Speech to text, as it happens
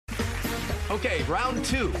Okay, round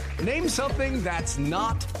two. Name something that's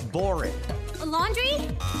not boring. A laundry?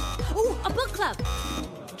 Ooh, a book club.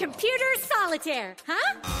 Computer solitaire,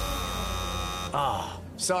 huh?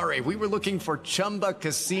 Sorry, we were looking for Chumba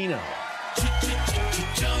Casino.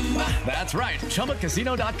 That's right.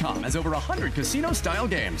 ChumbaCasino.com has over 100 casino-style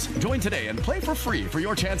games. Join today and play for free for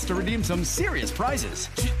your chance to redeem some serious prizes.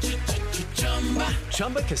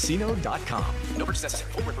 ChumbaCasino.com. No purchase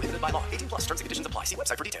necessary. Void where prohibited by law. 18 plus. Terms and conditions apply. See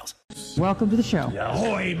website for details. Welcome to the show.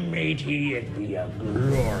 Ahoy, matey, it be a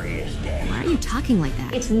glorious day. Why are you talking like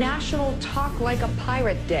that? It's National Talk Like a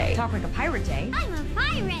Pirate Day. Talk like a pirate day. I'm a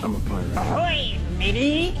pirate. Ahoy,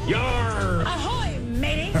 matey! Yar! Ahoy,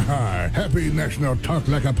 matey! Happy National Talk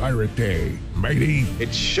Like a Pirate Day, matey.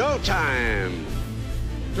 It's showtime!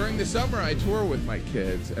 During the summer, I tour with my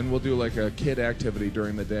kids, and we'll do like a kid activity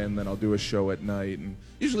during the day, and then I'll do a show at night. And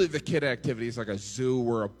usually the kid activity is like a zoo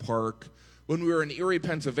or a park. When we were in Erie,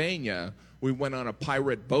 Pennsylvania, we went on a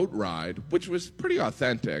pirate boat ride, which was pretty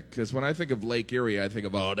authentic, because when I think of Lake Erie, I think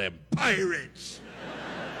of all them pirates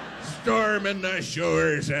storming the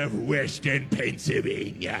shores of Western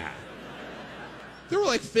Pennsylvania. There were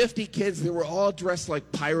like 50 kids. They were all dressed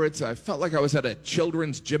like pirates. I felt like I was at a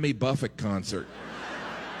children's Jimmy Buffett concert.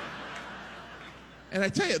 And I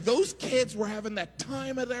tell you, those kids were having that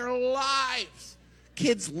time of their lives.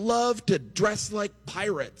 Kids love to dress like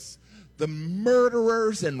pirates. The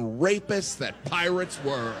murderers and rapists that pirates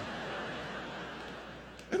were.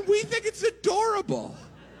 And we think it's adorable.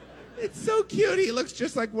 It's so cute. He looks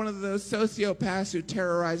just like one of those sociopaths who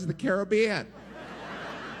terrorize the Caribbean.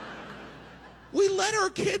 We let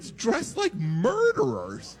our kids dress like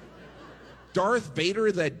murderers. Darth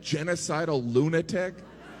Vader, that genocidal lunatic.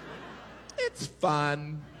 It's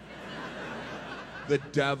fun. The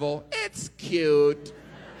devil, it's cute.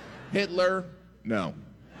 Hitler, no.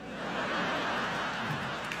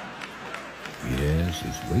 Yes,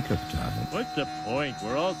 it's wake-up time. What's the point?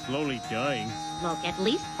 We're all slowly dying. Look, at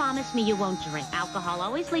least promise me you won't drink. Alcohol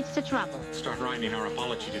always leads to trouble. Start writing our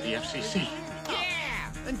apology to the FCC.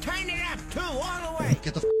 Yeah! And turn it up, too, all the way!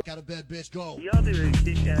 Get the out of bed, bitch, go. Y'all do a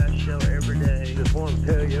kick-ass show every day. Just want to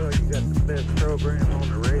tell you got the best program on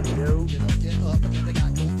the radio. Get up, and they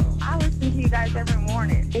got go. I listen to you guys every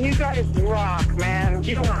morning. You guys rock, man.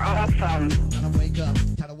 You are awesome.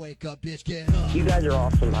 Gotta wake up, bitch, get up. You guys are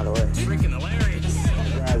awesome, by the way. Freaking hilarious.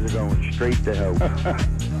 You guys are going straight to hell.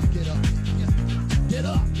 Get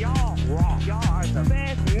up. Y'all rock. Y'all are the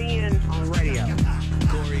best men on radio.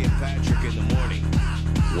 Corey and Patrick in the morning.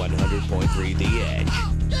 100.3 The Edge.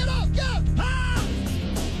 Get up, get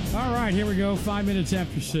up. All right, here we go. 5 minutes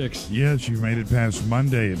after 6. Yes, you've made it past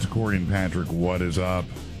Monday. It's Corey and Patrick. What is up?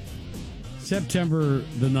 September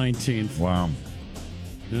the 19th. Wow.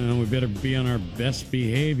 We better be on our best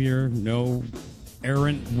behavior. No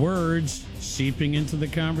errant words seeping into the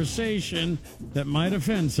conversation that might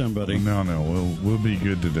offend somebody. No, we'll be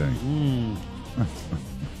good today.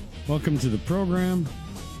 Welcome to the program.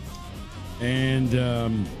 And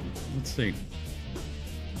let's see.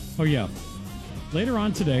 Oh, yeah. Later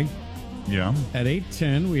on today, Yeah. at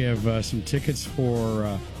 8:10, we have some tickets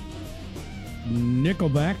for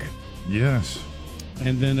Nickelback. Yes.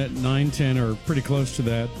 And then at 9:10, or pretty close to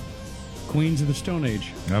that, Queens of the Stone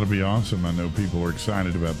Age. That'll be awesome. I know people are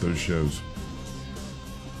excited about those shows.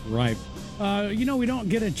 Right. We don't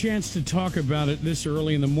get a chance to talk about it this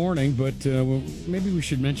early in the morning, but maybe we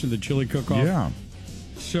should mention the chili cook-off. Yeah.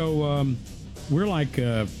 So we're like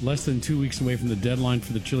less than 2 weeks away from the deadline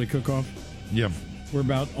for the chili cook-off. Yep. We're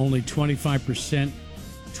about only 25%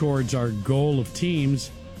 towards our goal of teams,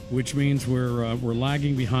 which means we're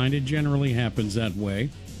lagging behind. It generally happens that way.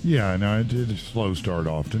 Yeah, no, it's a slow start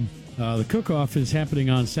often. The cook-off is happening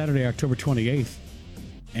on Saturday, October 28th,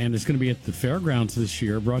 and it's going to be at the fairgrounds this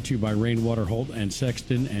year, brought to you by Rainwater Holt and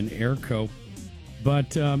Sexton and Airco.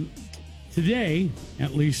 But today,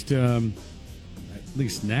 at least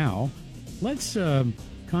now, let's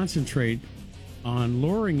concentrate on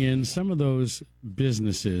luring in some of those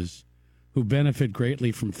businesses who benefit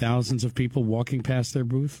greatly from thousands of people walking past their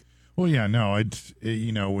booth. Well, yeah, no,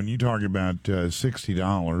 when you talk about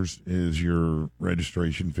 $60 is your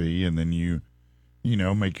registration fee, and then you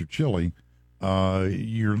make your chili,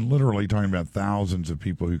 you're literally talking about thousands of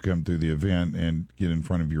people who come through the event and get in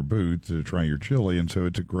front of your booth to try your chili, and so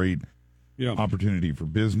it's a great opportunity for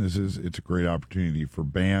businesses. It's a great opportunity for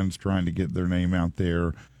bands trying to get their name out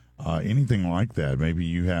there, anything like that. Maybe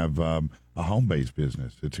you have a home-based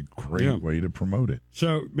business. It's a great way to promote it.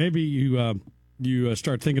 So maybe you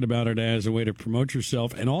start thinking about it as a way to promote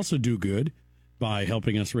yourself and also do good by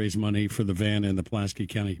helping us raise money for the van and the Pulaski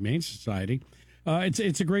County Humane Society.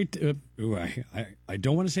 It's a great. I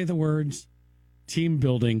don't want to say the words team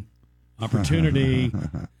building opportunity.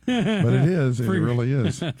 But it is. It really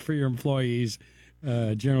is. For your employees.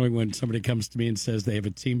 Generally, when somebody comes to me and says they have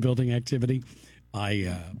a team building activity,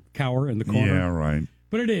 I cower in the corner. Yeah, right.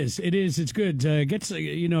 But it is. It's good.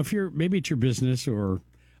 If you're maybe it's your business or,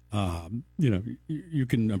 you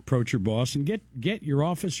can approach your boss and get your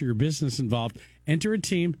office or your business involved. Enter a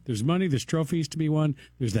team. There's money. There's trophies to be won.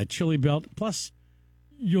 There's that chili belt. Plus,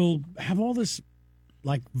 you'll have all this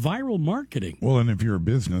like viral marketing. Well, and if you're a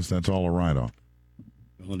business, that's all a write-off.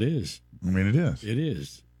 Well, it is. I mean, it is. It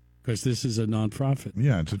is. Because this is a nonprofit.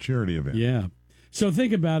 Yeah, it's a charity event. Yeah. So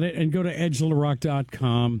think about it and go to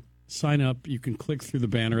edgelittlerock.com. Sign up. You can click through the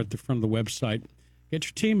banner at the front of the website. Get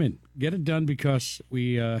your team in. Get it done because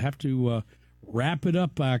we have to wrap it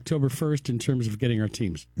up by October 1st in terms of getting our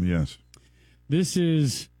teams. Yes. This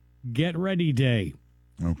is Get Ready Day.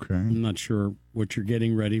 Okay. I'm not sure what you're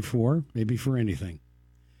getting ready for. Maybe for anything.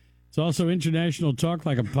 It's also International Talk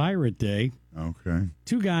Like a Pirate Day. Okay.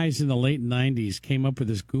 Two guys in the late 90s came up with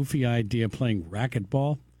this goofy idea of playing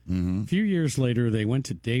racquetball. Mm-hmm. A few years later, they went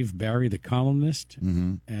to Dave Barry, the columnist,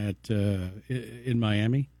 in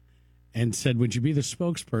Miami, and said, would you be the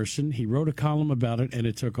spokesperson? He wrote a column about it, and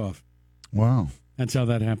it took off. Wow. That's how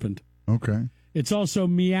that happened. Okay. It's also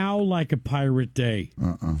Meow Like a Pirate Day.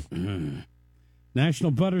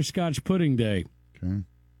 National Butterscotch Pudding Day. Okay.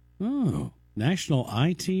 Oh, National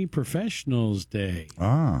IT Professionals Day.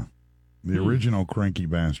 The original cranky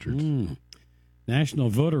bastards. National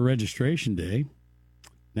Voter Registration Day.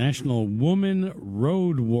 National Woman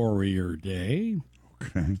Road Warrior Day.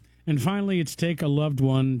 Okay. And finally, it's Take a Loved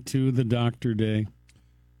One to the Doctor Day.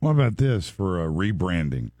 What about this for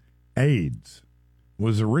rebranding? AIDS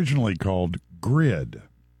was originally called GRID,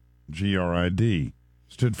 G-R-I-D,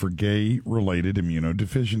 stood for Gay-Related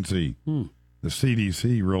Immunodeficiency. The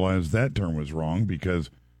CDC realized that term was wrong because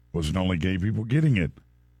it wasn't only gay people getting it.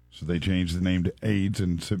 So they changed the name to AIDS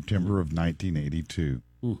in September of 1982.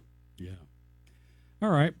 Yeah. All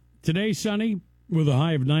right. Today, sunny with a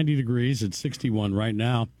high of 90 degrees at 61 right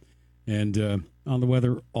now. And on the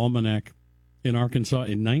weather almanac in Arkansas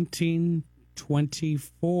in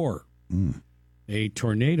 1924, a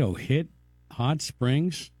tornado hit Hot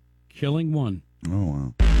Springs, killing one. Oh,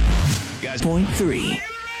 wow. Guys, point 3.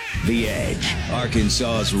 The Edge,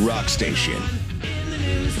 Arkansas's rock station.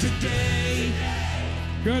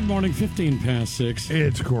 Good morning, 15 past 6.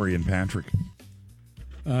 It's Corey and Patrick.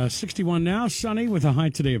 61 now, sunny with a high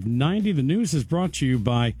today of 90. The news is brought to you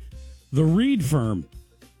by The Reed Firm.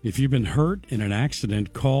 If you've been hurt in an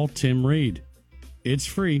accident, call Tim Reed. It's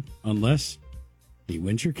free unless he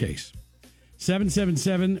wins your case.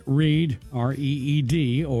 777-REED,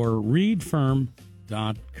 R-E-E-D, or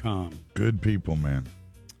reedfirm.com. Good people, man.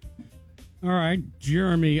 All right,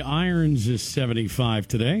 Jeremy Irons is 75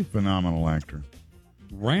 today. Phenomenal actor.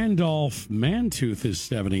 Randolph Mantooth is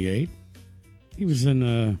 78. He was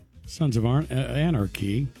in Sons of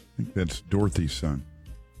Anarchy. I think that's Dorothy's son.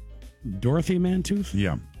 Dorothy Mantooth?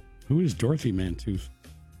 Yeah. Who is Dorothy Mantooth?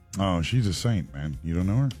 Oh, she's a saint, man. You don't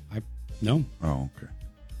know her? No. Oh, okay.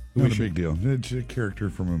 Who Not is a big deal. It's a character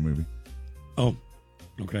from a movie. Oh,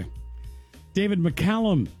 okay. David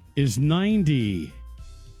McCallum is 90.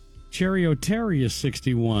 Cherry O'Terry is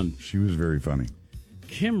 61. She was very funny.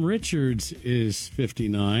 Kim Richards is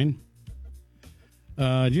 59.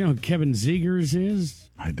 Do you know who Kevin Zegers is?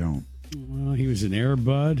 I don't. Well, he was in Air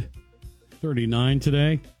Bud, 39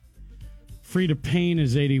 today. Frida Payne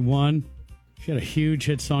is 81. She had a huge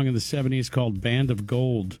hit song in the 70s called Band of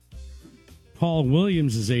Gold. Paul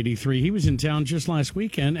Williams is 83. He was in town just last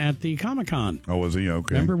weekend at the Comic-Con. Oh, was he?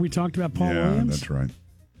 Okay. Remember we talked about Paul Williams? Yeah, that's right.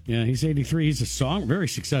 Yeah, he's 83. He's a very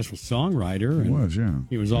successful songwriter. He was, yeah.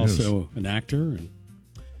 He was also an actor.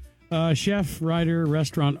 Chef, writer,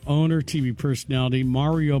 restaurant owner, TV personality.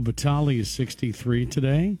 Mario Batali is 63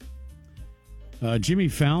 today. Jimmy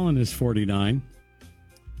Fallon is 49.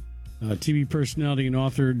 TV personality and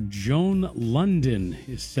author Joan London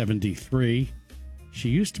is 73. She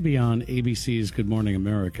used to be on ABC's Good Morning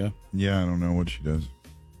America. Yeah, I don't know what she does.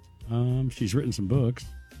 She's written some books.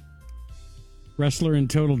 Wrestler and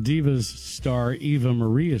Total Divas star Eva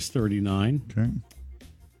Marie is 39. Okay.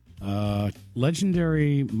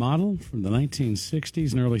 Legendary model from the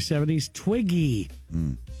 1960s and early 70s, Twiggy,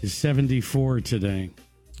 is 74 today.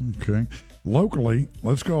 Okay. Locally,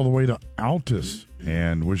 let's go all the way to Altus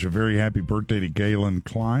and wish a very happy birthday to Galen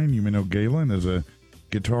Klein. You may know Galen as a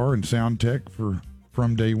guitar and sound tech from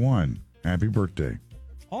day one. Happy birthday.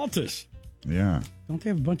 Altus. Yeah. Don't they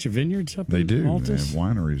have a bunch of vineyards up They in do. Altus? They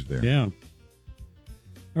have wineries there. Yeah.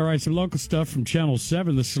 All right, some local stuff from Channel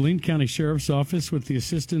 7. The Saline County Sheriff's Office, with the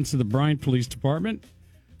assistance of the Bryant Police Department,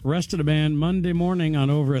 arrested a man Monday morning on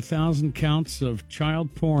over 1,000 counts of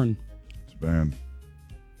child porn. It's bad.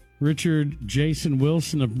 Richard Jason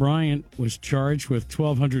Wilson of Bryant was charged with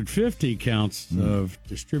 1,250 counts of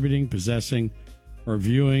distributing, possessing, or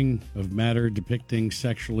viewing of matter depicting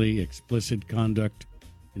sexually explicit conduct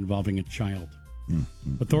involving a child.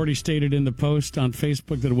 Authorities stated in the post on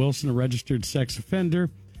Facebook that Wilson, a registered sex offender,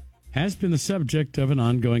 has been the subject of an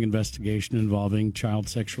ongoing investigation involving child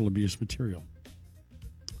sexual abuse material.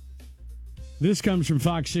 This comes from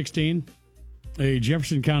Fox 16. A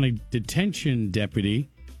Jefferson County detention deputy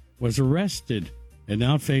was arrested and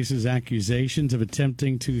now faces accusations of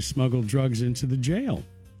attempting to smuggle drugs into the jail.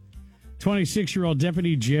 26-year-old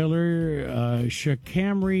deputy jailer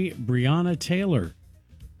Shakamri Brianna Taylor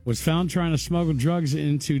was found trying to smuggle drugs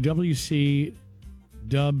into W.C.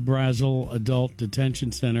 Dub Brazel Adult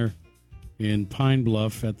Detention Center in Pine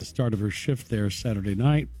Bluff at the start of her shift there Saturday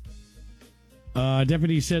night.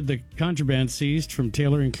 Deputy said the contraband seized from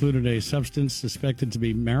Taylor included a substance suspected to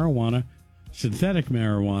be marijuana, synthetic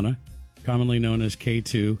marijuana, commonly known as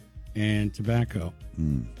K2, and tobacco.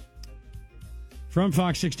 From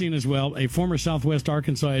Fox 16 as well, a former Southwest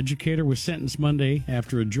Arkansas educator was sentenced Monday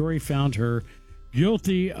after a jury found her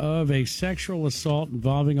guilty of a sexual assault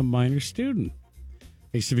involving a minor student.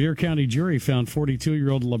 A Sevier County jury found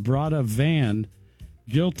 42-year-old Labrada Van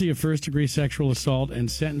guilty of first-degree sexual assault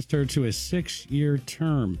and sentenced her to a 6-year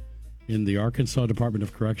term in the Arkansas Department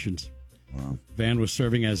of Corrections. Wow. Van was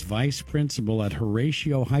serving as vice principal at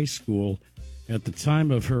Horatio High School at the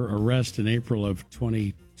time of her arrest in April of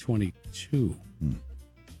 2022.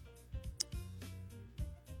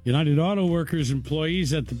 United Auto Workers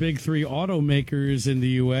employees at the big three automakers in the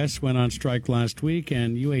U.S. went on strike last week,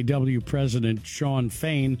 and UAW President Shawn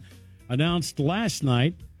Fain announced last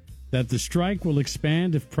night that the strike will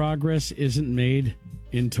expand if progress isn't made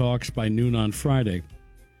in talks by noon on Friday.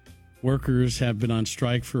 Workers have been on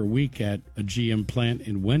strike for a week at a GM plant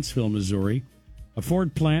in Wentzville, Missouri, a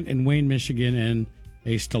Ford plant in Wayne, Michigan, and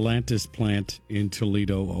a Stellantis plant in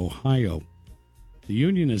Toledo, Ohio. The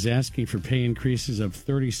union is asking for pay increases of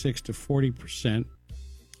 36 to 40%,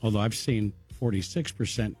 although I've seen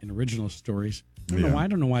 46% in original stories. I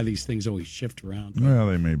don't know why these things always shift around. Well,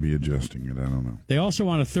 they may be adjusting it. I don't know. They also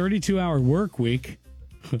want a 32-hour work week.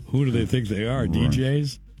 Who do they think they are, right.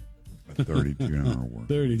 DJs? A 32-hour work.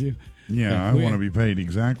 32. Yeah, I want to be paid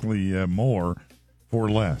exactly more for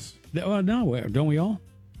less. No, don't we all?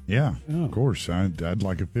 Yeah, of course. I'd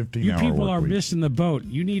like a 15-hour work week. You people are missing the boat.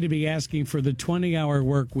 You need to be asking for the 20-hour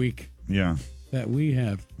work week. Yeah. That we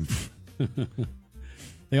have.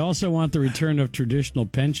 They also want the return of traditional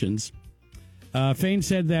pensions. Fain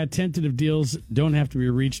said that tentative deals don't have to be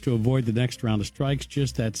reached to avoid the next round of strikes,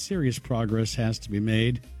 just that serious progress has to be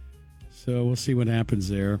made. So we'll see what happens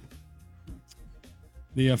there.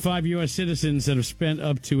 The 5 U.S. citizens that have spent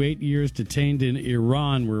up to 8 years detained in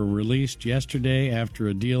Iran were released yesterday after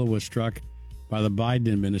a deal was struck by the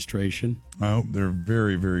Biden administration. Oh, they're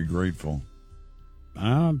very, very grateful.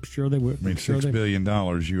 I'm sure they would. I mean, $6 billion,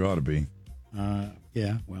 you ought to be.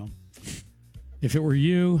 Yeah, well, if it were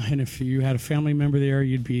you and if you had a family member there,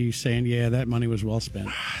 you'd be saying, yeah, that money was well spent.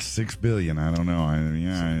 $6 billion, I don't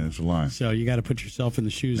know. It's a lot. So you got to put yourself in the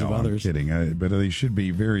shoes of others. I'm kidding. But they should be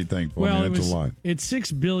very thankful. Well, it's a lot. It's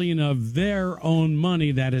 $6 billion of their own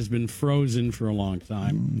money that has been frozen for a long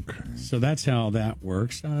time. Okay. So that's how that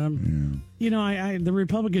works. You know, the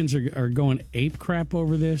Republicans are going ape crap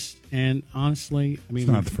over this, and honestly, I mean,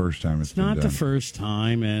 it's not the first time it's been done. Not the first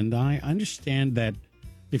time, and I understand that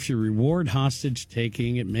if you reward hostage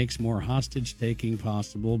taking, it makes more hostage taking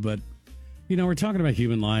possible. But you know, we're talking about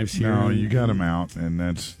human lives here. No, you got them out, and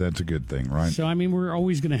that's a good thing, right? So I mean, we're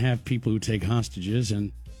always going to have people who take hostages,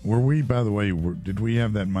 and were we? By the way, did we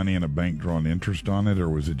have that money in a bank drawing interest on it, or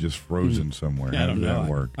was it just frozen somewhere? I don't know. How did that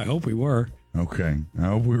work? I hope we were. Okay, I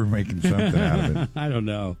hope we were making something out of it. I don't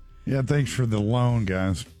know. Yeah, thanks for the loan,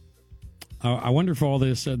 guys. I wonder if all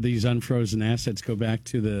these unfrozen assets go back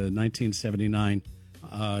to the 1979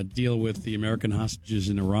 deal with the American hostages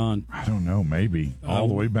in Iran. I don't know, maybe all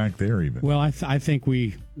the way back there even. Well, I think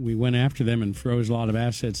we went after them and froze a lot of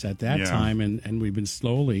assets at that time, and we've been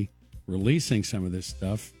slowly releasing some of this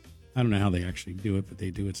stuff. I don't know how they actually do it, but they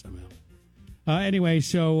do it somehow. Anyway,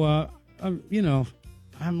 so you know,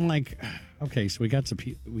 I'm like, okay, so we got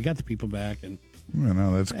the people back, and well,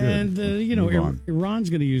 no, that's good. And you know, Iran's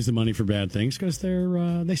going to use the money for bad things because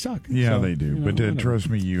they suck. Yeah, so, they do. You know, but trust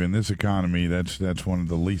me, in this economy, that's one of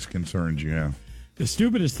the least concerns you have. The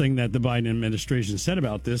stupidest thing that the Biden administration said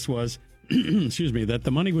about this was, excuse me, that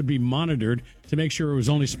the money would be monitored to make sure it was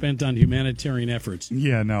only spent on humanitarian efforts.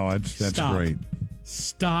 Yeah, no, that's Stop. great.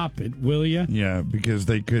 Stop it, will you? Yeah, because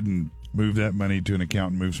they couldn't move that money to an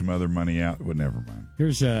account and move some other money out. Well, never mind.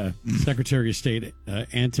 Here's Secretary of State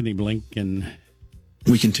Antony Blinken.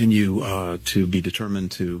 We continue to be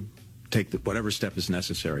determined to take whatever step is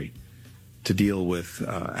necessary to deal with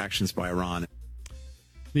actions by Iran.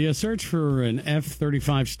 The search for an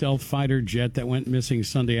F-35 stealth fighter jet that went missing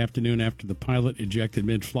Sunday afternoon after the pilot ejected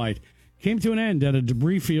mid-flight came to an end at a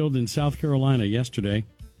debris field in South Carolina yesterday.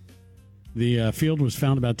 The field was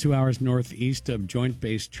found about 2 hours northeast of Joint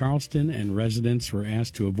Base Charleston, and residents were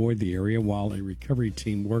asked to avoid the area while a recovery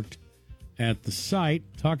team worked at the site.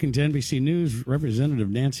 Talking to NBC News, Representative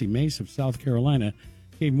Nancy Mace of South Carolina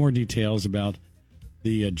gave more details about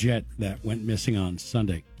the jet that went missing on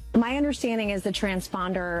Sunday. My understanding is the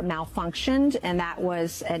transponder malfunctioned, and that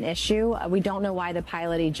was an issue. We don't know why the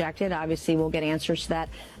pilot ejected. Obviously, we'll get answers to that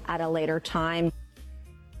at a later time.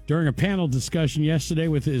 During a panel discussion yesterday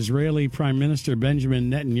with Israeli Prime Minister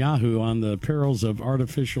Benjamin Netanyahu on the perils of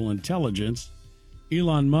artificial intelligence,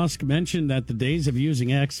 Elon Musk mentioned that the days of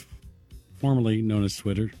using X, formerly known as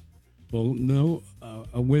Twitter,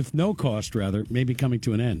 with no cost, may be coming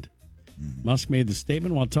to an end. Musk made the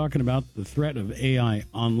statement while talking about the threat of AI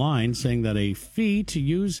online, saying that a fee to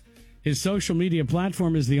use his social media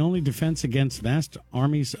platform is the only defense against vast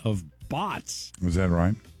armies of bots. Was that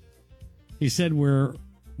right? He said we're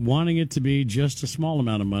wanting it to be just a small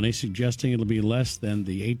amount of money, suggesting it'll be less than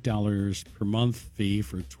the $8 per month fee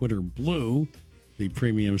for Twitter Blue, the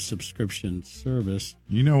premium subscription service.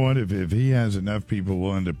 You know what? If he has enough people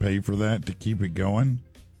willing to pay for that to keep it going,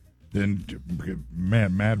 then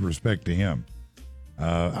mad respect to him.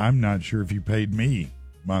 I'm not sure if you paid me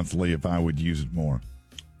monthly if I would use it more.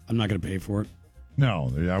 I'm not going to pay for it.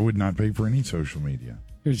 No, I would not pay for any social media.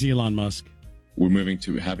 Here's Elon Musk. We're moving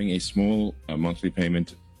to having a small monthly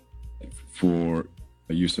payment for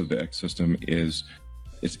the use of the X system. It's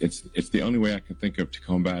the only way I can think of to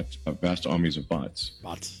combat vast armies of bots.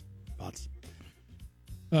 Bots.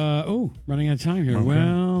 Running out of time here. Okay.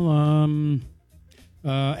 Well,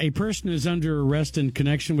 a person is under arrest in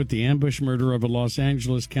connection with the ambush murder of a Los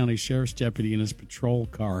Angeles County Sheriff's deputy in his patrol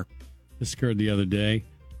car. This occurred the other day.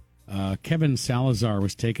 Kevin Salazar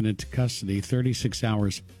was taken into custody 36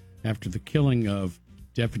 hours after the killing of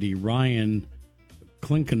Deputy Ryan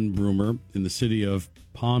Klinkenbrummer in the city of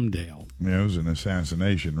Palmdale. Yeah, it was an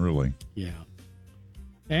assassination, really. Yeah.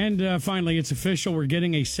 And finally, it's official. We're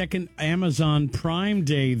getting a second Amazon Prime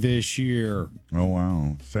Day this year. Oh,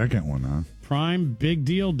 wow. Second one, huh? Prime Big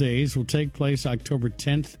Deal Days will take place October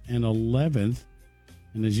 10th and 11th.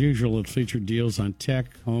 And as usual, it'll feature deals on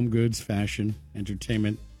tech, home goods, fashion,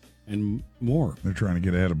 entertainment, and more. They're trying to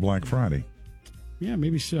get ahead of Black Friday. Yeah,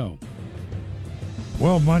 maybe so.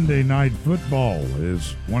 Well, Monday Night Football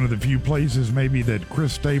is one of the few places maybe that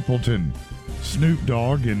Chris Stapleton, Snoop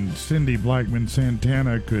Dogg, and Cindy Blackman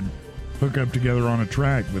Santana could hook up together on a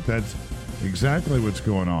track, but that's exactly what's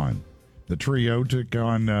going on. The trio took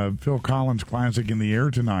on Phil Collins' Classic in the Air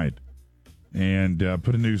tonight and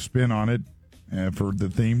put a new spin on it for the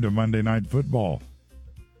theme to Monday Night Football.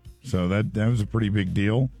 So that was a pretty big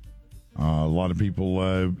deal. A lot of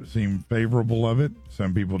people seemed favorable of it.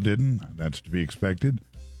 Some people didn't. That's to be expected.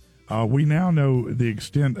 We now know the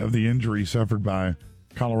extent of the injury suffered by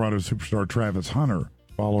Colorado superstar Travis Hunter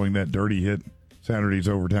following that dirty hit Saturday's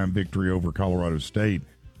overtime victory over Colorado State.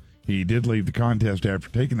 He did leave the contest after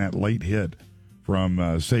taking that late hit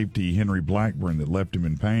from safety Henry Blackburn that left him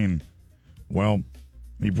in pain. Well,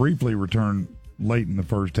 he briefly returned late in the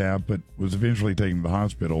first half, but was eventually taken to the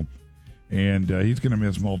hospital, and he's going to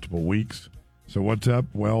miss multiple weeks. So what's up?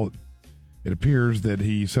 Well, it appears that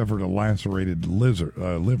he suffered a lacerated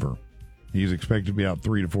liver. He's expected to be out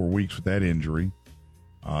 3 to 4 weeks with that injury.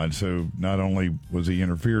 So not only was he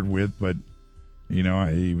interfered with, but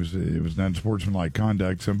it was unsportsmanlike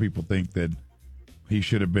conduct. Some people think that he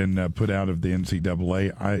should have been put out of the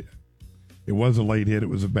NCAA. It was a late hit. It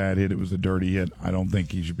was a bad hit. It was a dirty hit. I don't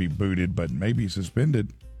think he should be booted, but maybe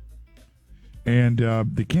suspended. And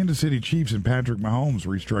the Kansas City Chiefs and Patrick Mahomes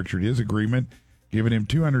restructured his agreement, giving him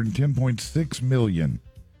 $210.6 million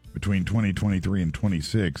between 2023 and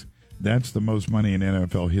 26. That's the most money in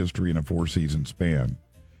NFL history in a 4-season span.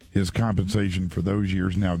 His compensation for those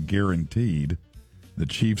years now guaranteed. The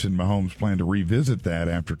Chiefs and Mahomes plan to revisit that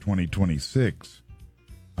after 2026.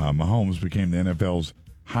 Mahomes became the NFL's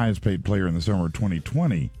highest-paid player in the summer of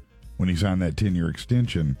 2020 when he signed that 10-year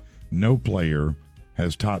extension. No player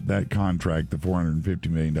has topped that contract, the $450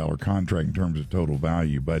 million contract, in terms of total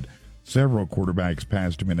value, but several quarterbacks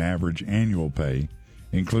passed him in average annual pay,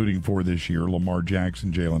 including for this year Lamar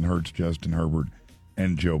Jackson, Jalen Hurts, Justin Herbert,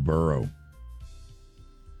 and Joe Burrow.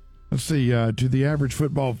 Let's see. To the average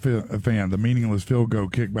football fan, the meaningless field goal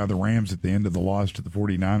kick by the Rams at the end of the loss to the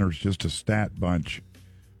 49ers, just a stat bunch.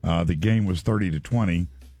 The game was 30-20,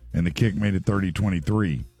 and the kick made it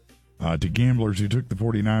 30-23. To gamblers who took the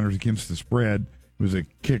 49ers against the spread, it was a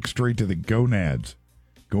kick straight to the gonads.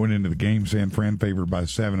 Going into the game, San Fran favored by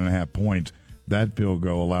 7.5 points. That field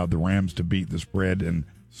goal allowed the Rams to beat the spread and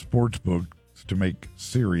sportsbooks to make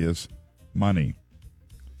serious money.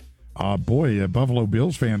 Buffalo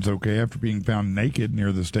Bills fans okay after being found naked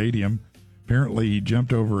near the stadium. Apparently, he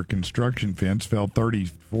jumped over a construction fence, fell 30,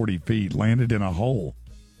 40 feet, landed in a hole.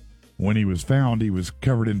 When he was found, he was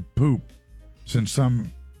covered in poop. Since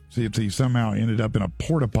he somehow ended up in a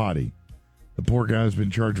porta potty. The poor guy has been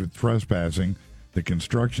charged with trespassing. The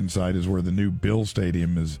construction site is where the new Bill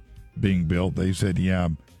Stadium is being built. They said,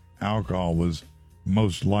 alcohol was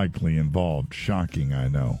most likely involved. Shocking, I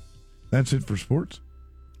know. That's it for sports.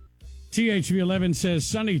 THV 11 says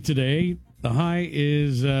sunny today. The high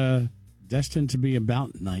is destined to be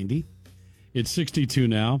about 90. It's 62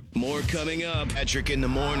 now. More coming up. Patrick in the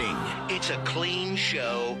Morning. It's a clean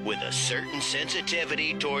show with a certain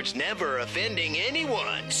sensitivity towards never offending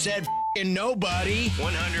anyone. Said f***ing nobody.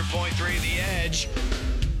 100.3 The Edge.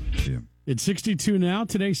 Yeah. It's 62 now.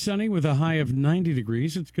 Today sunny with a high of 90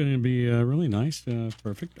 degrees. It's going to be really nice.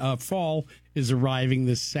 Perfect. Fall is arriving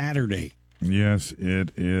this Saturday. Yes,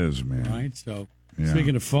 it is, man. Right. So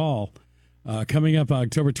speaking of fall, coming up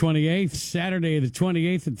October 28th, Saturday the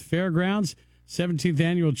 28th at the Fairgrounds, 17th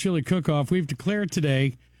Annual Chili Cook-Off. We've declared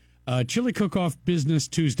today Chili Cook-Off Business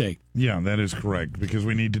Tuesday. Yeah, that is correct, because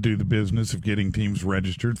we need to do the business of getting teams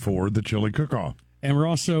registered for the Chili Cook-Off. And we're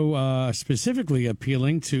also specifically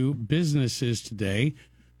appealing to businesses today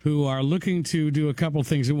who are looking to do a couple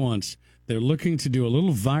things at once. They're looking to do a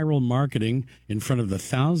little viral marketing in front of the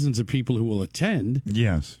thousands of people who will attend.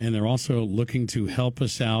 Yes. And they're also looking to help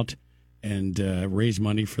us out and raise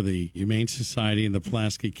money for the Humane Society and the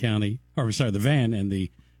Pulaski County, the VAN and the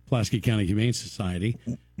Pulaski County Humane Society.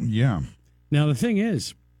 Yeah. Now, the thing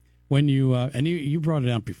is, when you brought it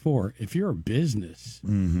out before, if you're a business,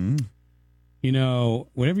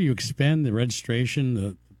 whatever you expend, the registration,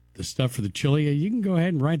 the stuff for the chili, you can go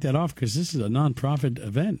ahead and write that off because this is a nonprofit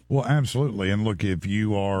event. Well, absolutely. And look, if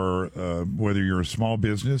you are, whether you're a small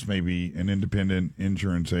business, maybe an independent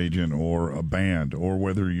insurance agent or a band, or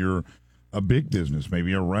whether you're a big business,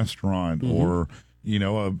 maybe a restaurant or,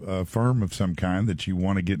 a firm of some kind that you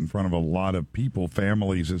want to get in front of a lot of people,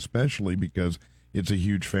 families especially, because it's a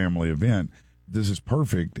huge family event, this is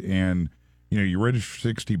perfect. And, you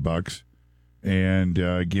register for $60. And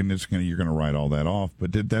again, you're going to write all that off,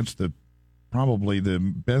 but that's probably the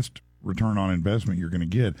best return on investment you're going to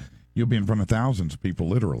get. You'll be in front of thousands of people,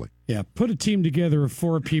 literally. Yeah, put a team together of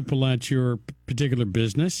 4 people at your particular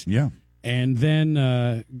business. Yeah, and then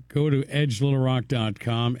go to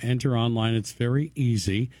edgelittlerock.com, enter online. It's very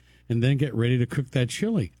easy, and then get ready to cook that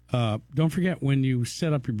chili. Don't forget, when you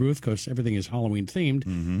set up your booth, because everything is Halloween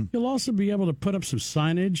themed, you'll also be able to put up some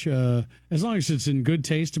signage, as long as it's in good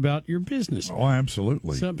taste about your business. Oh,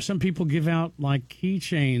 absolutely. Some people give out like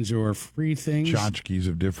keychains or free things, tchotchkes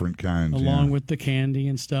of different kinds, along with the candy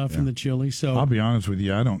and stuff and the chili. So I'll be honest with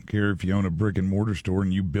you, I don't care if you own a brick and mortar store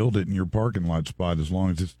and you build it in your parking lot spot, as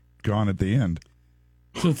long as it's gone at the end.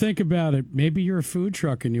 So think about it. Maybe you're a food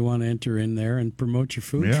truck and you want to enter in there and promote your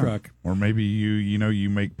food truck. Or maybe you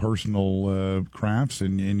make personal crafts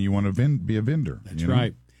and you want to be a vendor. That's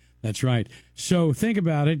right. That's right. So think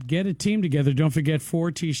about it. Get a team together. Don't forget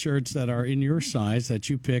 4 T-shirts that are in your size that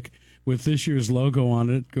you pick with this year's logo on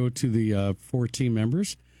it. Go to the 4 team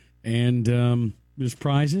members. And there's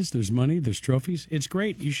prizes, there's money, there's trophies. It's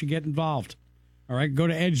great. You should get involved. All right, go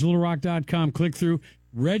to edgelittlerock.com, click through,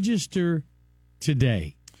 register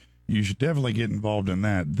today. You should definitely get involved in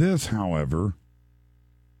that. This, however,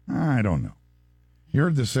 I don't know. You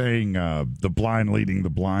heard the saying, the blind leading the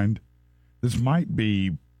blind? This might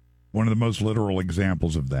be one of the most literal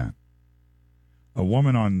examples of that. A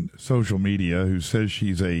woman on social media who says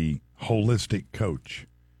she's a holistic coach.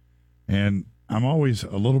 And I'm always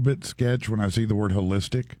a little bit sketched when I see the word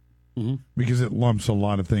holistic because it lumps a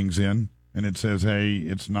lot of things in. And it says, hey,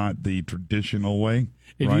 it's not the traditional way.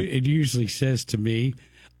 Right? It usually says to me,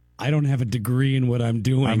 I don't have a degree in what I'm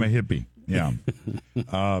doing. I'm a hippie, yeah.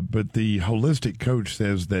 But the holistic coach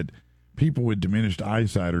says that people with diminished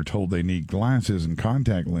eyesight are told they need glasses and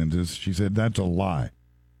contact lenses. She said that's a lie.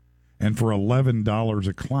 And for $11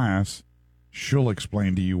 a class, she'll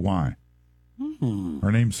explain to you why.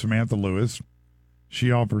 Her name's Samantha Lewis. She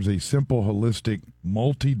offers a simple, holistic,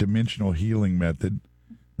 multi-dimensional healing method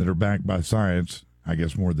that are backed by science, I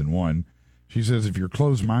guess more than one. She says if you're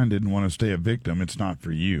closed-minded and want to stay a victim, it's not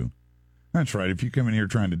for you. That's right. If you come in here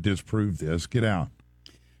trying to disprove this, get out.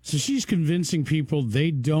 So she's convincing people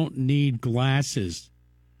they don't need glasses.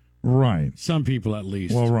 Right. Some people, at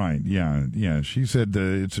least. Well, right. Yeah. She said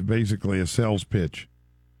it's basically a sales pitch.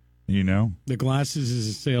 You know? The glasses is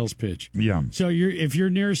a sales pitch. Yeah. So if you're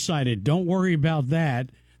nearsighted, don't worry about that.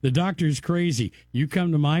 The doctor's crazy. You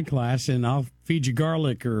come to my class, and I'll feed you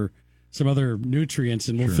garlic or some other nutrients,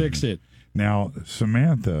 and we'll fix it. Now,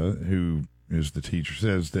 Samantha, who is the teacher,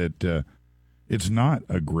 says that it's not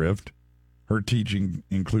a grift. Her teaching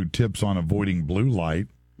include tips on avoiding blue light.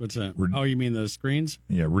 What's that? Oh, you mean those screens?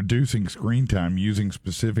 Yeah, reducing screen time, using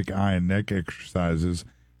specific eye and neck exercises,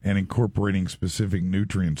 and incorporating specific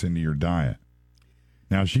nutrients into your diet.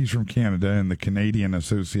 Now, she's from Canada, and the Canadian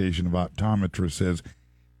Association of Optometrists says,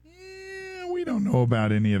 we don't know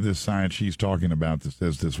about any of this science she's talking about that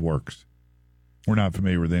says this works. We're not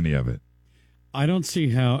familiar with any of it. I don't see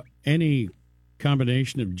how any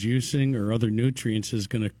combination of juicing or other nutrients is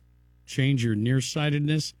going to change your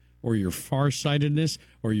nearsightedness or your farsightedness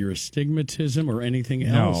or your astigmatism or anything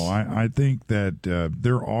else. No, I think that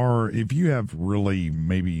there are, if you have really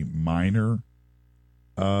maybe minor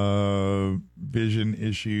vision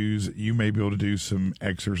issues, you may be able to do some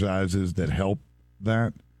exercises that help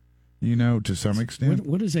that, you know, to some extent.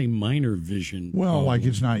 What is a minor vision? Well, like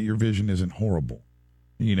it's not, your vision isn't horrible.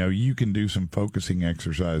 You know, you can do some focusing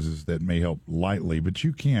exercises that may help lightly, but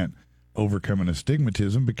you can't overcome an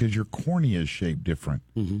astigmatism because your cornea is shaped different.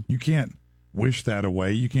 Mm-hmm. You can't wish that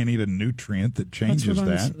away. You can't eat a nutrient that changes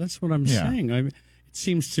that. That's what I'm saying. It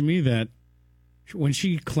seems to me that when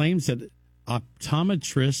she claims that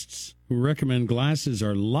optometrists who recommend glasses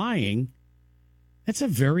are lying, that's a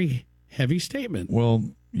very heavy statement. Well,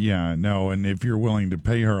 yeah, no, and if you're willing to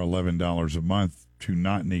pay her $11 a month to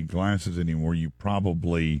not need glasses anymore, you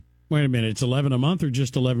probably... Wait a minute, it's $11 a month or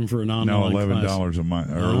just $11 for an online class? No, $11 a month,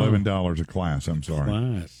 or $11 a class, I'm sorry.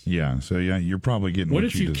 Class. Yeah, so yeah, you're probably getting what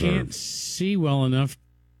if you you deserve. Can't see well enough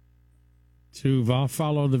to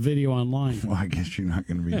follow the video online? Well, I guess you're not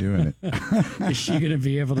going to be doing it. Is she going to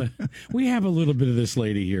be able to? We have a little bit of this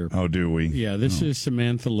lady here. Oh, do we? Yeah, this is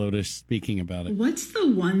Samantha Lotus speaking about it. What's the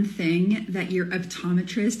one thing that your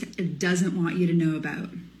optometrist doesn't want you to know about?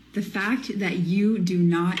 The fact that you do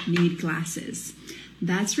not need glasses.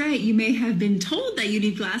 That's right, you may have been told that you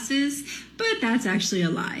need glasses, but that's actually a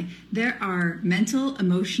lie. There are mental,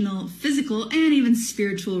 emotional, physical, and even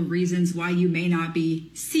spiritual reasons why you may not be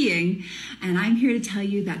seeing, and I'm here to tell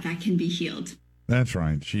you that that can be healed. That's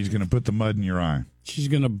right. She's going to put the mud in your eye. She's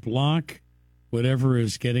going to block whatever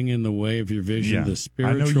is getting in the way of your vision, Yeah. the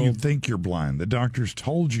spiritual... I know you think you're blind. The doctors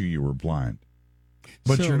told you were blind,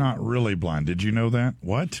 but you're not really blind. Did you know that?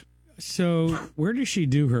 What? So where does she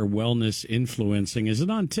do her wellness influencing? Is it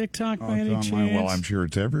on TikTok by any chance? Well, I'm sure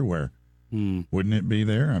it's everywhere. Wouldn't it be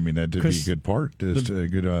there? I mean, that'd be a good part, just a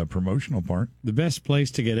good promotional part. The best place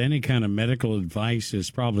to get any kind of medical advice is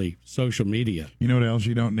probably social media. You know what else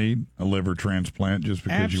you don't need? A liver transplant just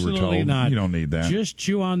because you were told. Not. You don't need that. Just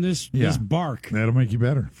chew on this bark. That'll make you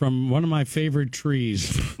better. From one of my favorite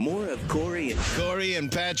trees. More of Corey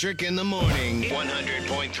and Patrick in the morning.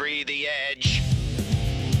 100.3 The Edge.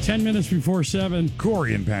 10 minutes before 7.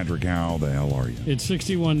 Corey and Patrick, how the hell are you? It's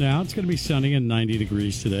 61 now. It's going to be sunny and 90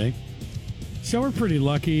 degrees today. So we're pretty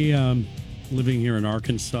lucky living here in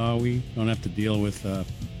Arkansas. We don't have to deal with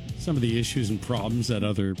some of the issues and problems that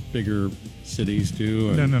other bigger cities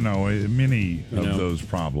do. No. Many of those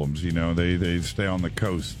problems, they stay on the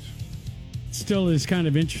coast. Still is kind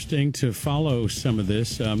of interesting to follow some of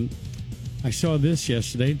this. I saw this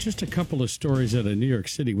yesterday, just a couple of stories out of New York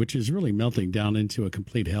City, which is really melting down into a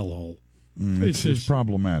complete hellhole. It's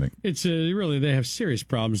problematic. It's really, they have serious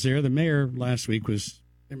problems there. The mayor last week was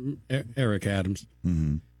Eric Adams.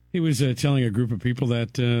 Mm-hmm. He was telling a group of people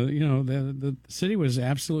that, the city was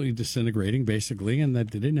absolutely disintegrating, basically, and that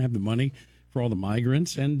they didn't have the money for all the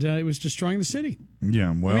migrants, and it was destroying the city.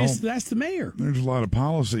 Yeah, well, that's the mayor. There's a lot of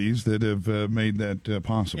policies that have made that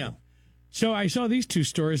possible. Yeah. So I saw these two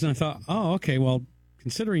stories, and I thought, oh, okay, well,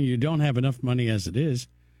 considering you don't have enough money as it is,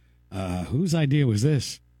 whose idea was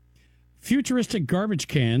this? Futuristic garbage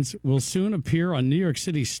cans will soon appear on New York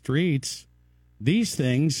City streets. These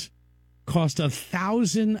things cost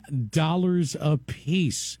 $1,000 a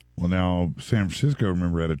piece. Well, now, San Francisco,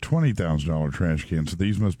 remember, had a $20,000 trash can, so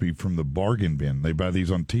these must be from the bargain bin. They buy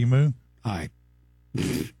these on Temu?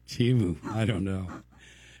 Temu, I don't know.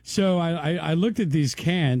 So I looked at these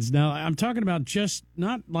cans. Now, I'm talking about just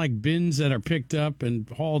not like bins that are picked up and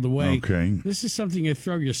hauled away. Okay. This is something you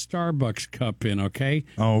throw your Starbucks cup in, okay?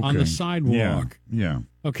 Oh, okay. On the sidewalk. Yeah.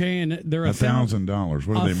 Okay, and they're $1,000.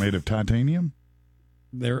 What are they made of? Titanium?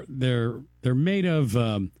 They're made of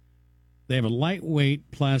They have a lightweight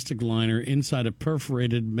plastic liner inside a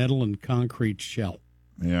perforated metal and concrete shell.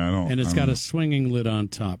 Yeah, I don't. And it's got a swinging lid on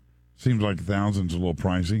top. Seems like $1,000's a little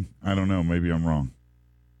pricey. I don't know. Maybe I'm wrong.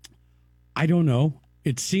 I don't know.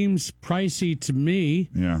 It seems pricey to me.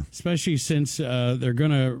 Yeah. Especially since they're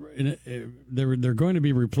going to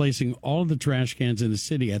be replacing all of the trash cans in the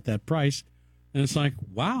city at that price, and it's like,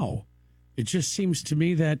 wow. It just seems to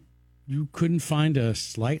me that you couldn't find a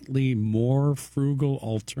slightly more frugal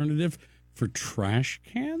alternative for trash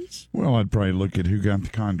cans. Well, I'd probably look at who got the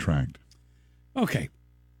contract. Okay,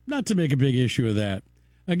 not to make a big issue of that.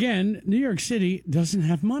 Again, New York City doesn't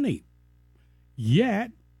have money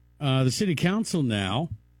yet. The city council now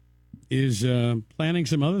is planning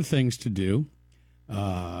some other things to do.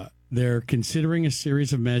 They're considering a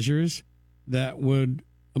series of measures that would,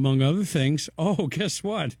 among other things, guess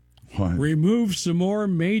what? What? Remove some more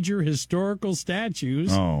major historical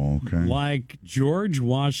statues. Oh, okay. Like George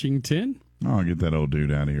Washington. Oh, I'll get that old dude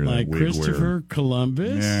out of here. Like that wig Christopher wearer.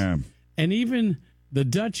 Columbus. Yeah. And even the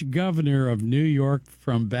Dutch governor of New York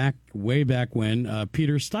from way back when,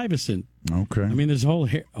 Peter Stuyvesant. Okay. I mean, there's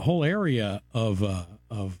a whole area of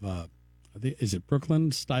is it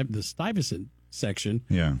Brooklyn? The Stuyvesant section.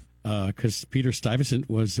 Yeah. Because Peter Stuyvesant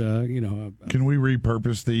was, Can we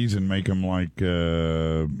repurpose these and make them like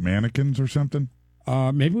mannequins or something?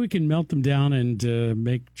 Maybe we can melt them down and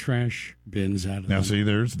make trash bins out of them. Now, see,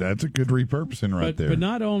 that's a good repurposing right there. But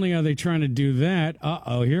not only are they trying to do that,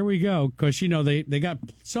 here we go, because, they got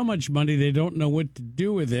so much money they don't know what to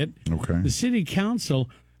do with it. Okay. The city council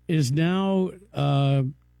is now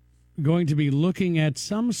going to be looking at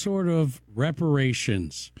some sort of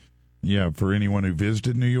reparations. Yeah, for anyone who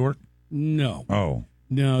visited New York? No. Oh.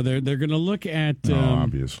 No, they're going to look at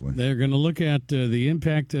obviously. They're going to look at the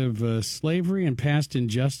impact of slavery and past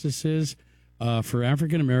injustices for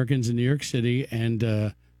African Americans in New York City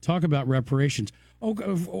and talk about reparations.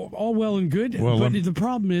 All well and good, but the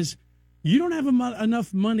problem is you don't have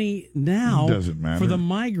enough money now for the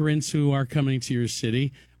migrants who are coming to your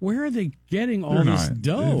city. Where are they getting all this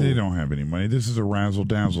dough? They don't have any money. This is a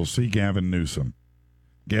razzle-dazzle. See Gavin Newsom.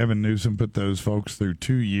 Gavin Newsom put those folks through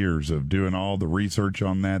 2 years of doing all the research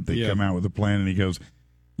on that. They come out with a plan, and he goes,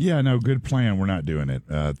 yeah, no, good plan. We're not doing it.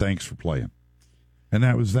 Thanks for playing. And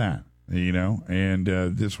that was that, and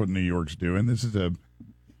this is what New York's doing. This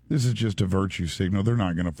is just a virtue signal. They're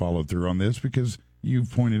not going to follow through on this because you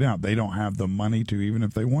pointed out they don't have the money to, even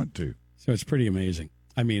if they want to. So it's pretty amazing.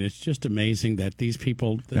 I mean, it's just amazing that these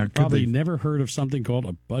people probably never heard of something called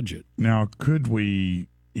a budget. Now, could we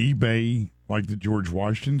eBay like the George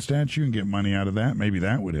Washington statue and get money out of that? Maybe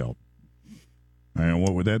that would help. And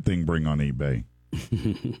what would that thing bring on eBay?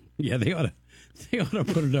 Yeah, they ought to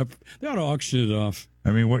put it up. They ought to auction it off.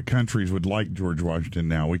 I mean, what countries would like George Washington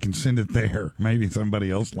now? We can send it there. Maybe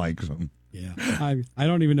somebody else likes him. Yeah, I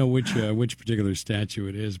don't even know which particular statue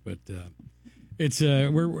it is, but it's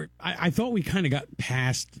I thought we kind of got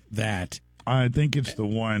past that. I think it's the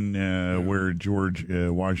one where George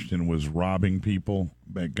Washington was robbing people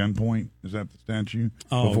at gunpoint. Is that the statue?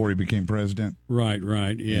 Before he became president?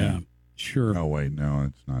 Right, yeah. Sure. Oh, wait, no,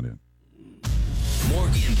 it's not it.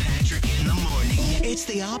 Morgan and Patrick in the morning. It's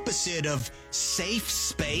the opposite of safe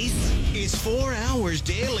space. It's 4 hours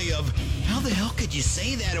daily of how the hell could you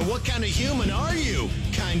say that, or what kind of human are you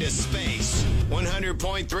kind of space.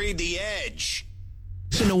 100.3 The Edge.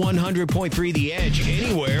 Listen to 100.3 The Edge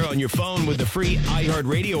anywhere on your phone with the free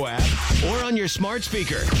iHeartRadio app or on your smart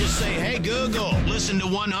speaker. Just say, hey, Google, listen to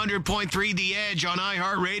 100.3 The Edge on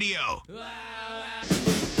iHeartRadio.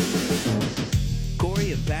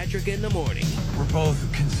 Corey and Patrick in the morning. We're both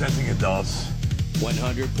consenting adults.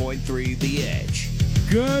 100.3 The Edge.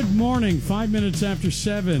 Good morning, 5 minutes after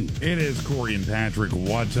 7. It is Corey and Patrick.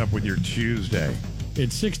 What's up with your Tuesday?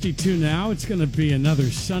 It's 62 now. It's going to be another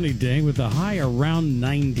sunny day with a high around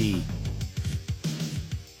 90.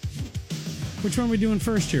 Which one are we doing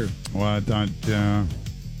first here? Well, I thought...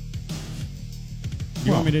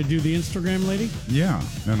 You want me to do the Instagram lady? Yeah.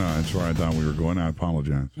 No, that's where I thought we were going. I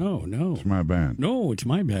apologize. Oh, no. It's my bad. No, it's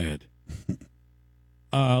my bad.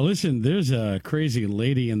 Listen, there's a crazy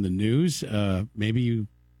lady in the news. Maybe you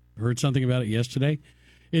heard something about it yesterday.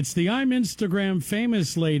 It's the I'm Instagram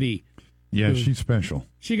famous lady. Yeah, she's special.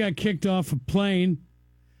 She got kicked off a plane.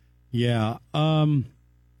 Yeah. A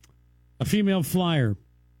female flyer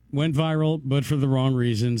went viral, but for the wrong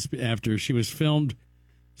reasons, after she was filmed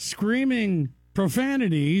screaming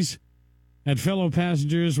profanities at fellow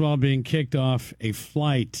passengers while being kicked off a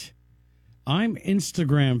flight. I'm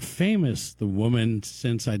Instagram famous, the woman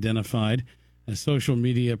since identified as social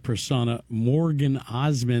media persona Morgan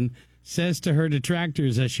Osmond says to her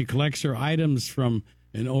detractors as she collects her items from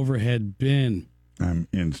an overhead bin. I'm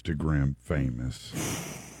Instagram famous.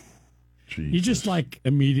 Jesus. You just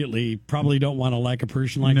immediately probably don't want to like a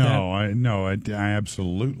person like that. I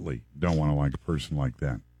absolutely don't want to like a person like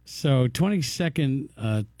that. So 20 seconds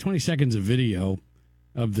of video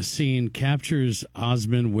of the scene captures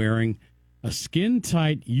Osmond wearing a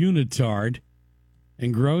skin-tight unitard,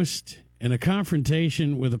 engrossed in a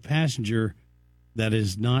confrontation with a passenger that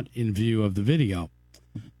is not in view of the video.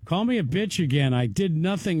 "Call me a bitch again. I did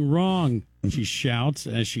nothing wrong," she shouts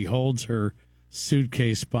as she holds her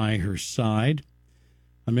suitcase by her side.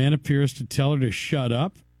 A man appears to tell her to shut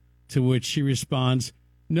up, to which she responds,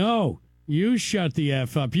 "No, you shut the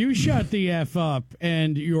F up. You shut the F up,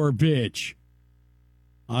 and you're bitch."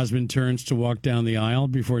 Osmond turns to walk down the aisle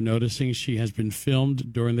before noticing she has been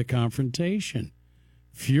filmed during the confrontation.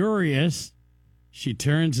 Furious, she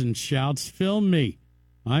turns and shouts, "Film me.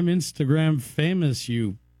 I'm Instagram famous,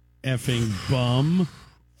 you effing bum."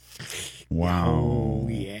 Wow. Oh,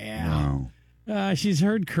 yeah. Wow. She's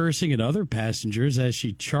heard cursing at other passengers as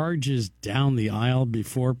she charges down the aisle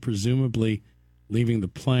before presumably leaving the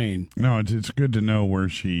plane. No, it's good to know where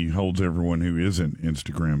she holds everyone who isn't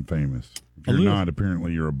Instagram famous. If you're not,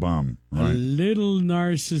 apparently you're a bum, right? A little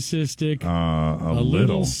narcissistic. A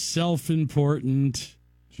little self-important.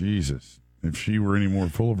 Jesus. If she were any more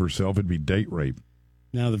full of herself, it'd be date rape.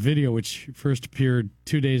 Now, the video, which first appeared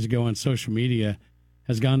 2 days ago on social media,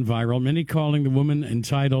 has gone viral, many calling the woman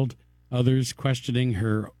entitled, others questioning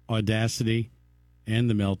her audacity and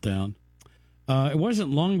the meltdown. It wasn't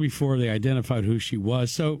long before they identified who she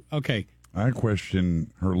was. So, okay. I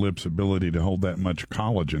question her lips' ability to hold that much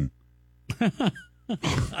collagen. It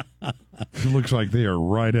looks like they are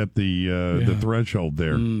right at the threshold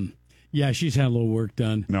there. Yeah, she's had a little work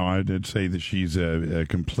done. No, I did say that she's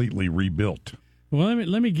completely rebuilt. Well,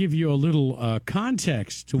 let me give you a little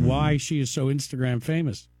context to why she is so Instagram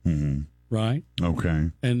famous. Mm-hmm. Right?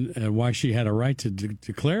 Okay. And why she had a right to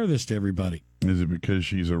declare this to everybody. Is it because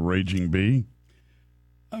she's a raging bee?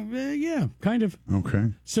 Yeah, kind of.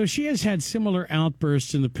 Okay. So she has had similar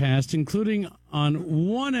outbursts in the past, including on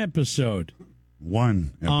one episode.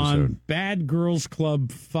 On Bad Girls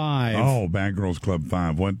Club 5. Oh, Bad Girls Club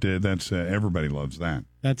 5. That's everybody loves that.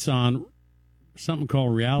 That's on something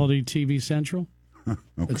called Reality TV Central. Okay.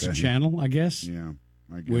 It's a channel, I guess. Yeah,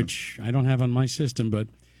 I guess. Which I don't have on my system. But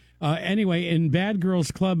anyway, in Bad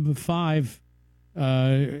Girls Club 5,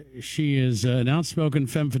 she is an outspoken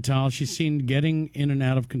femme fatale. She's seen getting in and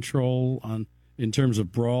out of control in terms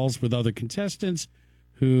of brawls with other contestants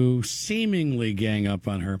who seemingly gang up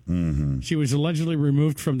on her. Mm-hmm. She was allegedly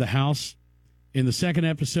removed from the house in the second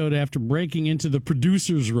episode after breaking into the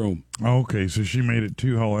producer's room. Okay, so she made it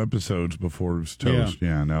 2 whole episodes before it was toast.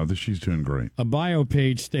 Yeah, no, she's doing great. A bio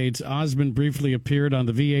page states Osmond briefly appeared on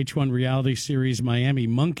the VH1 reality series Miami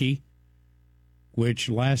Monkey, which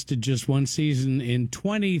lasted just one season in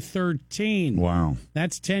 2013. Wow.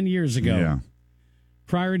 That's 10 years ago. Yeah.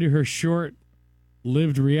 Prior to her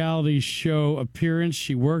short-lived reality show appearance,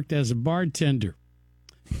 she worked as a bartender.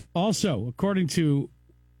 Also, according to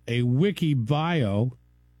a wiki bio,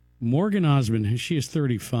 Morgan Osmond, she is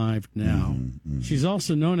 35 now. Mm-hmm. She's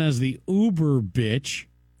also known as the Uber bitch.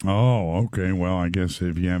 Oh, okay. Well, I guess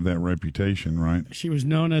if you have that reputation, right? She was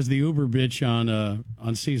known as the Uber bitch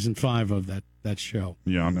on season 5 of that show.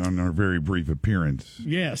 Yeah, on her very brief appearance.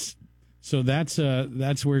 Yes. So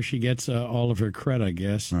that's where she gets all of her credit, I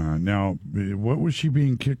guess. Now, what was she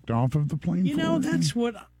being kicked off of the plane for? You know, that's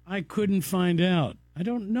what I couldn't find out. I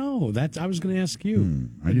don't know. I was going to ask you.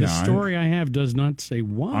 The story I have does not say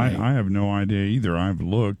why. I have no idea either. I've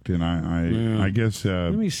looked, and I guess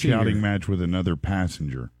shouting match with another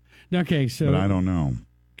passenger. Okay, so but I don't know.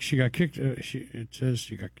 She got kicked. It says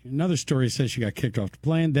another story says she got kicked off the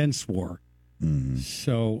plane, then swore. Mm-hmm.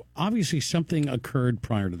 So obviously something occurred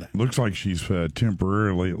prior to that. Looks like she's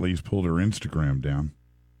temporarily at least pulled her Instagram down.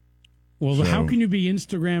 Well, how can you be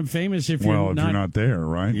Instagram famous if you're not there,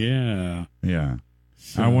 right? Yeah. Yeah.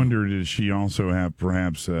 So, I wonder, does she also have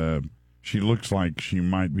perhaps, she looks like she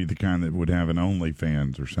might be the kind that would have an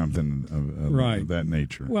OnlyFans or something of that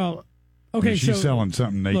nature. Well, okay, I mean, she's selling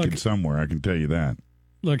something naked somewhere, I can tell you that.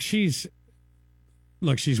 Look, she's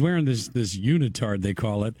wearing this unitard, they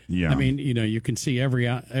call it. Yeah. I mean, you can see every.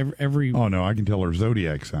 Oh no, I can tell her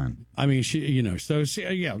zodiac sign. I mean,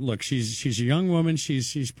 look, she's a young woman.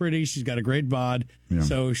 She's pretty. She's got a great bod. Yeah.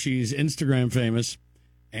 So she's Instagram famous,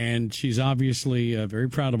 and she's obviously very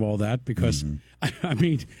proud of all that because, I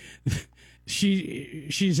mean,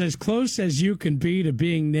 she's as close as you can be to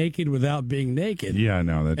being naked without being naked. Yeah,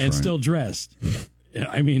 no, that's and still dressed.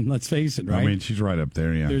 I mean, let's face it, right? I mean, she's right up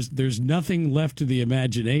there, yeah. There's nothing left to the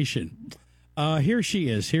imagination. Here she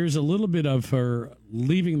is. Here's a little bit of her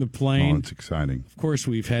leaving the plane. Oh, it's exciting. Of course,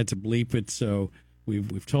 we've had to bleep it, so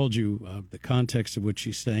we've told you the context of what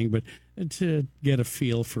she's saying, but to get a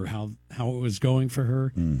feel for how it was going for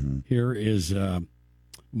her, here is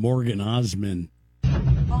Morgan Osmond.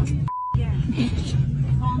 Call me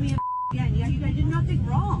again. Call me again. Yeah, you did nothing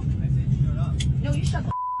wrong. I said shut up. No, you shut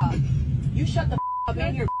the up. You shut the up,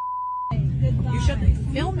 and you're you shut the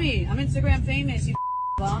film me. I'm Instagram famous. You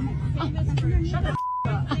bum. Shut the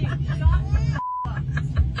up.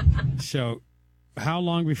 So, how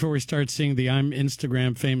long before we start seeing the I'm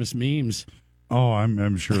Instagram famous memes? Oh,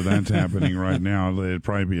 I'm sure that's happening right now. It'd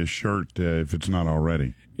probably be a shirt if it's not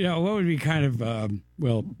already. You know, what would be kind of,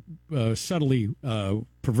 subtly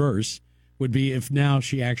perverse would be if now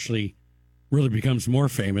she actually really becomes more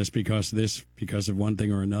famous because of one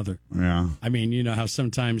thing or another. Yeah. I mean, you know how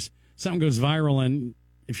sometimes something goes viral, and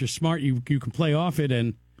if you're smart, you can play off it,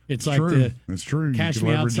 and it's like it's true. Catch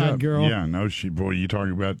Me Outside girl. Yeah, no, you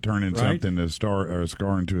talking about turning something to a star or a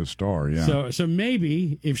scar into a star. Yeah. So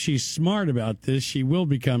maybe if she's smart about this, she will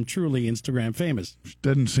become truly Instagram famous.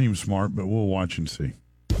 Doesn't seem smart, but we'll watch and see.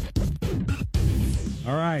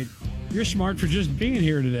 All right. You're smart for just being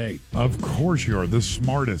here today. Of course you are. The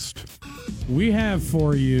smartest. We have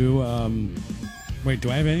for you... wait,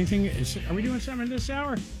 do I have anything? Are we doing something this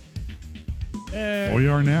hour? We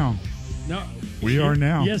are now. No. We are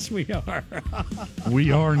now. Yes, we are.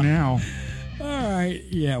 We are now. All right.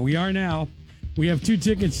 Yeah, we are now. We have 2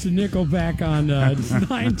 tickets to Nickelback on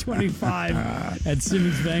 9:25 at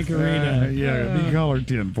Simmons Bank Arena. Be caller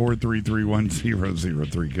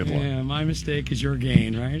 10-433-1003. Good luck. Yeah, my mistake is your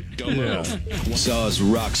gain, right? Saw's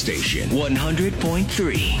Rock Station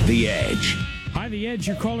 100.3 The Edge. Hi, The Edge.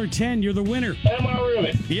 You're caller 10. You're the winner. Am I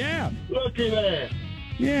really? Yeah. Looky there.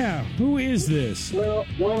 Yeah. Who is this? Well,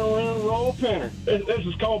 roll pinner. This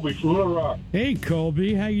is Colby from Little Rock. Hey,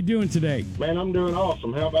 Colby. How you doing today? Man, I'm doing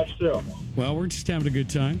awesome. How about yourself? Well, we're just having a good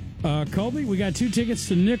time. Colby, we got 2 tickets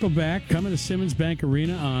to Nickelback coming to Simmons Bank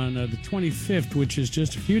Arena on the 25th, which is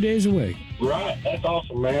just a few days away. Right. That's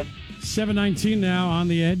awesome, man. 7:19 now on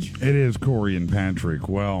The Edge. It is Corey and Patrick.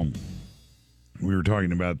 Well, we were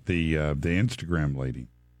talking about the Instagram lady.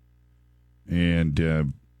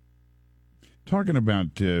 And talking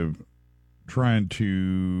about trying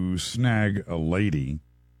to snag a lady.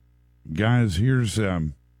 Guys, here's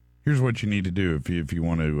what you need to do if you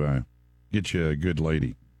want to get you a good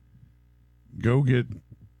lady. Go get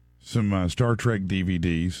some Star Trek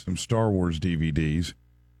DVDs, some Star Wars DVDs.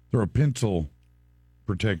 Throw a pencil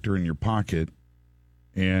protector in your pocket,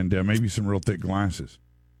 and maybe some real thick glasses.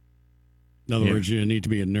 In other words, you need to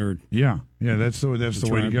be a nerd. Yeah, that's the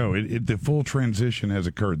way to go. The full transition has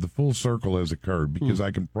occurred. The full circle has occurred because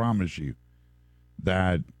I can promise you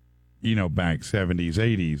that, back 70s,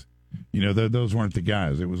 80s, those weren't the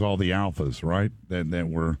guys. It was all the alphas, right? That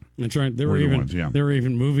were. That's right. There were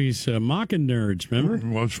even movies mocking nerds. Remember?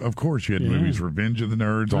 Well, of course you had movies, Revenge of the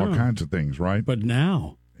Nerds, all kinds of things, right? But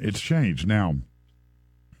now it's changed. Now,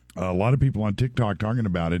 a lot of people on TikTok talking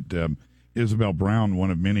about it. Isabel Brown,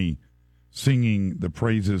 one of many, singing the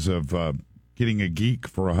praises of getting a geek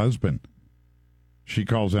for a husband. She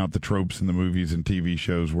calls out the tropes in the movies and TV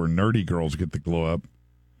shows where nerdy girls get the glow up.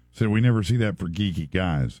 Said we never see that for geeky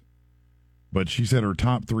guys. But she said her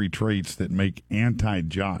top 3 traits that make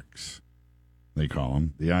anti-jocks, they call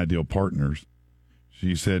them, the ideal partners.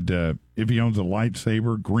 She said if he owns a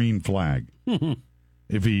lightsaber, green flag.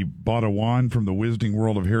 If he bought a wand from the Wizarding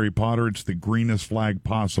World of Harry Potter, it's the greenest flag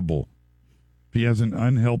possible. If he has an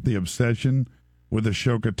unhealthy obsession with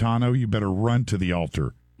Ashoka Tano, you better run to the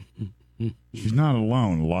altar. She's not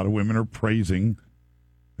alone. A lot of women are praising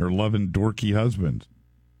their loving dorky husbands.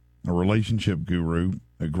 A relationship guru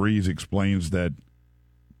explains that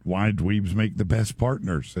why dweebs make the best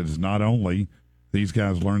partners. It is not only these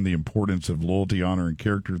guys learn the importance of loyalty, honor, and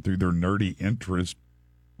character through their nerdy interests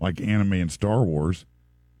like anime and Star Wars.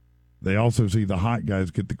 They also see the hot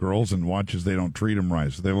guys get the girls and watch as they don't treat them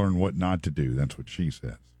right. So they learn what not to do. That's what she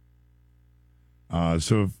says.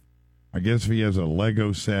 So I guess if he has a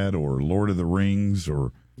Lego set or Lord of the Rings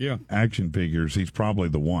or action figures, he's probably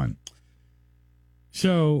the one.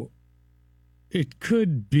 So it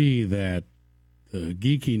could be that the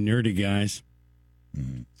geeky, nerdy guys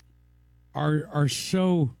are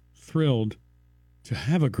so thrilled to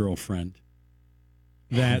have a girlfriend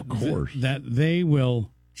that that they will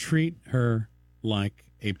treat her like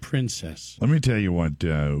a princess. Let me tell you what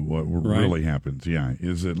really happens. Yeah,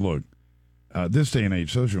 is that look, this day and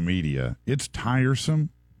age, social media, it's tiresome.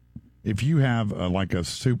 If you have like a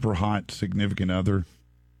super hot significant other,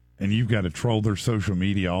 and you've got to troll their social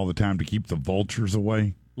media all the time to keep the vultures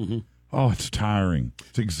away. Oh, it's tiring.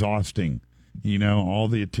 It's exhausting. You know, all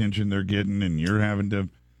the attention they're getting, and you're having to,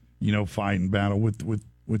 you know, fight and battle with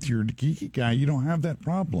your geeky guy. You don't have that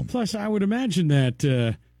problem. Plus, I would imagine that,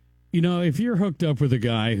 you know, if you're hooked up with a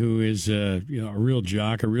guy who is, you know, a real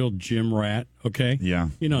jock, a real gym rat, okay? Yeah.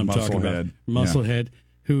 You know what I'm talking about. Musclehead,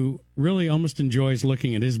 who really almost enjoys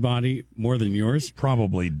looking at his body more than yours.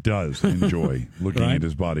 Probably does enjoy looking Right. at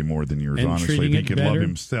his body more than yours, And honestly. treating If he it could love better.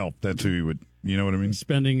 himself, that's who he would, you know what I mean?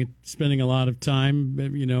 Spending a lot of time,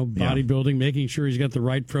 you know, bodybuilding, making sure he's got the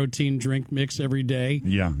right protein drink mix every day.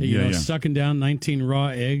 Yeah, You know, yeah. sucking down 19 raw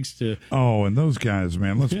eggs to. Oh, and those guys,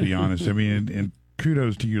 man, let's be honest. I mean, and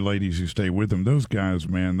kudos to you ladies who stay with them. Those guys,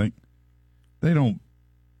 man, they don't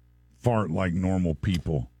fart like normal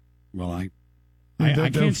people. Well, I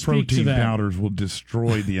Those can't speak to protein that. powders will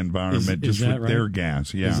destroy the environment Is just that with their right?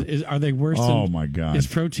 gas. Yeah. Are they worse than? Oh, my God. Is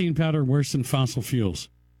protein powder worse than fossil fuels?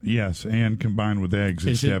 Yes, and combined with eggs,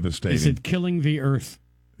 it's devastating. Is it killing the earth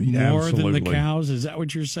more Absolutely. than the cows? Is that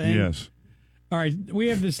what you're saying? Yes. All right, we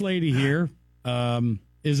have this lady here,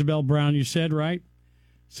 Isabel Brown, you said, right?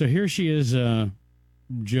 So here she is,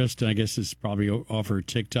 just, I guess it's probably off her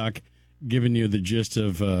TikTok, giving you the gist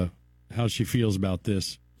of how she feels about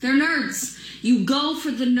this. They're nerds. You go for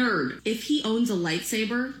the nerd. If he owns a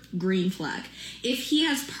lightsaber, green flag. If he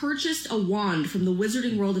has purchased a wand from the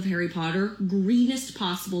wizarding world of Harry Potter, greenest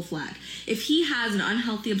possible flag. If he has an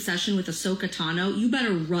unhealthy obsession with Ahsoka Tano, you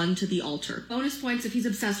better run to the altar. Bonus points if he's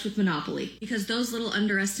obsessed with Monopoly. Because those little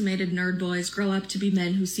underestimated nerd boys grow up to be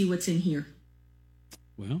men who see what's in here.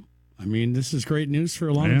 Well, I mean, this is great news for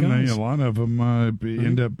a lot of And guys. a lot of them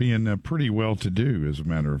end up being pretty well-to-do, as a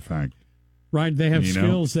matter of fact. Right, they have You know?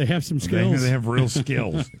 skills. They have some skills. They have real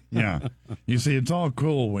skills. Yeah. You see, it's all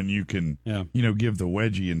cool when you can, you know, give the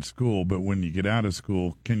wedgie in school, but when you get out of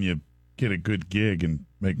school, can you get a good gig and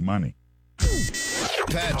make money?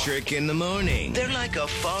 Patrick in the morning. They're like a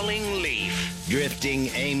falling leaf, drifting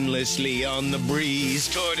aimlessly on the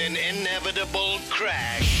breeze toward an inevitable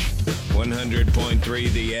crash.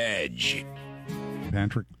 100.3 The Edge.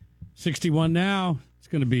 Patrick? 61 now. It's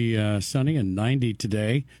going to be sunny and 90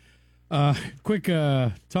 today. Quick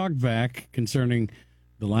talk back concerning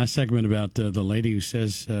the last segment about the lady who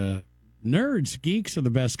says nerds, geeks are the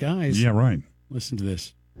best guys. Yeah, right. Listen to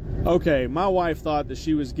this. Okay, my wife thought that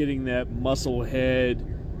she was getting that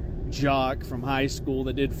musclehead jock from high school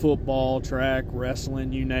that did football, track,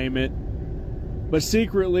 wrestling, you name it. But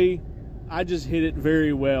secretly, I just hit it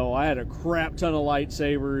very well. I had a crap ton of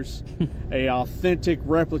lightsabers, a authentic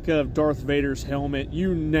replica of Darth Vader's helmet,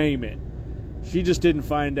 you name it. She just didn't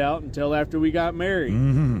find out until after we got married.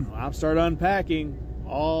 Mm-hmm. I started unpacking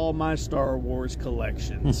all my Star Wars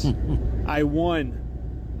collections. I won.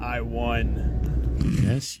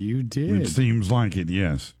 Yes, you did. It seems like it,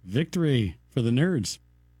 yes. Victory for the nerds.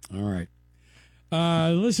 All right.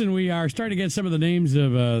 Listen, we are starting to get some of the names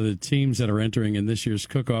of the teams that are entering in this year's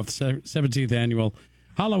Cook-Off, 17th Annual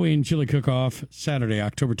Halloween Chili Cook-Off, Saturday,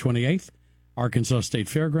 October 28th. Arkansas State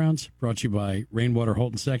Fairgrounds, brought to you by Rainwater,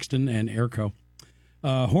 Holton Sexton, and Airco.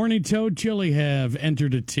 Horny Toad Chili have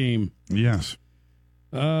entered a team. Yes.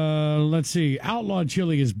 Let's see. Outlaw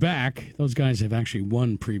Chili is back. Those guys have actually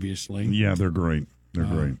won previously. Yeah, they're great. They're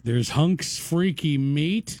great. There's Hunks Freaky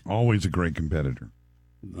Meat. Always a great competitor.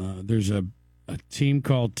 There's a team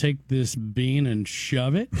called Take This Bean and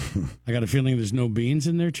Shove It. I got a feeling there's no beans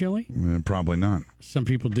in their chili. Probably not. Some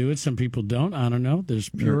people do it, some people don't. I don't know. There's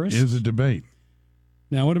purists. There is a debate.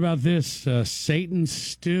 Now, what about this? Satan's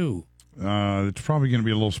Stew. It's probably going to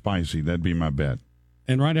be a little spicy. That'd be my bet.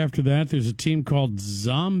 And right after that, there's a team called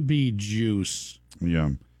Zombie Juice. Yeah.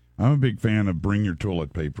 I'm a big fan of Bring Your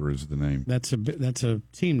Toilet Paper is the name. That's a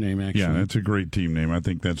team name, actually. Yeah, that's a great team name. I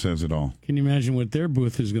think that says it all. Can you imagine what their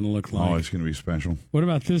booth is going to look like? Oh, it's going to be special. What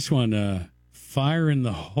about this one? Fire in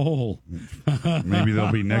the Hole. Maybe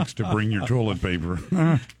they'll be next to Bring Your Toilet Paper.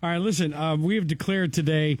 All right, listen, we have declared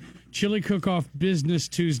today Chili Cook-Off Business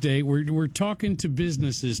Tuesday. We're talking to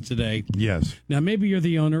businesses today. Yes. Now, maybe you're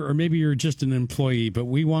the owner or maybe you're just an employee, but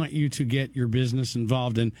we want you to get your business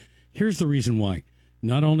involved. And here's the reason why.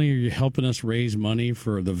 Not only are you helping us raise money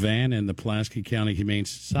for the van and the Pulaski County Humane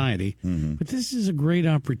Society, but this is a great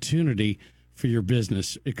opportunity for your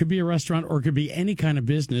business. It could be a restaurant or it could be any kind of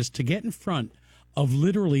business to get in front of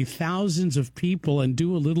literally thousands of people and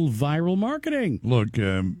do a little viral marketing. Look,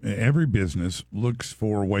 every business looks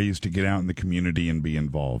for ways to get out in the community and be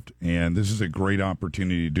involved. And this is a great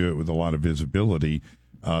opportunity to do it with a lot of visibility.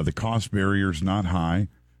 The cost barrier is not high.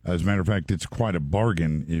 As a matter of fact, it's quite a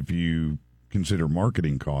bargain if you consider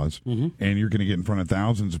marketing costs. And you're going to get in front of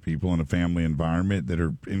thousands of people in a family environment that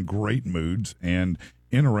are in great moods and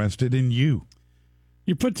interested in you.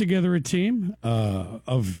 You put together a team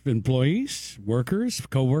of employees, workers,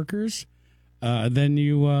 co-workers. Then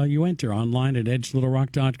you enter online at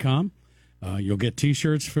edgelittlerock.com. You'll get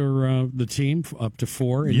T-shirts for the team, up to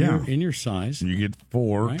 4 in your size. You get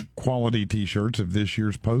 4 quality T-shirts of this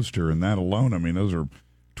year's poster, and that alone, I mean, those are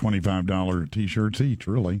 $25 T-shirts each,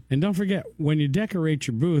 really. And don't forget, when you decorate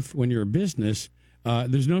your booth, when you're a business,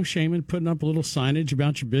 there's no shame in putting up a little signage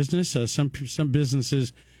about your business. Some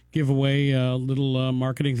businesses give away little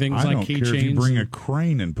marketing things like keychains. I don't care if you bring a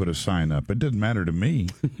crane and put a sign up. It doesn't matter to me.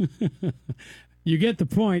 You get the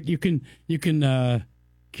point. You can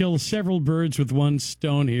kill several birds with one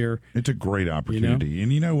stone here. It's a great opportunity.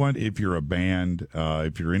 And you know what? If you're a band,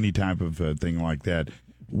 if you're any type of thing like that,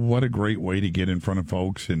 what a great way to get in front of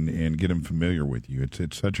folks and get them familiar with you. It's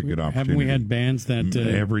such a good opportunity. Haven't we had bands that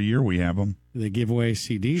every year we have them? They give away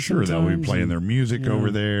CDs. Sure, they'll be playing their music over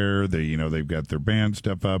there. They've got their band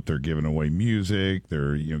stuff up. They're giving away music.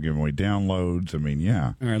 They're giving away downloads. I mean,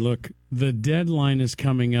 yeah. All right, look, the deadline is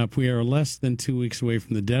coming up. We are less than 2 weeks away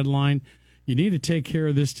from the deadline. You need to take care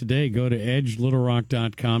of this today. Go to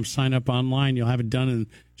edgelittlerock.com. Sign up online. You'll have it done in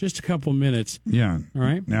just a couple minutes. Yeah. All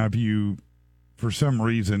right. Now, if you, for some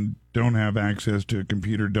reason, don't have access to a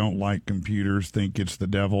computer, don't like computers, think it's the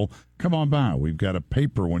devil, come on by. We've got a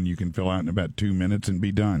paper one you can fill out in about 2 minutes and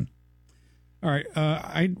be done. All right.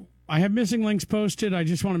 I have missing links posted. I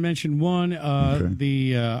just want to mention one.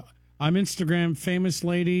 The I'm Instagram famous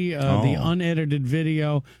lady, the unedited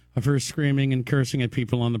video of her screaming and cursing at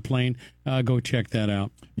people on the plane. Go check that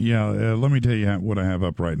out. Yeah, let me tell you what I have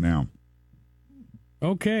up right now.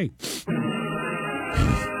 Okay.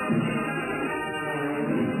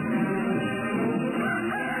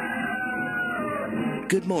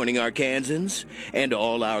 Good morning, Arkansans, and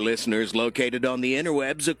all our listeners located on the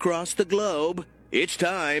interwebs across the globe. It's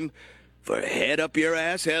time for Head Up Your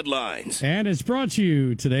Ass Headlines. And it's brought to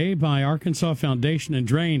you today by Arkansas Foundation and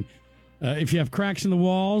Drain. If you have cracks in the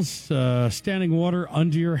walls, standing water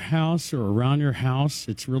under your house or around your house,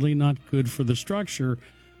 it's really not good for the structure.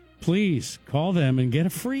 Please call them and get a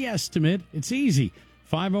free estimate. It's easy.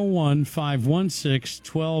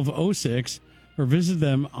 501-516-1206. Or visit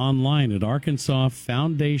them online at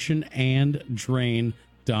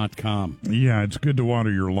arkansasfoundationanddrain.com. Yeah, it's good to water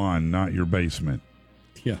your lawn, not your basement.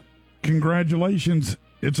 Yeah. Congratulations.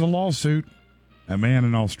 It's a lawsuit. A man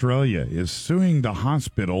in Australia is suing the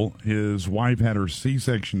hospital his wife had her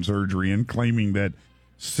C-section surgery in, claiming that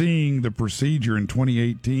seeing the procedure in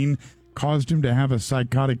 2018 caused him to have a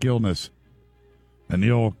psychotic illness.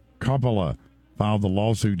 Anil Kapila filed the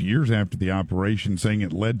lawsuit years after the operation, saying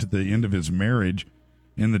it led to the end of his marriage.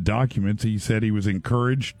 In the documents, he said he was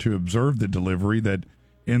encouraged to observe the delivery, that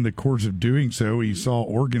in the course of doing so, he saw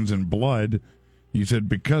organs and blood. He said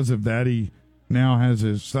because of that, he now has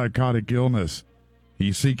a psychotic illness.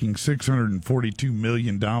 He's seeking $642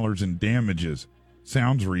 million in damages.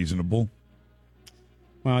 Sounds reasonable.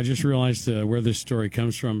 Well, I just realized where this story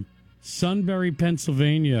comes from. Sunbury,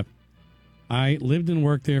 Pennsylvania. I lived and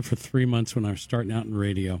worked there for 3 months when I was starting out in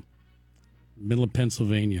radio. Middle of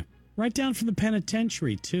Pennsylvania. Right down from the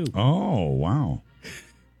penitentiary, too. Oh, wow.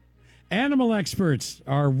 Animal experts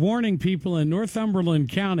are warning people in Northumberland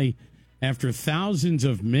County after thousands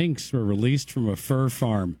of minks were released from a fur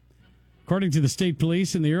farm. According to the state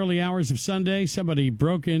police, in the early hours of Sunday, somebody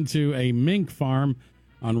broke into a mink farm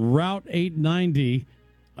on Route 890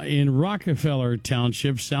 in Rockefeller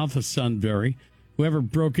Township, south of Sunbury. Whoever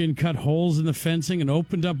broke in cut holes in the fencing and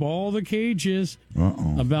opened up all the cages.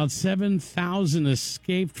 About 7,000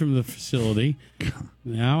 escaped from the facility.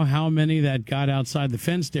 Now, how many that got outside the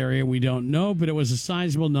fenced area, we don't know, but it was a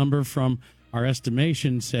sizable number from our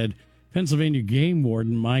estimation, said Pennsylvania Game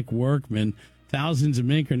Warden Mike Workman. Thousands of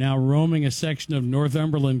mink are now roaming a section of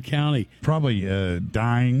Northumberland County. Probably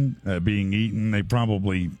dying, being eaten. They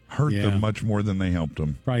probably hurt them much more than they helped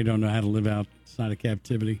them. Probably don't know how to live outside of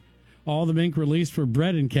captivity. All the mink released were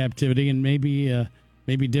bred in captivity and maybe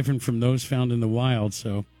different from those found in the wild.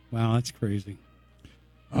 So, wow, that's crazy.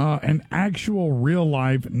 An actual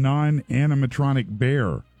real-life non-animatronic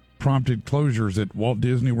bear prompted closures at Walt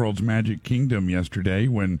Disney World's Magic Kingdom yesterday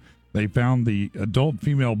when they found the adult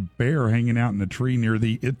female bear hanging out in a tree near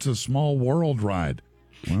the It's a Small World ride.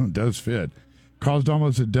 Well, it does fit. Caused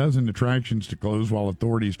almost a dozen attractions to close while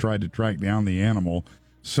authorities tried to track down the animal.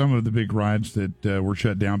 Some of the big rides that were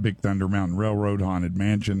shut down: Big Thunder Mountain Railroad, Haunted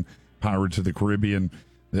Mansion, Pirates of the Caribbean.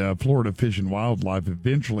 Florida Fish and Wildlife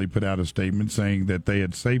eventually put out a statement saying that they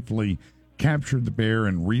had safely captured the bear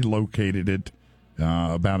and relocated it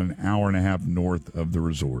about an hour and a half north of the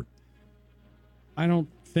resort. I don't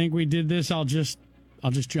think we did this. I'll just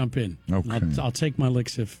jump in. Okay. I'll take my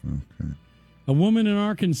licks if. Okay. A woman in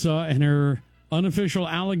Arkansas and her unofficial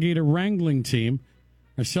alligator wrangling team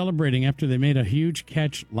are celebrating after they made a huge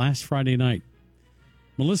catch last Friday night.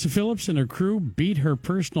 Melissa Phillips and her crew beat her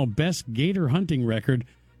personal best gator hunting record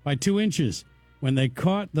by 2 inches when they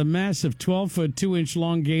caught the massive 12-foot, 2-inch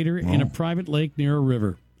long gator in a private lake near a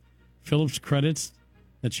river. Phillips credits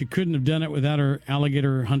that she couldn't have done it without her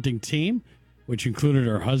alligator hunting team, which included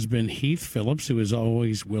her husband, Heath Phillips, who is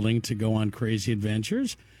always willing to go on crazy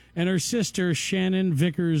adventures, and her sister, Shannon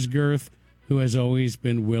Vickers-Girth, who has always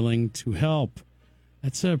been willing to help.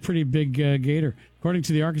 That's a pretty big gator. According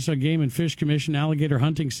to the Arkansas Game and Fish Commission, alligator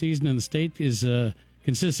hunting season in the state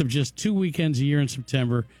consists of just 2 weekends a year in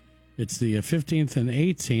September. It's the 15th and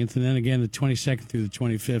 18th, and then again the 22nd through the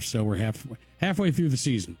 25th, so we're halfway through the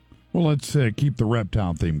season. Well, let's keep the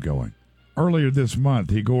reptile theme going. Earlier this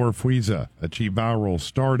month, Igor Fuiza achieved viral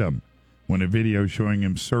stardom when a video showing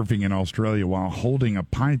him surfing in Australia while holding a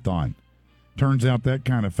python. Turns out that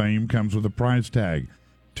kind of fame comes with a price tag,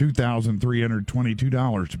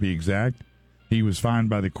 $2,322 to be exact. He was fined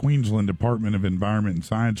by the Queensland Department of Environment and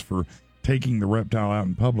Science for taking the reptile out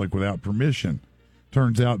in public without permission.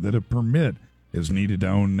 Turns out that a permit is needed to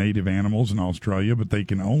own native animals in Australia, but they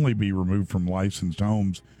can only be removed from licensed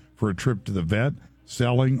homes for a trip to the vet,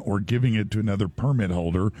 selling or giving it to another permit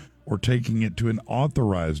holder, or taking it to an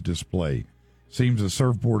authorized display. Seems a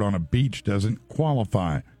surfboard on a beach doesn't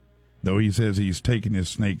qualify, though he says he's taken his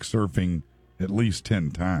snake surfing at least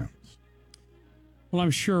 10 times. Well,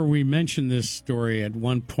 I'm sure we mentioned this story at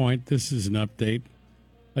one point. This is an update.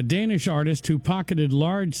 A Danish artist who pocketed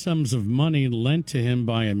large sums of money lent to him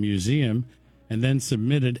by a museum and then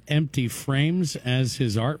submitted empty frames as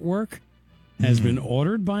his artwork has been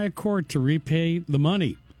ordered by a court to repay the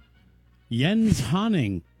money. Jens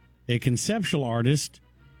Honning, a conceptual artist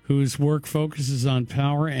whose work focuses on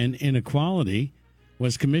power and inequality,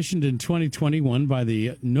 was commissioned in 2021 by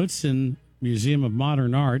the Knudsen Museum of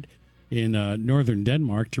Modern Art in northern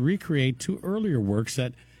Denmark to recreate 2 earlier works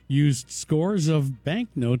that used scores of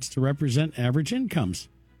banknotes to represent average incomes.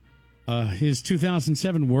 His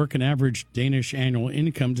 2007 work, An Average Danish Annual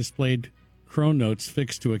Income, displayed krone notes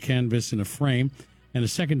fixed to a canvas in a frame, and a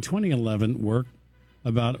second 2011 work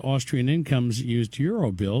about Austrian incomes used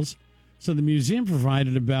euro bills. So the museum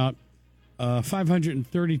provided about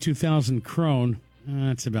 532,000 krone.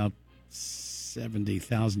 That's about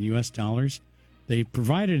 70,000 U.S. dollars. They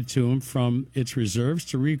provided it to him from its reserves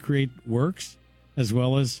to recreate works, as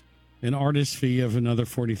well as an artist fee of another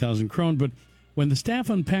 40,000 krone. But when the staff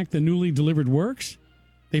unpacked the newly delivered works,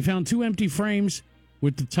 they found 2 empty frames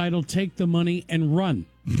with the title, Take the Money and Run,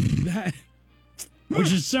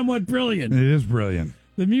 which is somewhat brilliant. It is brilliant.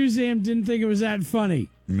 The museum didn't think it was that funny.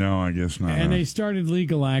 No, I guess not. And they started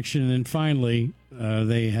legal action, and finally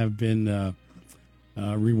they have been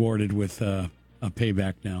rewarded with a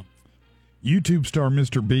payback now. YouTube star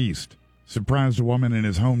Mr. Beast surprised a woman in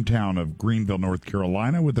his hometown of Greenville, North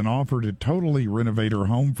Carolina, with an offer to totally renovate her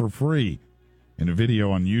home for free. In a video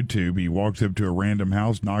on YouTube, he walks up to a random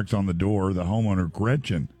house, knocks on the door. The homeowner,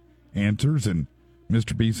 Gretchen, answers, and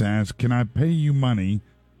Mr. Beast asks, "Can I pay you money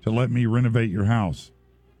to let me renovate your house?"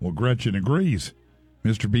 Well, Gretchen agrees.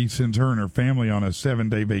 Mr. Beast sends her and her family on a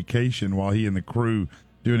 7-day vacation while he and the crew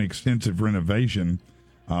do an extensive renovation.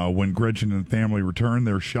 When Gretchen and the family return,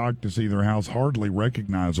 they're shocked to see their house hardly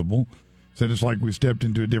recognizable. Said it's like we stepped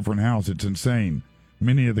into a different house. It's insane.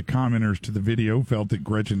 Many of the commenters to the video felt that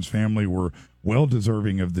Gretchen's family were well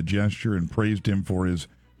deserving of the gesture and praised him for his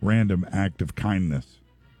random act of kindness.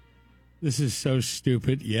 This is so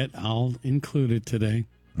stupid, yet I'll include it today.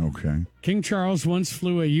 Okay. King Charles once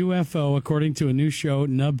flew a UFO, according to a new show,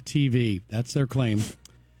 Nub TV. That's their claim.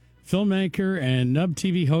 Filmmaker and Nub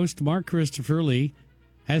TV host Mark Christopher Lee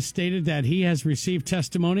has stated that he has received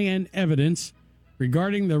testimony and evidence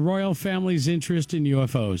regarding the royal family's interest in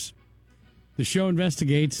UFOs. The show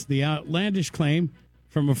investigates the outlandish claim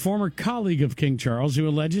from a former colleague of King Charles who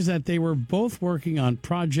alleges that they were both working on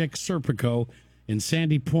Project Serpico in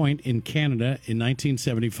Sandy Point in Canada in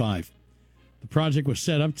 1975. The project was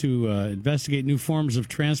set up to investigate new forms of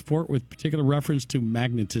transport with particular reference to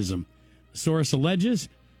magnetism. The source alleges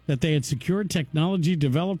that they had secured technology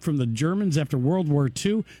developed from the Germans after World War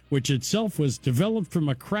II, which itself was developed from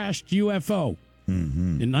a crashed UFO.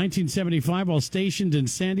 In 1975, while stationed in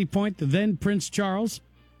Sandy Point, the then Prince Charles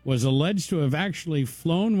was alleged to have actually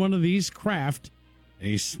flown one of these craft,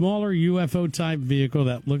 a smaller UFO-type vehicle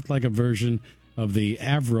that looked like a version of the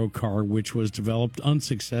Avro car, which was developed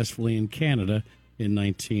unsuccessfully in Canada in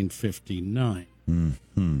 1959.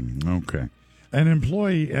 Okay. An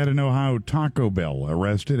employee at an Ohio Taco Bell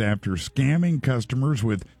arrested after scamming customers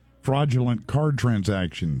with fraudulent card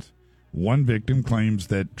transactions. One victim claims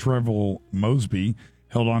that Trevor Mosby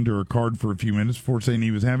held onto her card for a few minutes before saying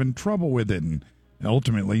he was having trouble with it and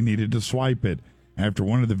ultimately needed to swipe it. After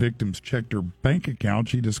one of the victims checked her bank account,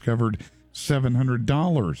 she discovered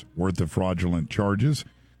 $700 worth of fraudulent charges.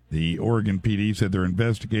 The Oregon PD said they're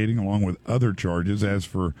investigating along with other charges. As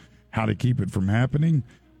for how to keep it from happening,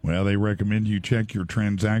 well, they recommend you check your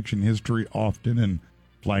transaction history often and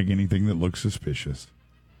flag anything that looks suspicious.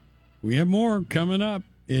 We have more coming up.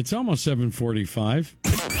 It's almost 7:45.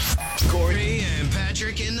 Corey and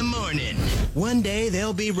Patrick in the morning. One day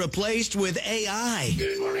they'll be replaced with AI.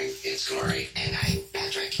 Good morning. It's Corey and I'm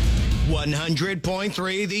Patrick.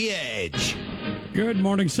 100.3 The Edge. Good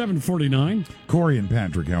morning, 7:49. Corey and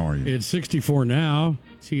Patrick, how are you? It's 64 now.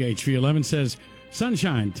 CHV 11 says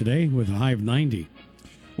sunshine today with a high of 90.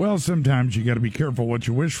 Well, sometimes you got to be careful what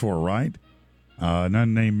you wish for, right? An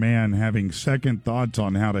unnamed man having second thoughts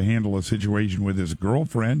on how to handle a situation with his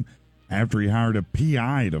girlfriend after he hired a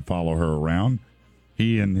PI to follow her around.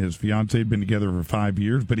 He and his fiancée had been together for 5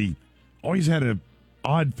 years, but he always had an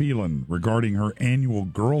odd feeling regarding her annual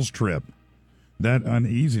girls' trip. That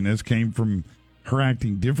uneasiness came from her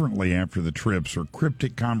acting differently after the trips or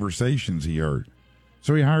cryptic conversations he heard.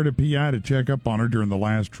 So he hired a PI to check up on her during the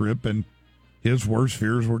last trip, and his worst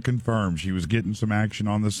fears were confirmed. She was getting some action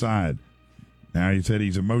on the side. Now, he said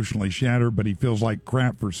he's emotionally shattered, but he feels like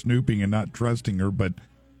crap for snooping and not trusting her, but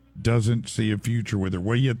doesn't see a future with her.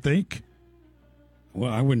 What do you think?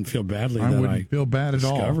 Well, I wouldn't feel badly I that wouldn't feel bad at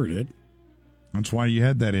all. Discovered it. That's why you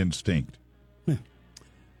had that instinct.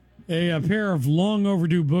 A pair of long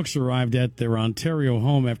overdue books arrived at their Ontario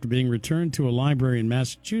home after being returned to a library in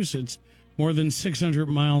Massachusetts more than 600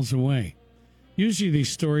 miles away. Usually these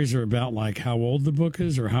stories are about like how old the book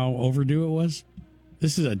is or how overdue it was.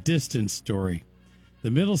 This is a distant story. The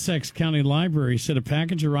Middlesex County Library said a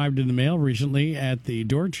package arrived in the mail recently at the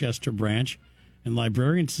Dorchester branch, and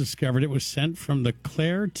librarians discovered it was sent from the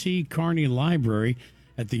Claire T. Carney Library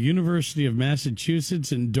at the University of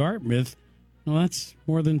Massachusetts in Dartmouth. Well, that's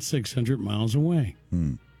more than 600 miles away.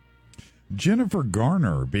 Jennifer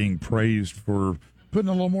Garner being praised for putting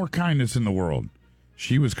a little more kindness in the world.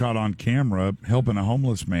 She was caught on camera helping a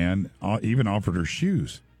homeless man, even offered her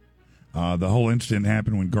shoes. The whole incident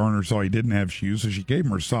happened when Garner saw he didn't have shoes, so she gave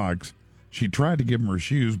him her socks. She tried to give him her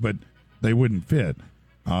shoes, but they wouldn't fit.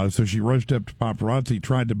 So she rushed up to paparazzi,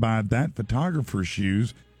 tried to buy that photographer's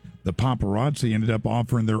shoes. The paparazzi ended up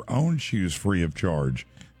offering their own shoes free of charge.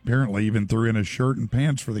 Apparently even threw in a shirt and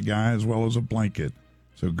pants for the guy as well as a blanket.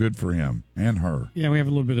 So good for him and her. Yeah, we have a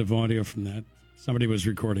little bit of audio from that. Somebody was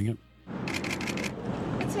recording it.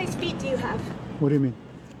 What size feet do you have? What do you mean?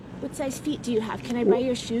 What size feet do you have? Can I buy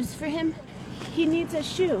your shoes for him? He needs a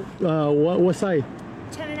shoe. What size?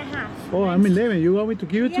 10 and a half. Oh, I'm 11. You want me to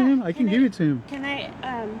give it to him? I can give it to him. Can I,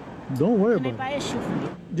 Don't worry can I about buy a shoe for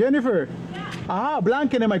you? Jennifer. Yeah.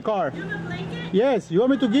 Blanket in my car. You have a blanket? Yes. You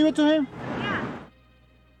want me to give it to him?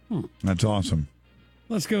 Yeah. That's awesome.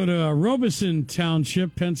 Let's go to Robeson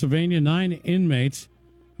Township, Pennsylvania. 9 inmates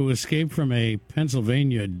who escaped from a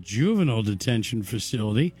Pennsylvania juvenile detention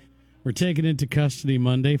facility were taken into custody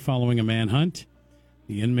Monday following a manhunt.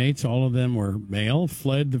 The inmates, all of them were male,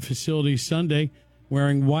 fled the facility Sunday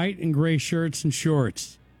wearing white and gray shirts and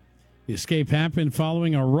shorts. The escape happened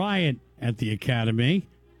following a riot at the academy.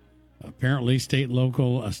 Apparently, state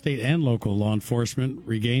and local law enforcement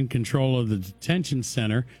regained control of the detention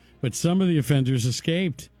center, but some of the offenders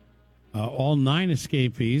escaped. All 9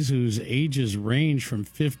 escapees, whose ages range from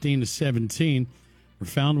 15 to 17, were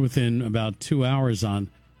found within about 2 hours on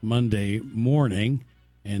Monday morning,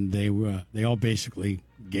 and they all basically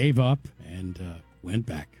gave up and went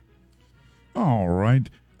back. All right.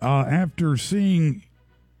 After seeing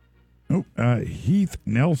Heath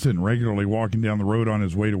Nelson regularly walking down the road on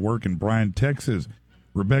his way to work in Bryan, Texas,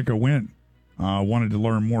 Rebecca Went wanted to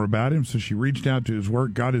learn more about him, so she reached out to his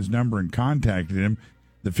work, got his number, and contacted him.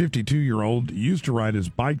 The 52-year-old used to ride his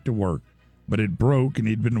bike to work, but it broke, and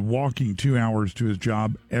he'd been walking 2 hours to his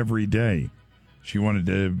job every day. She wanted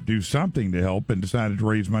to do something to help and decided to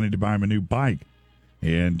raise money to buy him a new bike.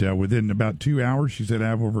 And within about 2 hours, she said, I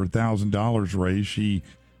have over $1,000 raised. She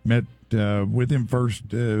met with him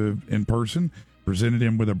first in person, presented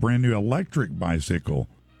him with a brand new electric bicycle.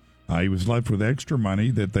 He was left with extra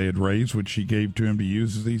money that they had raised, which she gave to him to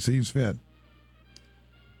use as he sees fit.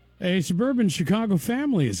 A suburban Chicago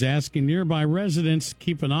family is asking nearby residents to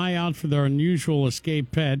keep an eye out for their unusual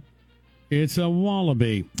escaped pet. It's a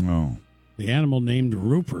wallaby. Oh. The animal, named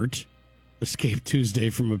Rupert, escaped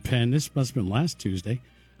Tuesday from a pen. This must have been last Tuesday.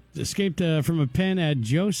 Escaped from a pen at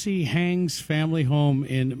Josie Hang's family home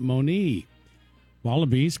in Monee.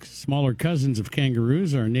 Wallabies, smaller cousins of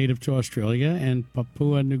kangaroos, are native to Australia and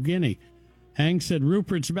Papua New Guinea. Hang said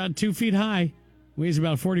Rupert's about 2 feet high, weighs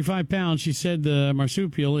about 45 pounds. She said the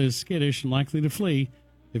marsupial is skittish and likely to flee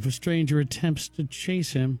if a stranger attempts to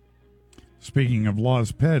chase him. Speaking of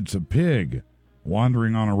lost pets, a pig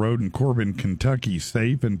wandering on a road in Corbin, Kentucky,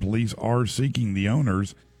 safe, and police are seeking the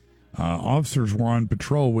owners. Officers were on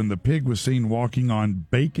patrol when the pig was seen walking on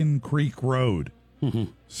Bacon Creek Road.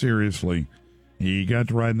 Seriously. He got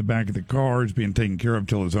to ride in the back of the car. He's being taken care of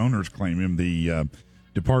till his owners claim him. The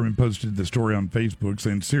department posted the story on Facebook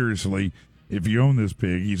saying, seriously, if you own this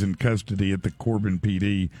pig, he's in custody at the Corbin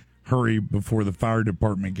PD. Hurry before the fire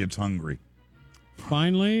department gets hungry.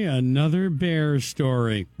 Finally, another bear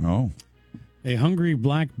story. Oh. A hungry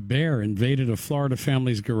black bear invaded a Florida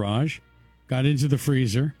family's garage, got into the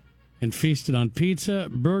freezer, and feasted on pizza,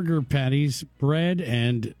 burger patties, bread,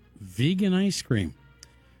 and vegan ice cream.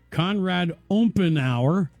 Conrad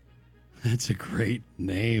Ompenauer, that's a great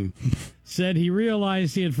name, said he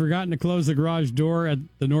realized he had forgotten to close the garage door at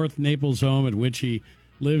the North Naples home at which he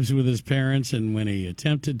lives with his parents, and when he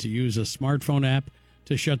attempted to use a smartphone app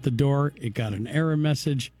to shut the door, it got an error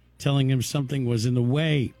message telling him something was in the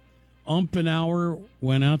way. Ompenauer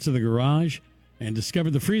went out to the garage and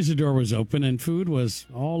discovered the freezer door was open and food was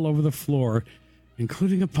all over the floor,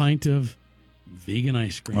 including a pint of vegan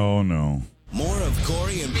ice cream. Oh, no. More of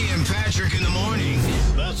Corey and Ian Patrick in the morning.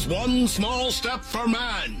 That's one small step for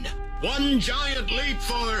man, one giant leap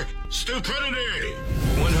for stupidity.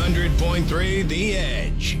 100.3 The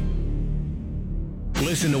Edge.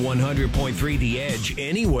 Listen to 100.3 The Edge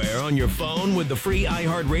anywhere on your phone with the free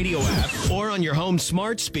iHeartRadio app or on your home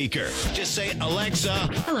smart speaker. Just say, Alexa,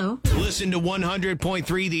 hello. Listen to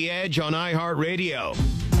 100.3 The Edge on iHeartRadio.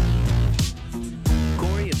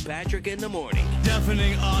 Corey and Patrick in the morning.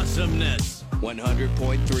 Deafening awesomeness.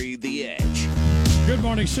 100.3 The Edge. Good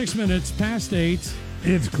morning, 6 minutes past 8.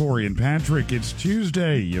 It's Corey and Patrick. It's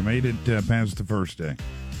Tuesday. You made it past the first day.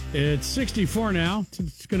 It's 64 now.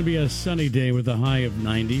 It's going to be a sunny day with a high of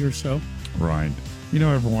 90 or so. Right. You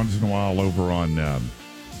know, every once in a while over on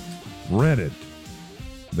Reddit,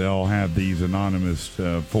 they'll have these anonymous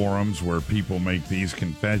forums where people make these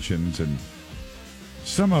confessions, and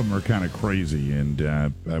some of them are kind of crazy. And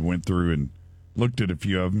I went through and looked at a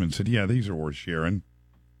few of them and said, yeah, these are worth sharing.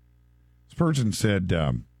 This person said,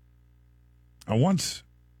 I once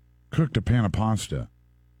cooked a pan of pasta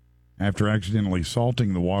after accidentally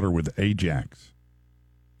salting the water with Ajax.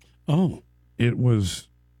 Oh. It was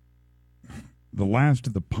the last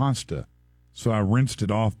of the pasta, so I rinsed it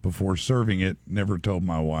off before serving it. Never told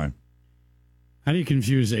my wife. How do you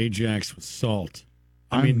confuse Ajax with salt?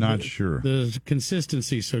 I'm not sure. The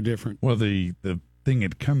consistency's so different. Well, the thing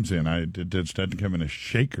it comes in, it doesn't come in a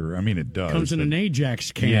shaker. I mean, it does. It comes in an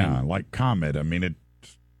Ajax can. Yeah, like Comet. I mean,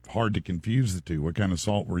 it's hard to confuse the two. What kind of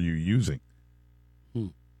salt were you using?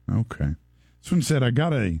 Okay. This one said, I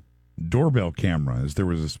got a doorbell camera as there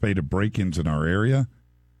was a spate of break-ins in our area,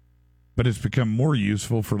 but it's become more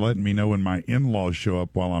useful for letting me know when my in-laws show up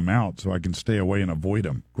while I'm out so I can stay away and avoid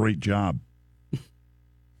them. Great job.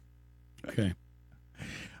 Okay.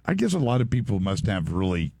 I guess a lot of people must have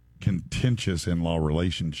really contentious in-law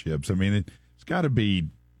relationships. I mean, it's got to be,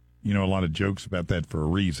 a lot of jokes about that for a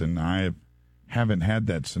reason. I haven't had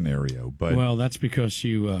that scenario, but... Well, that's because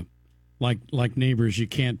you... Like neighbors, you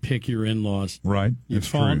can't pick your in-laws. Right. You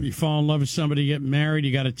fall in love with somebody, you get married,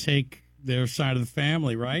 you got to take their side of the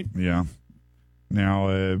family, right? Yeah.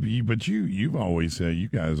 Now, but you've always you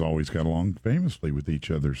guys always got along famously with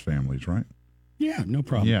each other's families, right? Yeah, no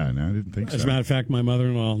problem. Yeah, no, I didn't think so. As a matter of fact, my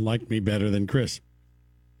mother-in-law liked me better than Chris.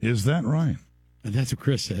 Is that right? And that's what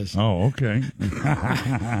Chris says. Oh, okay.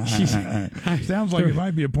 Sounds like it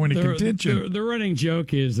might be a point of contention. The running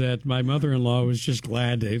joke is that my mother-in-law was just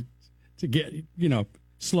glad to get,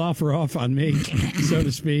 slough her off on me, so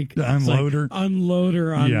to speak. Unload her? Unload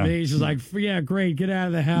her on me. She's like, yeah, great, get out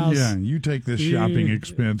of the house. Yeah, you take this shopping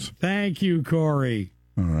expense. Thank you, Corey.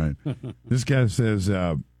 All right. This guy says,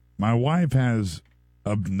 my wife has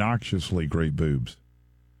obnoxiously great boobs.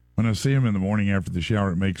 When I see them in the morning after the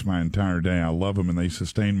shower, it makes my entire day. I love them, and they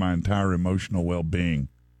sustain my entire emotional well-being.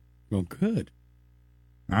 Well, good.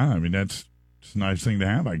 I mean, it's a nice thing to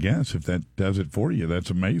have, I guess. If that does it for you,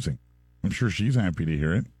 that's amazing. I'm sure she's happy to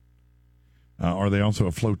hear it. Are they also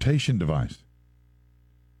a flotation device?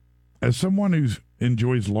 As someone who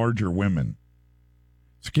enjoys larger women,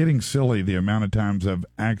 it's getting silly the amount of times I've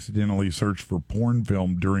accidentally searched for porn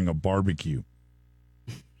film during a barbecue.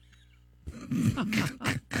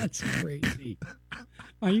 That's crazy.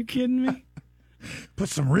 Are you kidding me? Put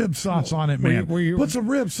some rib sauce on it, man. Put some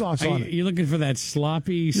rib sauce on it. You looking for that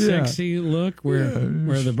sloppy, sexy look where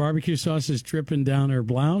the barbecue sauce is dripping down her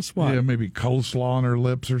blouse? What? Yeah, maybe coleslaw on her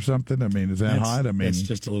lips or something. I mean, is that hot? I mean, it's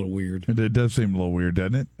just a little weird. It does seem a little weird,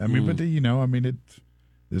 doesn't it? I mean, but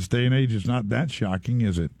this day and age is not that shocking,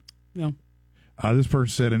 is it? No. This person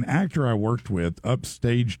said, an actor I worked with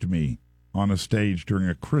upstaged me on a stage during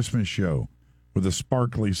a Christmas show with a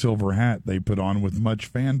sparkly silver hat they put on with much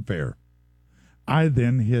fanfare. I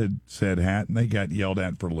then hid said hat, and they got yelled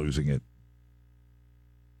at for losing it.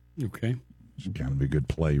 Okay. It's kind of a good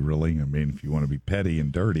play, really. I mean, if you want to be petty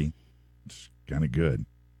and dirty, it's kind of good.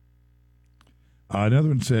 Another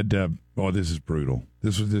one said, oh, this is brutal.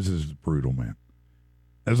 This is brutal, man.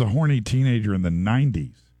 As a horny teenager in the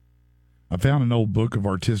 90s, I found an old book of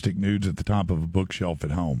artistic nudes at the top of a bookshelf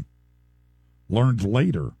at home. Learned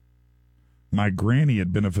later, my granny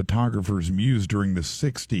had been a photographer's muse during the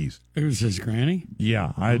 60s. It was his granny?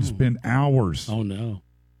 Yeah, I had spent hours. Oh, no.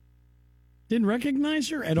 Didn't recognize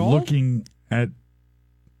her at all? Looking at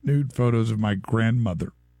nude photos of my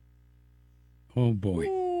grandmother. Oh, boy.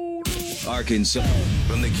 Arkansas.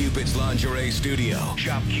 From the Cupid's Lingerie Studio.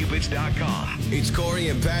 ShopCupids.com. It's Corey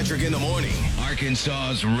and Patrick in the morning.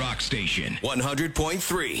 Arkansas's rock station.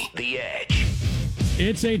 100.3 The Edge.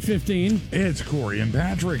 It's 8:15. It's Corey and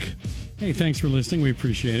Patrick. Hey, thanks for listening. We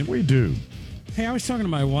appreciate it. We do. Hey, I was talking to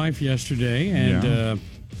my wife yesterday, and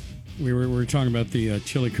we were talking about the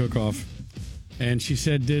chili cook-off, and she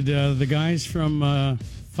said, did the guys from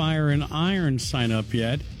Fire and Iron sign up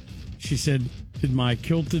yet? She said, did my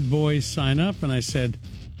kilted boys sign up? And I said,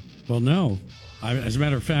 well, no. As a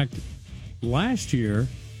matter of fact, last year,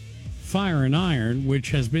 Fire and Iron, which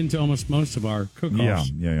has been to almost most of our cook-offs,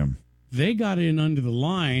 yeah. They got in under the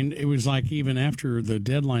line. It was like even after the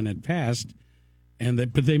deadline had passed,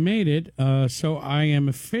 but they made it. So I am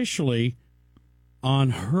officially on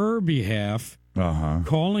her behalf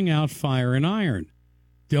calling out Fire and Iron.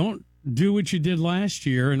 Don't do what you did last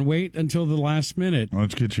year and wait until the last minute.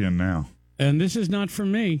 Let's get you in now. And this is not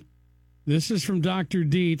from me. This is from Dr.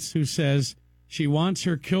 Dietz, who says she wants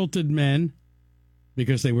her kilted men,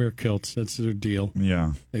 because they wear kilts. That's their deal.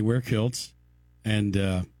 Yeah. They wear kilts. And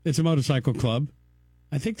it's a motorcycle club.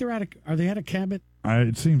 I think they're are they at a Cabot?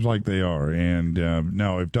 It seems like they are. And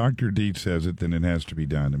no, if Dr. Dietz says it, then it has to be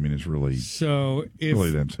done. I mean, it's really really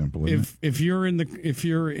that simple. If you're in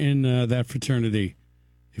that fraternity,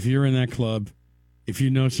 if you're in that club, if you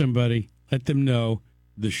know somebody, let them know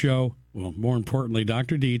the show. Well, more importantly,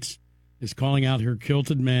 Dr. Dietz is calling out her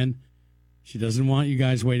kilted men. She doesn't want you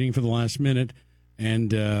guys waiting for the last minute,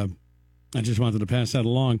 and I just wanted to pass that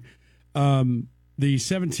along. The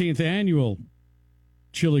 17th annual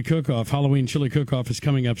Chili Cook-Off, Halloween Chili Cook-Off, is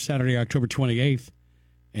coming up Saturday, October 28th.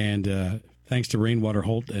 And thanks to Rainwater,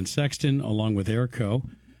 Holt, and Sexton, along with Airco.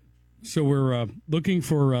 So we're looking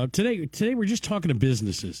for today we're just talking to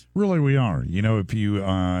businesses. Really, we are. You know, if you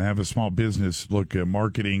have a small business, look,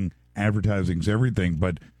 marketing, advertising's everything.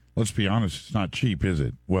 But let's be honest, it's not cheap, is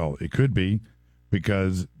it? Well, it could be,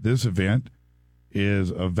 because this event is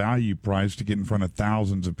a value price to get in front of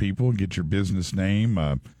thousands of people, get your business name,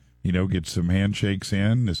 get some handshakes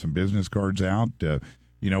in, some business cards out,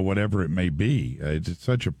 whatever it may be. It's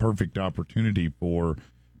such a perfect opportunity for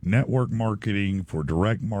network marketing, for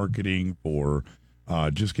direct marketing, for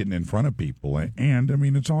just getting in front of people. And, I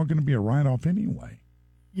mean, it's all going to be a write-off anyway.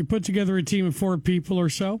 You put together a team of 4 people or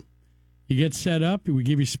so. You get set up. We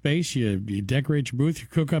give you space. You decorate your booth. You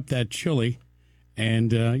cook up that chili.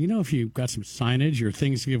 And, if you've got some signage or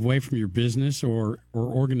things to give away from your business or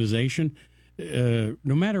organization, no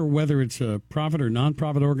matter whether it's a profit or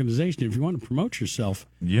nonprofit organization, if you want to promote yourself,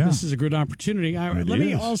 this is a good opportunity. Let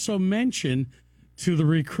me also mention to the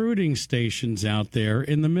recruiting stations out there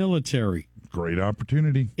in the military. Great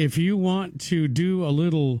opportunity. If you want to do a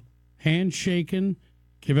little handshaking,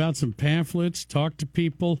 give out some pamphlets, talk to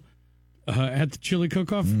people at the Chili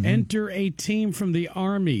Cook-Off, enter a team from the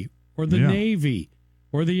Army or the Navy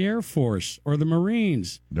or the Air Force or the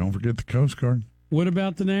Marines. Don't forget the Coast Guard. What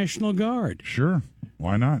about the National Guard? Sure.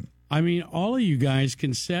 Why not? I mean, all of you guys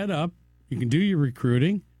can set up. You can do your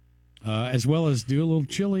recruiting as well as do a little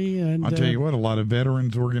chili. And I'll tell you what, a lot of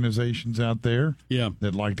veterans organizations out there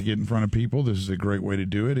that like to get in front of people, this is a great way to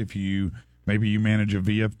do it. If maybe you manage a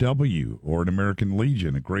VFW or an American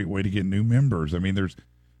Legion, a great way to get new members. I mean, there's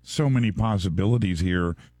so many possibilities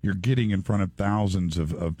here. You're getting in front of thousands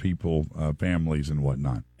of people, families and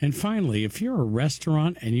whatnot. And finally, if you're a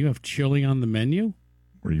restaurant and you have chili on the menu,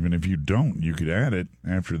 or even if you don't, you could add it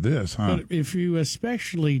after this, huh? But if you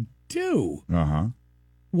especially do,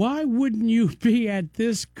 why wouldn't you be at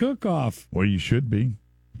this cook-off? Well, you should be.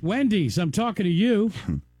 Wendy's, I'm talking to you.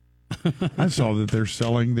 I saw that they're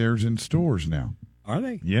selling theirs in stores now. Are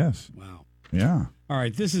they? Yes. Wow. Yeah. All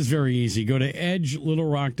right, this is very easy. Go to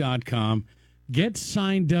edgelittlerock.com. Get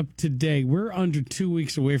signed up today. We're under 2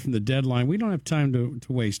 weeks away from the deadline. We don't have time to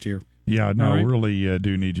waste here. Yeah, no, All right? really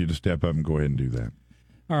do need you to step up and go ahead and do that.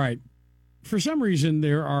 All right. For some reason,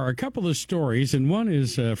 there are a couple of stories, and one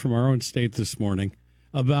is from our own state this morning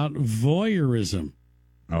about voyeurism.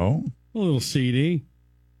 Oh? A little CD.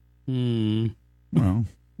 Well,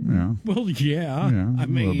 yeah. Well, yeah. I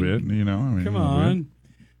mean, a little bit, come on.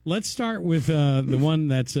 Let's start with the one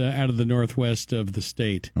that's out of the northwest of the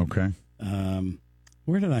state. Okay.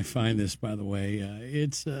 Where did I find this, by the way?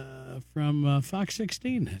 It's from Fox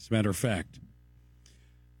 16, as a matter of fact.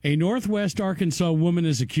 A Northwest Arkansas woman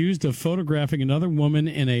is accused of photographing another woman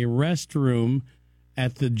in a restroom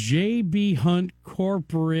at the J.B. Hunt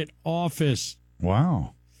corporate office.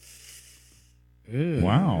 Wow.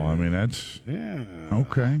 Wow. I mean, that's... Yeah.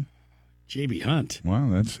 Okay. J.B. Hunt. Wow,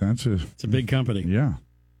 it's a big company. Yeah.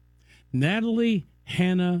 Natalie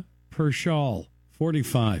Hannah Pershall,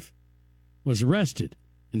 45, was arrested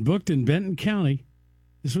and booked in Benton County.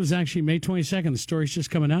 This was actually May 22nd. The story's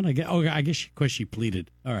just coming out. I guess because she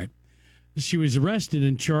pleaded. All right. She was arrested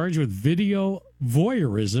and charged with video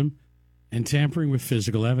voyeurism and tampering with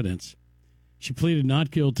physical evidence. She pleaded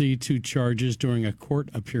not guilty to charges during a court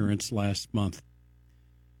appearance last month.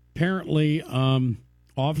 Apparently,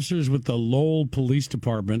 officers with the Lowell Police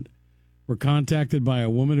Department were contacted by a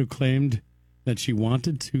woman who claimed that she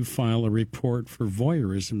wanted to file a report for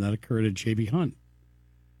voyeurism that occurred at J.B. Hunt.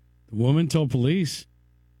 The woman told police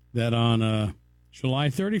that on July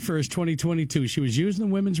 31st, 2022, she was using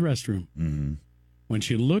the women's restroom when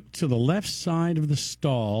she looked to the left side of the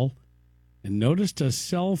stall and noticed a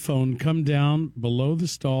cell phone come down below the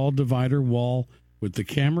stall divider wall with the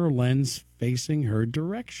camera lens facing her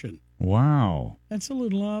direction. Wow. That's a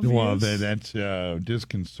little obvious. Well, that's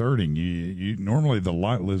disconcerting. You normally the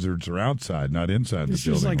light lizards are outside, not inside the building, This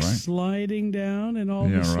is like right? sliding down, and all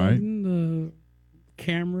of a sudden the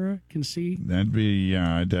camera can see. That'd be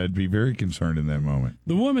I'd be very concerned in that moment.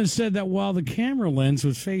 The woman said that while the camera lens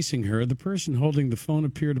was facing her, the person holding the phone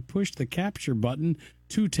appeared to push the capture button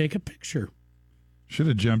to take a picture. Should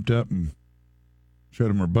have jumped up and showed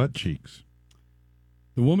him her butt cheeks.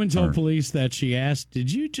 The woman told police that she asked,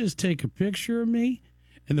 "Did you just take a picture of me?"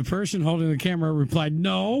 And the person holding the camera replied,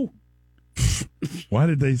 "No." Why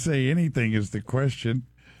did they say anything is the question?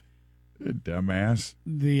 Dumbass.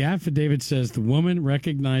 The affidavit says the woman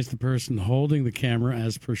recognized the person holding the camera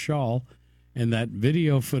as Pershall, and that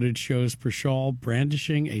video footage shows Pershall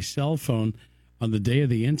brandishing a cell phone on the day of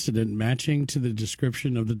the incident, matching to the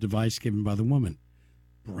description of the device given by the woman.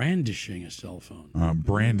 Brandishing a cell phone.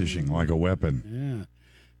 Brandishing like a weapon. Yeah.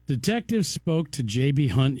 Detectives spoke to J.B.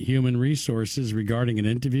 Hunt Human Resources regarding an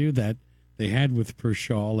interview that they had with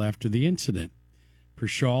Pershall after the incident.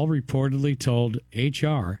 Pershall reportedly told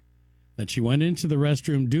HR that she went into the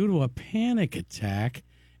restroom due to a panic attack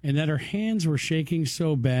and that her hands were shaking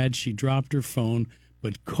so bad she dropped her phone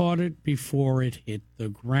but caught it before it hit the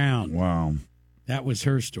ground. Wow. That was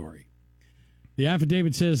her story. The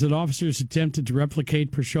affidavit says that officers attempted to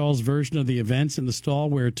replicate Pershall's version of the events in the stall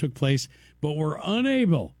where it took place, but were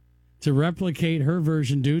unable to replicate her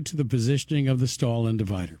version due to the positioning of the stall and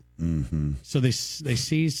divider. Mm-hmm. So they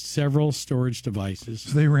seized several storage devices.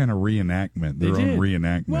 So they ran a reenactment, their own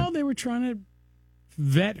reenactment. Well, they were trying to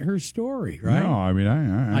vet her story, right? No, I mean,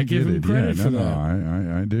 I give get them it. credit Yeah, for no,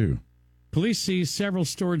 that. I do. Police seized several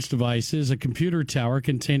storage devices, a computer tower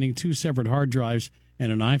containing 2 separate hard drives,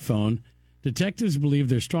 and an iPhone. Detectives believe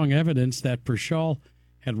there's strong evidence that Pershall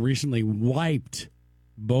had recently wiped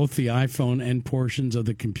both the iPhone and portions of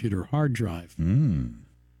the computer hard drive.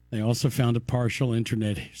 They also found a partial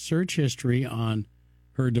internet search history on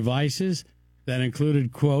her devices that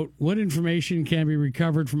included, quote, what information can be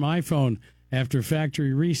recovered from iPhone after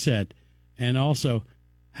factory reset, and also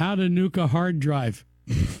how to nuke a hard drive.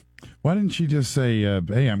 Why didn't she just say,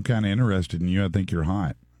 hey, I'm kind of interested in you. I think you're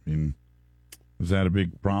hot. I mean, was that a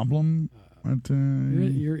big problem?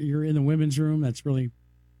 You're in the women's room.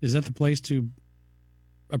 Is that the place to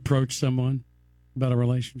approach someone about a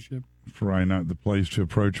relationship? Probably not the place to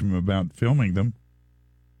approach them about filming them.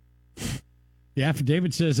 The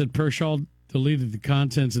affidavit says that Pershall deleted the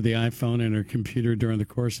contents of the iPhone and her computer during the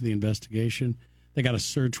course of the investigation. They got a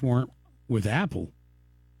search warrant with Apple,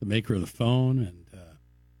 the maker of the phone, and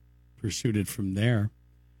pursued it from there.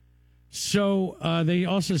 So they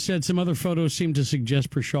also said some other photos seem to suggest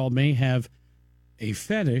Pershall may have a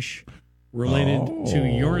fetish related to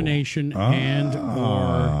urination and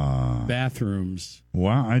or bathrooms.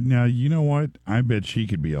 Wow. Now, you know what? I bet she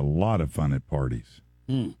could be a lot of fun at parties.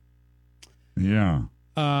 Yeah.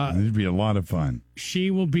 It'd be a lot of fun.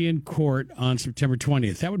 She will be in court on September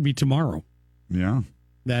 20th. That would be tomorrow. Yeah.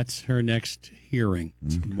 That's her next hearing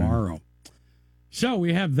tomorrow. So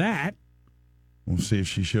we have that. We'll see if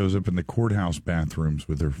she shows up in the courthouse bathrooms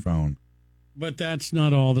with her phone. But that's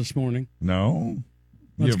not all this morning. No?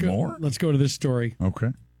 You have more? Let's go to this story. Okay.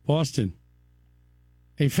 Boston.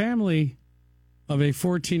 A family of a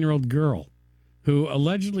 14-year-old girl who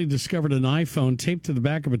allegedly discovered an iPhone taped to the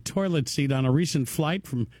back of a toilet seat on a recent flight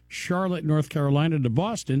from Charlotte, North Carolina to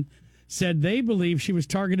Boston said they believe she was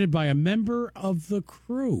targeted by a member of the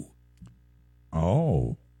crew.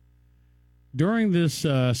 Oh. During this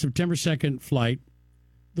September 2nd flight,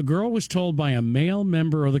 the girl was told by a male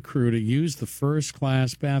member of the crew to use the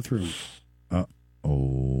first-class bathroom.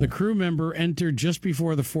 The crew member entered just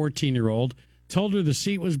before the 14-year-old, told her the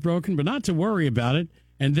seat was broken, but not to worry about it,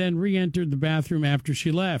 and then re-entered the bathroom after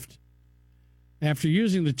she left. After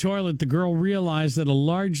using the toilet, the girl realized that a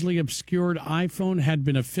largely obscured iPhone had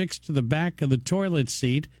been affixed to the back of the toilet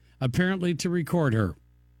seat, apparently to record her.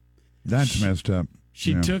 That's messed up.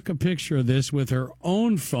 She took a picture of this with her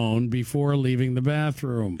own phone before leaving the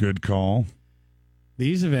bathroom. Good call.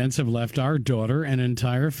 These events have left our daughter and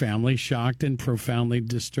entire family shocked and profoundly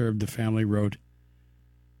disturbed, the family wrote.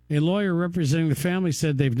 A lawyer representing the family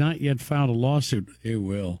said they've not yet filed a lawsuit. They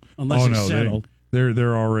will, unless it's settled.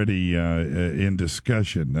 They're already in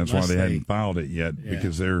discussion. That's why they hadn't filed it yet,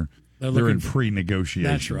 because they're in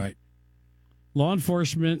pre-negotiation. That's right. Law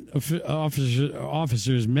enforcement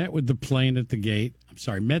officers met the plane at the gate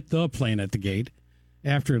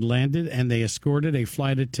after it landed, and they escorted a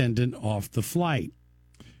flight attendant off the flight.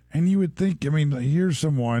 And you would think, I mean, here's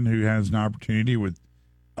someone who has an opportunity with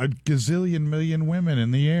a gazillion million women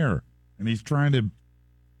in the air, and he's trying to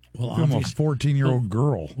film a 14-year-old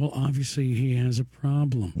girl. Well, obviously he has a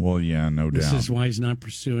problem. Well, yeah, no doubt. This is why he's not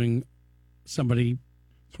pursuing somebody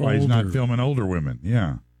That's why he's not filming older women,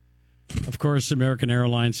 yeah. Of course, American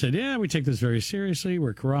Airlines said, yeah, we take this very seriously.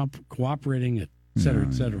 We're cooperating, et cetera,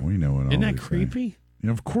 et cetera. We know it all. Isn't that creepy?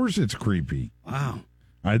 Of course it's creepy. Wow.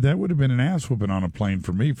 That would have been an ass whooping on a plane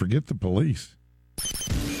for me. Forget the police.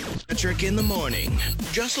 Patrick in the morning,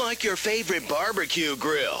 just like your favorite barbecue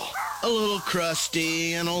grill. A little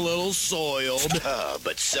crusty and a little soiled,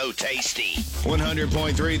 but so tasty.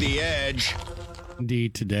 100.3 The Edge.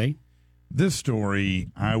 Indeed, today. This story,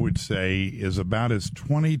 I would say, is about as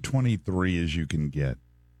 2023 as you can get.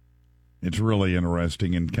 It's really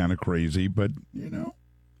interesting and kind of crazy, but,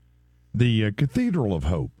 the Cathedral of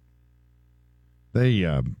Hope,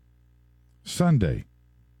 they, Sunday,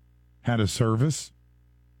 had a service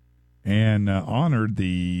and honored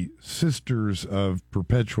the Sisters of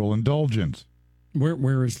Perpetual Indulgence.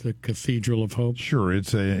 Where is the Cathedral of Hope? Sure,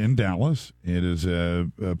 it's in Dallas. It is a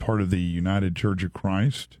part of the United Church of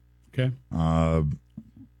Christ. Okay.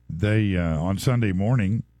 They, on Sunday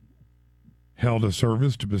morning, held a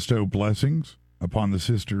service to bestow blessings upon the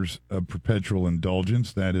Sisters of Perpetual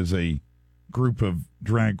Indulgence. That is a group of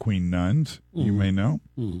drag queen nuns, you may know.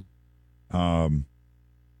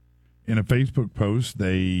 In a Facebook post,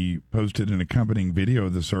 they posted an accompanying video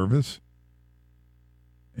of the service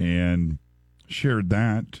and shared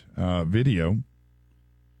that video.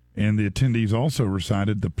 And the attendees also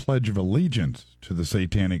recited the Pledge of Allegiance to the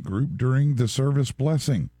satanic group during the service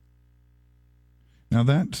blessing. Now,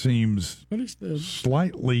 that seems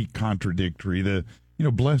slightly contradictory.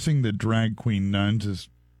 Blessing the drag queen nuns is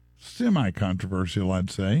semi-controversial, I'd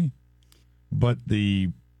say. But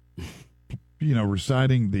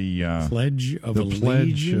reciting the Pledge of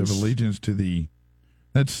Allegiance to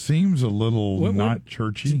that seems a little not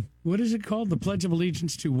churchy. What is it called? The Pledge of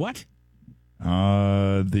Allegiance to what?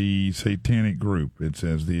 The satanic group. It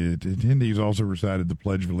says the attendees also recited the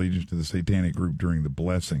Pledge of Allegiance to the satanic group during the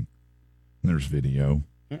blessing. And there's video.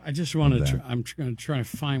 I just want to. I'm going to try to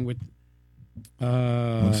find what.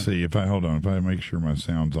 Let's see if I make sure my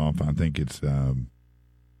sound's off. I think it's.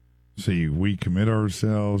 See, we commit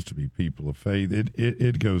ourselves to be people of faith.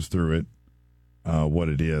 It goes through it, what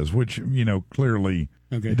it is, which clearly.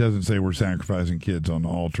 Okay. It doesn't say we're sacrificing kids on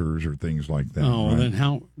altars or things like that. Oh, right? then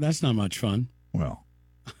how? That's not much fun. Well,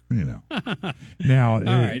 Now, all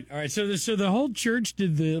right. So the whole church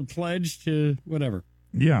did the pledge to whatever.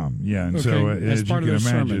 Yeah, and okay. So as you can imagine,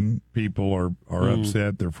 sermon. people are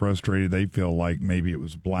upset. They're frustrated. They feel like maybe it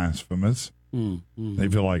was blasphemous. They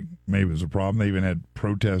feel like maybe it was a problem. They even had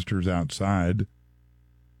protesters outside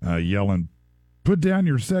yelling, "Put down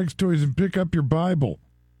your sex toys and pick up your Bible."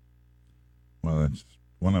 Well, that's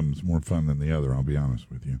one of them's more fun than the other, I'll be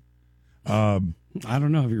honest with you. I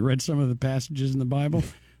don't know. Have you read some of the passages in the Bible?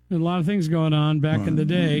 There's a lot of things going on back in the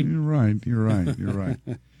day. You're right.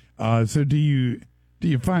 So do you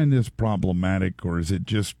find this problematic, or is it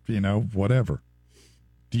just, whatever?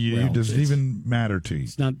 Does it even matter to you?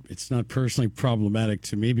 It's not personally problematic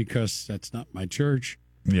to me because that's not my church.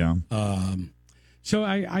 Yeah. So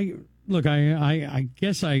I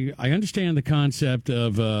guess I understand the concept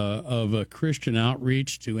of a Christian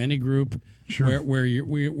outreach to any group, sure,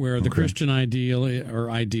 where the Christian ideal or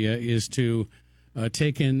idea is to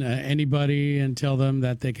take in anybody and tell them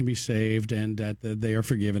that they can be saved and that they are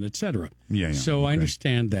forgiven, etc. Yeah. So I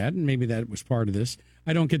understand that, and maybe that was part of this.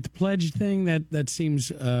 I don't get the pledge thing. That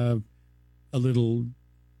seems a little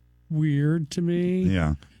weird to me.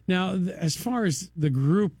 Yeah. Now, as far as the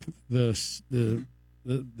group, the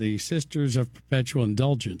Sisters of Perpetual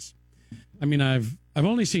Indulgence, I mean, I've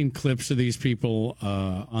only seen clips of these people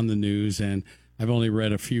on the news, and I've only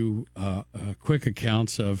read a few quick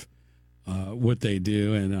accounts of what they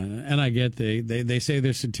do, and I get they say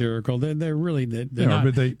they're satirical. They're really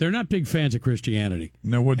they're not big fans of Christianity.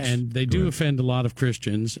 No, and they do offend a lot of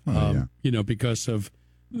Christians, because of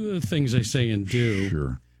the things they say and do.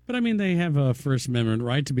 Sure. But I mean, they have a First Amendment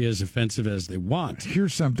right to be as offensive as they want.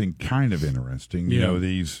 Here's something kind of interesting.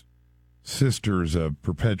 These Sisters of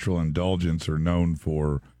Perpetual Indulgence are known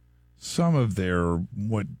for some of their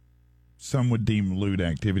what some would deem lewd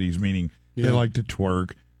activities, meaning they like to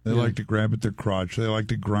twerk, they like to grab at their crotch, they like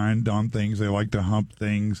to grind on things, they like to hump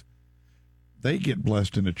things. They get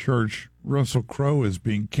blessed in a church. Russell Crowe is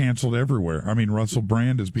being canceled everywhere. I mean, Russell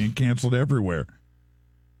Brand is being canceled everywhere.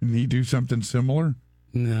 Didn't he do something similar?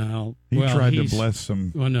 No. He tried to bless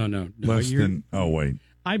some. Well, no. Less than. Oh, wait.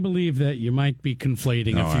 I believe that you might be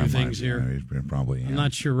conflating a few things here. Probably. I'm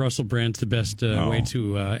not sure Russell Brand's the best way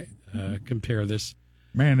to compare this.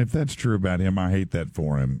 Man, if that's true about him, I hate that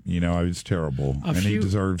for him. It's terrible. He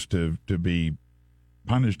deserves to be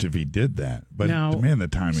punished if he did that. But, now, man, the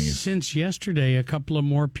timing is... Since yesterday, a couple of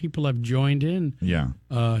more people have joined in. Yeah.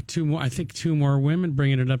 Two more women,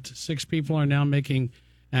 bringing it up to 6 people are now making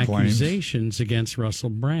accusations against Russell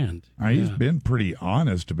Brand. He's been pretty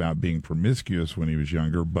honest about being promiscuous when he was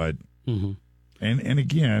younger, but... Mm-hmm. And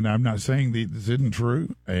again, I'm not saying this isn't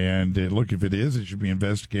true. And look, if it is, it should be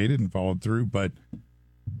investigated and followed through. But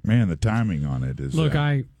man, the timing on it is. Look,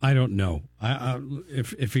 I don't know.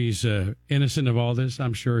 If he's innocent of all this,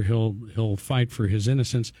 I'm sure he'll fight for his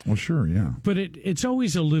innocence. Well, sure, yeah. But it's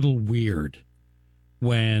always a little weird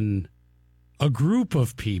when a group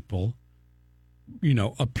of people,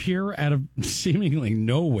 appear out of seemingly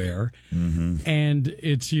nowhere, and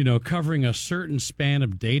it's, covering a certain span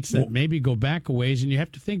of dates that maybe go back a ways, and you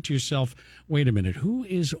have to think to yourself, wait a minute, who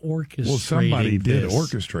is orchestrating Well, somebody did this?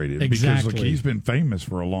 orchestrate it. Exactly. Because, look, he's been famous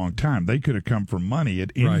for a long time. They could have come for money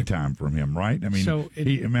at any time from him, right? I mean, as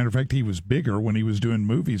a matter of fact, he was bigger when he was doing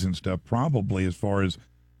movies and stuff, probably as far as,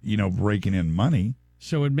 raking in money.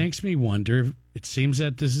 So it makes me wonder, it seems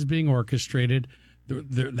that this is being orchestrated.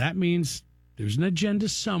 That means... there's an agenda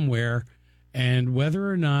somewhere, and whether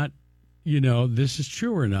or not, this is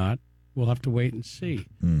true or not, we'll have to wait and see.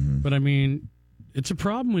 Mm-hmm. But, I mean, it's a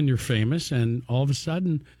problem when you're famous, and all of a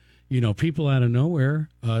sudden, people out of nowhere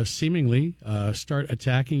seemingly start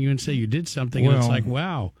attacking you and say you did something, and it's like,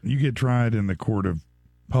 wow. You get tried in the court of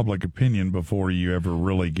public opinion before you ever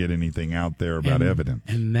really get anything out there about evidence.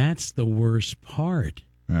 And that's the worst part.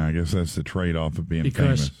 I guess that's the trade-off of being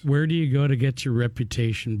famous. Because where do you go to get your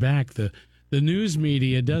reputation back? The news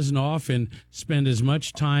media doesn't often spend as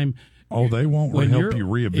much time. Oh, they won't help you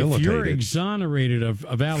rehabilitate if you're it. Exonerated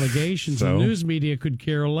of allegations, the news media could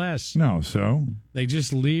care less. No, so? They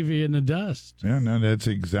just leave you in the dust. Yeah, no, that's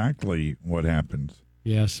exactly what happens.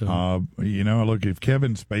 Yeah, so. Look, if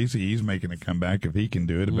Kevin Spacey, he's making a comeback. If he can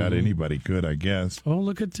do it, about anybody could, I guess. Oh,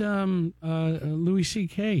 look at Louis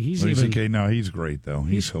C.K. Louis C.K., no, he's great, though.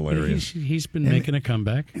 He's hilarious. He's been making a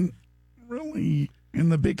comeback. And really... in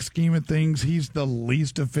the big scheme of things, he's the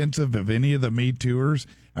least offensive of any of the Me Too'ers.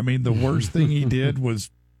 I mean, the worst thing he did was...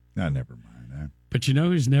 never mind. But you know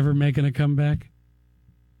who's never making a comeback?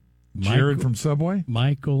 Jared from Subway?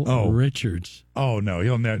 Michael Richards. Oh, no.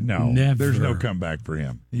 He'll never. There's no comeback for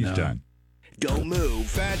him. He's done. Don't move.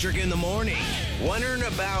 Patrick in the morning. Wondering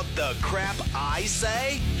about the crap I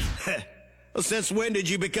say? Well, since when did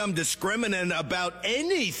you become discriminant about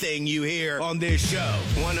anything you hear on this show?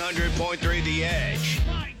 100.3 The Edge.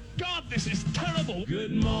 My God, this is terrible.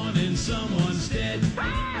 Good morning, someone's dead.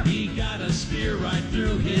 He got a spear right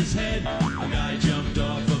through his head. A guy jumped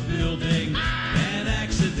off a building. An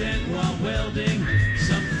accident while welding.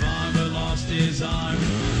 Some farmer lost his arm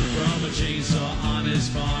from a chainsaw on his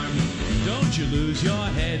farm. Don't Don't you lose your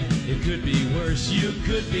head, it could be worse, you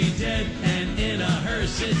could be dead, and in a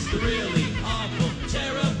hearse, it's the really awful,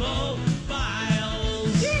 terrible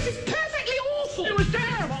Files. This is perfectly awful. It was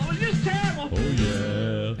terrible. It was just terrible. Oh,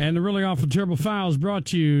 yeah. And the Really Awful Terrible Files brought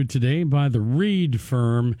to you today by the Reed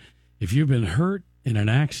Firm. If you've been hurt in an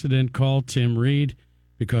accident, call Tim Reed,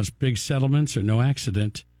 because big settlements are no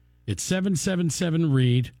accident. It's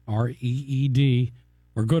 777-READ, R-E-E-D,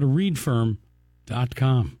 or go to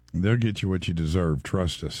reedfirm.com. They'll get you what you deserve.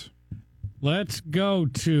 Trust us. Let's go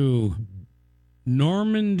to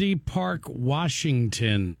Normandy Park,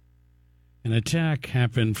 Washington. An attack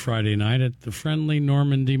happened Friday night at the Friendly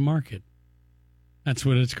Normandy Market. That's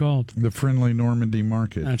what it's called. The Friendly Normandy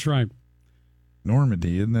Market. That's right.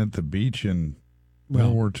 Normandy, isn't that the beach in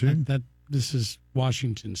World War II? This is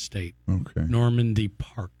Washington State. Okay. Normandy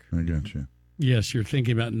Park. I got you. Yes, you're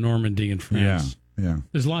thinking about Normandy in France. Yeah.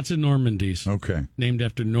 There's lots of Normandys. Okay. Named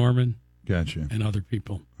after Norman. Gotcha. And other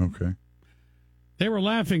people. Okay. They were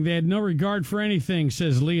laughing. They had no regard for anything,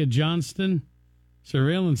 says Leah Johnston.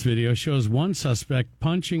 Surveillance video shows one suspect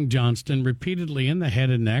punching Johnston repeatedly in the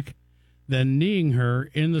head and neck, then kneeing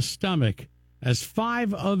her in the stomach as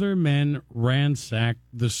 5 other men ransacked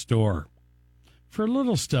the store. For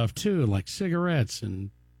little stuff, too, like cigarettes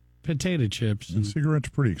and potato chips. And cigarettes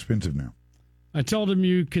are pretty expensive now. I told him,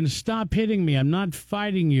 you can stop hitting me. I'm not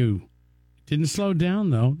fighting you. Didn't slow down,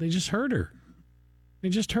 though. They just hurt her.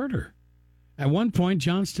 At one point,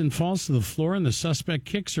 Johnston falls to the floor and the suspect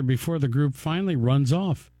kicks her before the group finally runs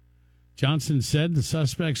off. Johnston said the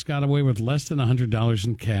suspects got away with less than $100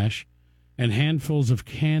 in cash and handfuls of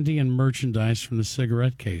candy and merchandise from the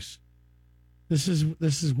cigarette case. This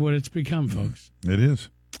is what it's become, folks. It is.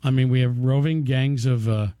 I mean, we have roving gangs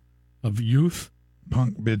of youth.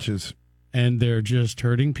 Punk bitches. And they're just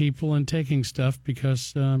hurting people and taking stuff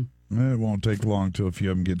because... it won't take long till a few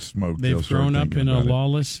of them get smoked. They've grown up in a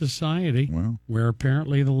lawless society where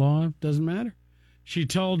apparently the law doesn't matter. She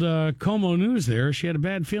told Como News there she had a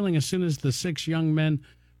bad feeling as soon as the 6 young men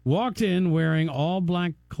walked in wearing all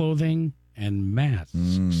black clothing and masks.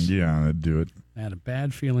 Yeah, I'd do it. I had a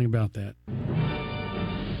bad feeling about that.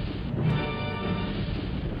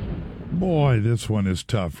 Boy, this one is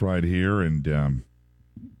tough right here. And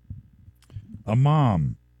a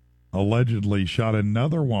mom allegedly shot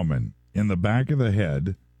another woman in the back of the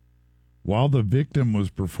head while the victim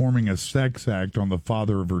was performing a sex act on the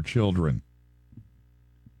father of her children.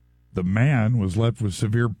 The man was left with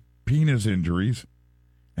severe penis injuries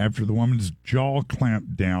after the woman's jaw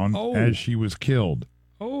clamped down as she was killed.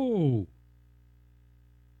 Oh.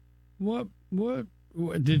 What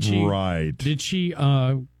did she... Right. Did she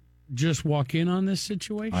just walk in on this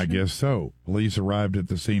situation? I guess so. Police arrived at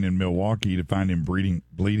the scene in Milwaukee to find him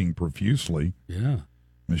bleeding profusely. Yeah.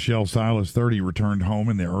 Michelle Silas, 30, returned home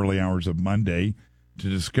in the early hours of Monday to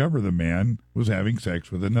discover the man was having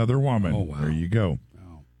sex with another woman. Oh, wow. There you go.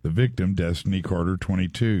 Wow. The victim, Destiny Carter,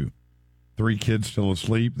 22. 3 kids still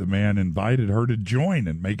asleep. The man invited her to join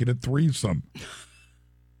and make it a threesome.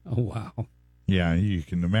 Oh, wow. Yeah, you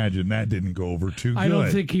can imagine that didn't go over too good. I don't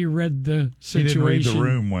think he read the situation. He didn't read the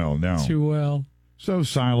room well, no. Too well. So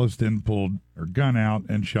Silas then pulled her gun out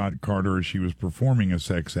and shot Carter as she was performing a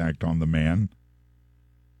sex act on the man.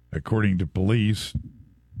 According to police,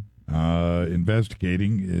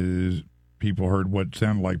 investigating, people heard what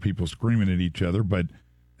sounded like people screaming at each other, but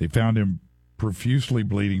they found him profusely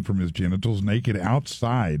bleeding from his genitals, naked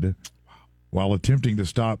outside, while attempting to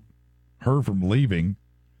stop her from leaving.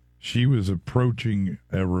 She was approaching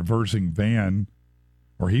a reversing van,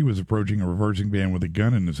 or he was approaching a reversing van with a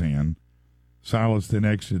gun in his hand. Silas then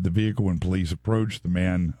exited the vehicle when police approached. The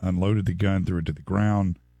man unloaded the gun, threw it to the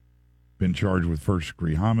ground, been charged with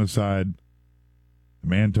first-degree homicide. The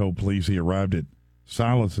man told police he arrived at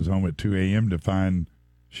Silas's home at 2 a.m. to find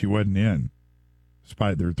she wasn't in.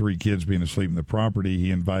 Despite their 3 kids being asleep in the property,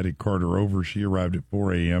 he invited Carter over. She arrived at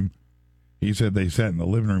 4 a.m. He said they sat in the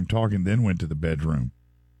living room talking, then went to the bedroom.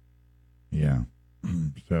 Yeah.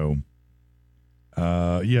 So,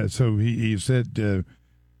 so he said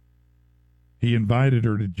he invited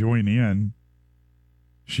her to join in.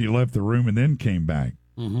 She left the room and then came back.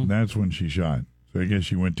 Mm-hmm. That's when she shot. So I guess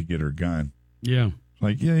she went to get her gun. Yeah. It's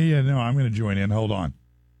like, no, I'm going to join in. Hold on.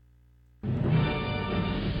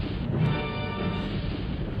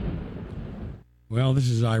 Well, this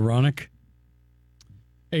is ironic.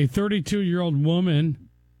 A 32-year-old woman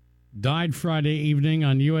died Friday evening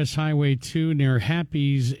on U.S. Highway 2 near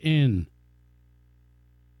Happy's Inn.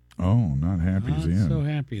 Oh, not Happy's Inn. So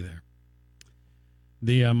happy there.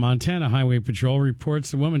 The Montana Highway Patrol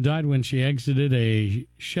reports the woman died when she exited a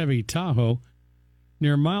Chevy Tahoe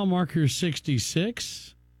near mile marker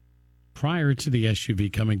 66 prior to the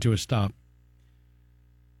SUV coming to a stop.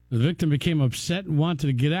 The victim became upset and wanted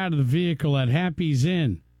to get out of the vehicle at Happy's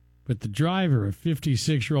Inn, but the driver, a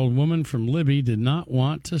 56-year-old woman from Libby, did not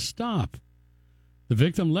want to stop. The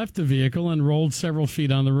victim left the vehicle and rolled several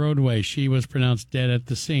feet on the roadway. She was pronounced dead at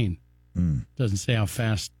the scene. Doesn't say how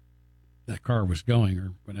fast that car was going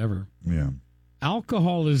or whatever. Yeah.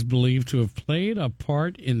 Alcohol is believed to have played a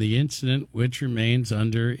part in the incident, which remains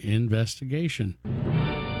under investigation.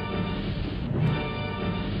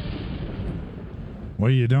 Well,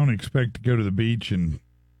 you don't expect to go to the beach and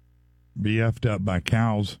be effed up by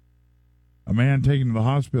cows. A man taken to the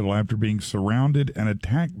hospital after being surrounded and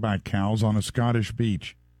attacked by cows on a Scottish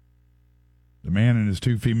beach. The man and his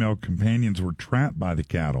 2 female companions were trapped by the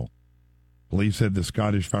cattle. Police said the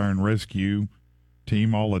Scottish Fire and Rescue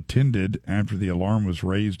team all attended after the alarm was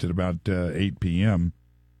raised at about 8 p.m.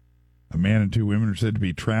 A man and 2 women are said to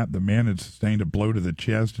be trapped. The man had sustained a blow to the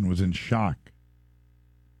chest and was in shock.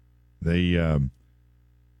 They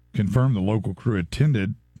confirmed the local crew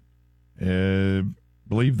attended.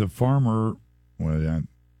 Believe the farmer,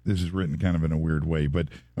 this is written kind of in a weird way, but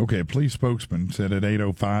okay, a police spokesman said at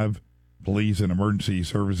 8:05, police and emergency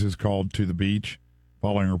services called to the beach.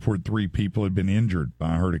 Following a report, 3 people had been injured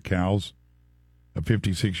by a herd of cows. A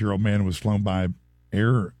 56-year-old man was flown by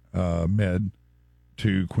Air Med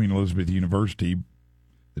to Queen Elizabeth University.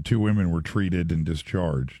 The 2 women were treated and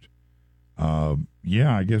discharged.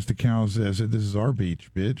 Yeah, I guess the cows said, this is our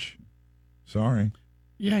beach, bitch. Sorry.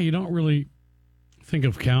 Yeah, you don't really think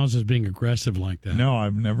of cows as being aggressive like that. No,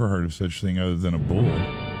 I've never heard of such thing other than a bull.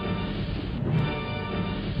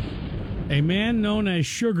 A man known as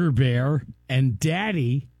Sugar Bear and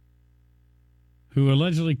Daddy, who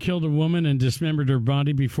allegedly killed a woman and dismembered her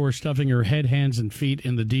body before stuffing her head, hands, and feet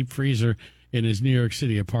in the deep freezer in his New York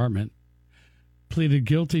City apartment, pleaded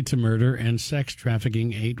guilty to murder and sex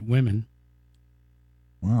trafficking 8 women.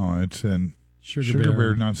 Wow, it's an Sugar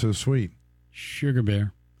Bear, not so sweet. Sugar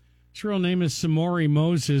Bear. His real name is Samori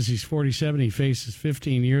Moses. He's 47. He faces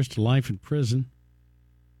 15 years to life in prison.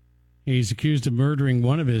 He's accused of murdering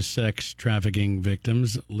one of his sex trafficking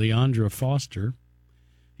victims, Leandra Foster.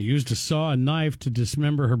 He used a saw and knife to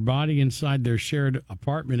dismember her body inside their shared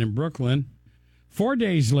apartment in Brooklyn. 4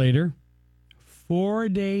 days later,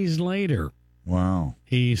 wow,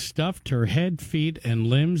 he stuffed her head, feet, and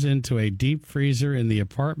limbs into a deep freezer in the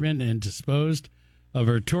apartment and disposed of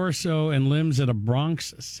her torso and limbs at a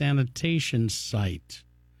Bronx sanitation site.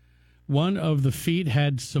 One of the feet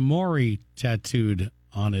had Samori tattooed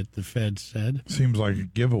on it, the feds said. Seems like a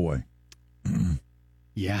giveaway.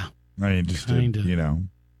 Yeah. I mean, just kind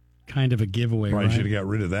of a giveaway. Probably right? should have got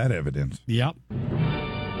rid of that evidence. Yep.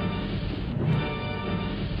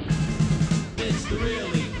 It's the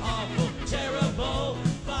really awful, terrible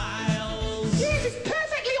files. Yes, it's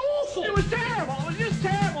perfectly awful. It was terrible. It was just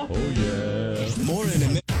terrible. Oh, yeah. More in a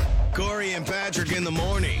minute. Corey and Patrick in the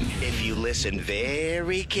morning. If you listen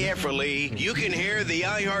very carefully, you can hear the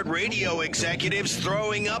iHeartRadio executives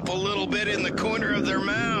throwing up a little bit in the corner of their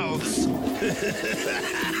mouths.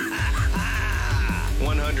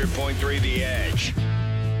 100.3 The Edge.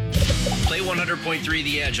 Play 100.3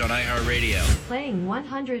 The Edge on iHeartRadio. Playing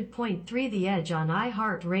 100.3 The Edge on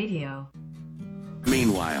iHeartRadio.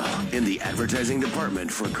 Meanwhile, in the advertising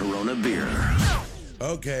department for Corona Beer.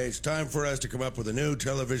 Okay, it's time for us to come up with a new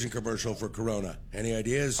television commercial for Corona. Any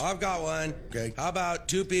ideas? I've got one. Okay. How about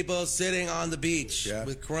 2 people sitting on the beach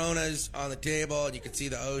with Coronas on the table and you can see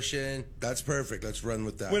the ocean? That's perfect. Let's run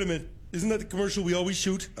with that. Wait a minute. Isn't that the commercial we always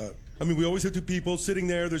shoot? We always have 2 people sitting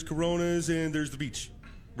there. There's Coronas and there's the beach.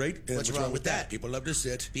 Right? What's wrong with that? People love to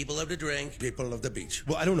sit. People love to drink. People love the beach.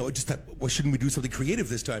 Well, I don't know. Just that. Why shouldn't we do something creative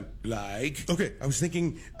this time? Like? Okay, I was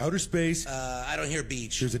thinking outer space. I don't hear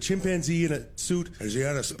beach. There's a chimpanzee in a suit. Is he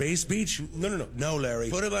on a space beach? No. No, Larry.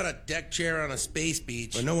 Put him on a deck chair on a space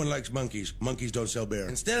beach. But no one likes monkeys. Monkeys don't sell beer.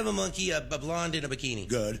 Instead of a monkey, a blonde in a bikini.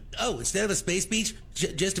 Good. Oh, instead of a space beach,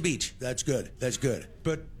 just a beach. That's good. That's good.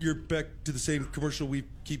 But you're back to the same commercial we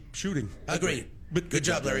keep shooting. Agree. But Good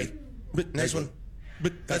job, Larry. But Next one.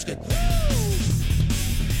 But That's good.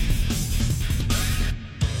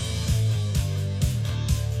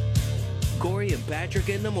 Corey and Patrick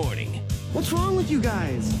in the morning. What's wrong with you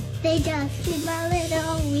guys? They just seem a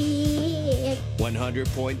little weird.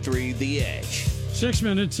 100.3 The Edge. 6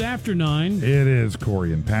 minutes after 9. It is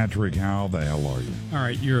Corey and Patrick. How the hell are you? All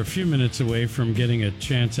right, you're a few minutes away from getting a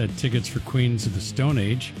chance at tickets for Queens of the Stone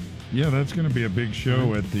Age. Yeah, that's going to be a big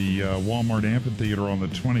show at the Walmart Amphitheater on the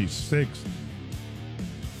 26th.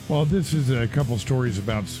 Well, this is a couple stories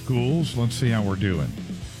about schools. Let's see how we're doing.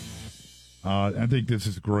 I think this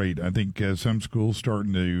is great. I think some schools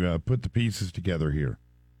starting to put the pieces together here.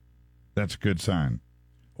 That's a good sign.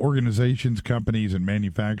 Organizations, companies, and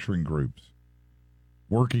manufacturing groups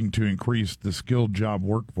working to increase the skilled job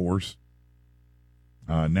workforce.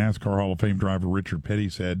 NASCAR Hall of Fame driver Richard Petty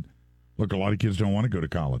said, look, a lot of kids don't want to go to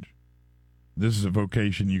college. This is a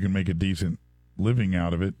vocation you can make a decent living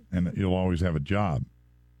out of it, and you'll always have a job.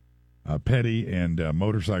 Petty and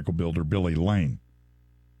motorcycle builder Billy Lane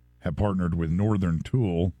have partnered with Northern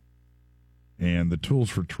Tool, and the Tools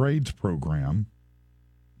for Trades program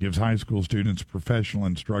gives high school students professional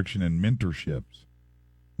instruction and mentorships.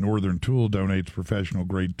 Northern Tool donates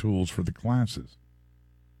professional-grade tools for the classes.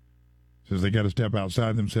 Says they got to step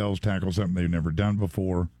outside themselves, tackle something they've never done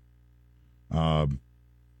before.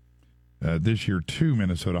 This year, 2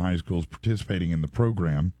 Minnesota high schools participating in the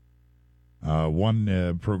program.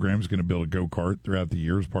 One program is going to build a go-kart throughout the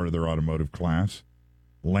year as part of their automotive class.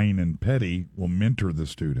 Lane and Petty will mentor the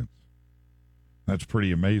students. That's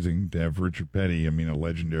pretty amazing to have Richard Petty, a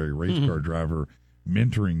legendary race car driver,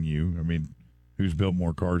 mentoring you. Who's built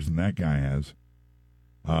more cars than that guy has?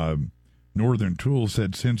 Northern Tool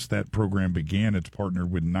said since that program began, it's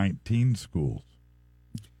partnered with 19 schools.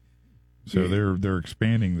 So they're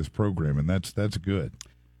expanding this program, and that's good.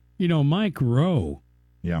 Mike Rowe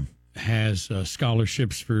Yeah. has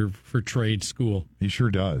scholarships for trade school. He sure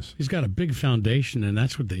does. He's got a big foundation, and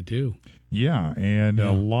that's what they do. Yeah, and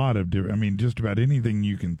a lot of just about anything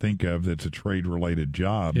you can think of that's a trade-related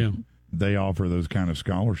job, they offer those kind of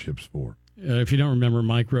scholarships for. If you don't remember,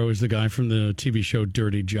 Mike Rowe is the guy from the TV show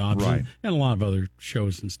Dirty Jobs, Right. and a lot of other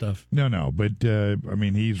shows and stuff. No, but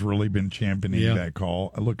he's really been championing that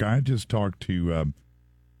call. Look, I just talked to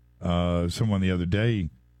someone the other day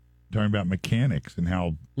talking about mechanics and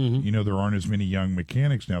how there aren't as many young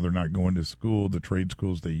mechanics now. They're not going to school, the trade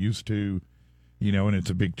schools they used to, and it's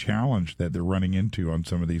a big challenge that they're running into on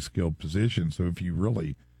some of these skilled positions. So if you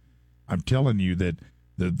really, I'm telling you that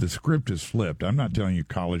the script is flipped. I'm not telling you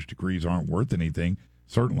college degrees aren't worth anything.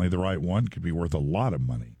 Certainly the right one could be worth a lot of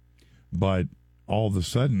money. But all of a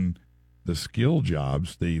sudden, the skill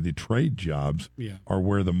jobs, the trade jobs are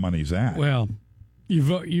where the money's at. Well,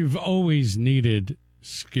 you've always needed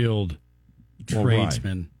skilled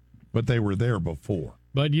tradesmen. Right. But they were there before.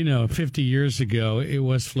 But, 50 years ago, it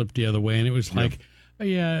was flipped the other way, and it was like,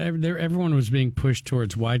 everyone was being pushed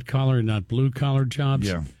towards white-collar, not blue-collar jobs.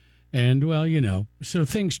 Yeah. And, so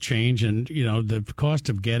things change, and, the cost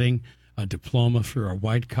of getting a diploma for a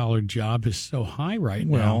white-collar job is so high right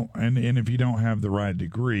now. Well, and if you don't have the right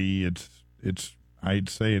degree, it's I'd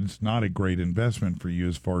say it's not a great investment for you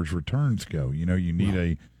as far as returns go. You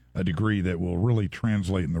need a degree that will really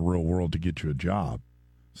translate in the real world to get you a job.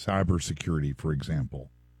 Cybersecurity, for example.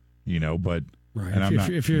 But right. And I'm not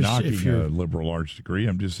knocking a liberal arts degree.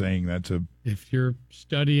 I'm just saying if you're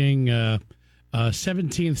studying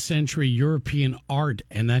 17th century European art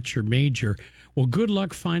and that's your major, well, good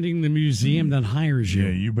luck finding the museum that hires you.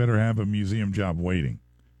 Yeah, you better have a museum job waiting.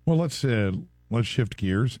 Well, let's shift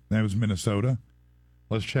gears. That was Minnesota.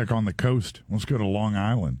 Let's check on the coast. Let's go to Long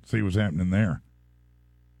Island, see what's happening there.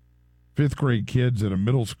 5th grade kids at a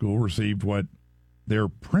middle school received what their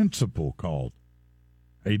principal called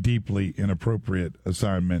a deeply inappropriate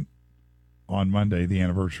assignment on Monday, the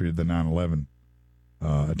anniversary of the 9/11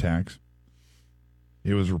 attacks.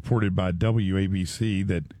 It was reported by WABC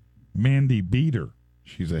that Mandy Beater,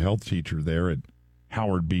 she's a health teacher there at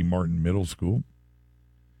Howard B. Martin Middle School,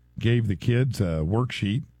 gave the kids a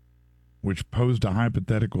worksheet which posed a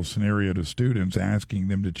hypothetical scenario to students, asking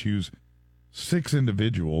them to choose 6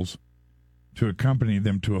 individuals to accompany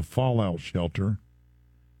them to a fallout shelter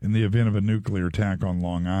in the event of a nuclear attack on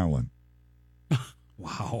Long Island.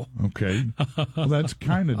 Wow. Okay. Well, that's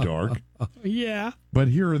kind of dark. Yeah. But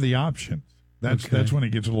here are the options. That's when it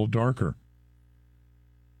gets a little darker.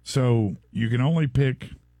 So you can only pick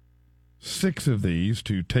 6 of these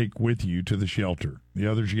to take with you to the shelter. The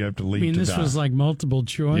others you have to leave to die. This was like multiple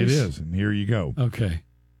choice? It is, and here you go. Okay.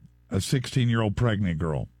 A 16-year-old pregnant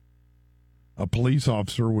girl. A police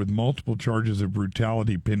officer with multiple charges of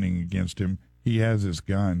brutality pending against him. He has his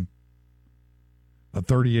gun. A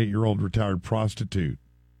 38-year-old retired prostitute.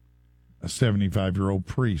 A 75-year-old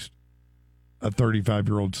priest. A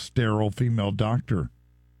 35-year-old sterile female doctor.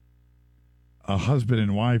 A husband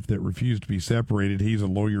and wife that refused to be separated. He's a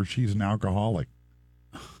lawyer. She's an alcoholic.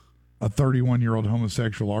 A 31-year-old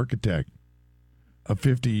homosexual architect. A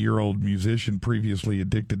 50-year-old musician previously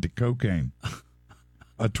addicted to cocaine.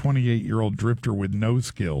 A 28-year-old drifter with no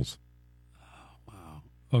skills. Wow.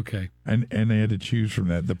 Okay. And they had to choose from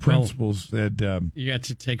that. The principals said... you got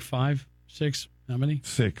to take 5, 6, how many?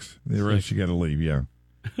 6. The rest you got to leave,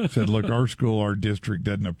 Said, look, our school, our district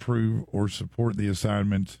doesn't approve or support the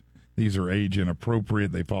assignments these are age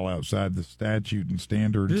inappropriate. They fall outside the statute and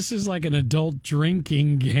standards. This is like an adult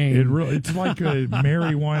drinking game. It's like a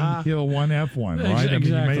marry one, kill one, F one, right? Exactly. I mean,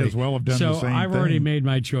 you may as well have done the same thing. So I've already made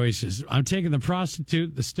my choices. I'm taking the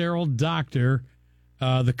prostitute, the sterile doctor,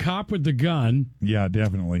 the cop with the gun. Yeah,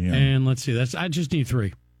 definitely him. And let's see. I just need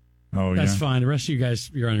 3. Oh, That's yeah? fine. The rest of you guys,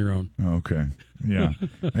 you're on your own. Okay. Yeah.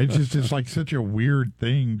 It's like such a weird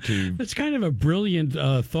thing to... It's kind of a brilliant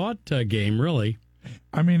thought game, really.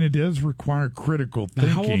 I mean, it does require critical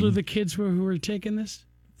thinking. Now, how old are the kids who are taking this?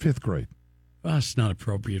 5th grade. Well, it's not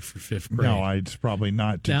appropriate for 5th grade. No, it's probably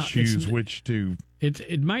not to choose which to...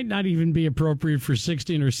 It might not even be appropriate for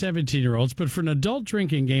 16 or 17-year-olds, but for an adult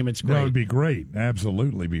drinking game, it's great. That would be great.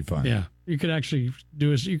 Absolutely be fun. Yeah. You could actually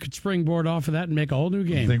you could springboard off of that and make a whole new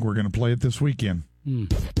game. I think we're going to play it this weekend. All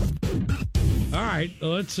right,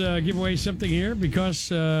 let's give away something here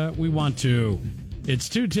because we want to. It's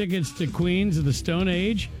 2 tickets to Queens of the Stone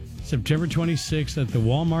Age, September 26th at the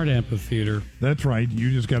Walmart Amphitheater. That's right.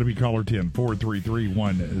 You just got to be caller 10,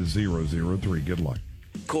 433-1003. Good luck.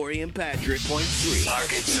 Corey and Patrick, point 3.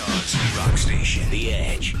 Arkansas's rock station, The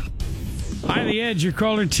Edge. Hi, The Edge. You're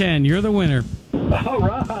caller 10. You're the winner. All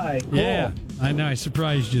right. Cool. Yeah, I know. I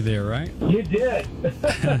surprised you there, right? You did.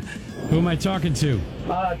 Who am I talking to?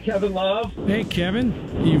 Kevin Love. Hey, Kevin.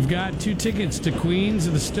 You've got 2 tickets to Queens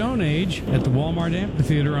of the Stone Age at the Walmart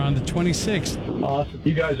Amphitheater on the 26th. Awesome.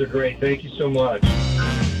 You guys are great. Thank you so much.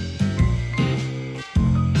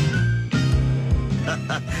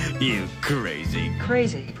 You crazy.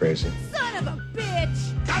 Crazy. Crazy. Son of a bitch!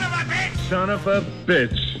 Son of a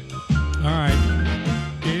bitch. All right.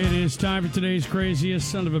 It is time for today's craziest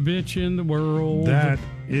son of a bitch in the world. That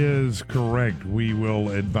is correct. We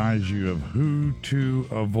will advise you of who to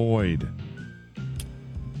avoid.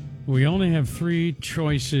 We only have 3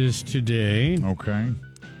 choices today. Okay.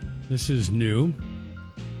 This is new.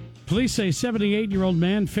 Police say 78-year-old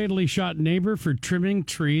man fatally shot neighbor for trimming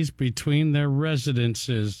trees between their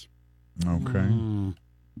residences. Okay.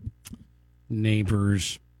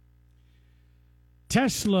 Neighbors.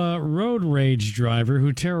 Tesla road rage driver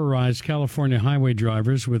who terrorized California highway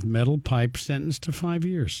drivers with metal pipe sentenced to 5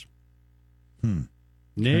 years.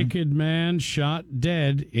 Naked man shot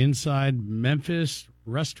dead inside Memphis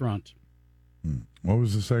restaurant. What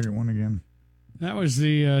was the second one again? That was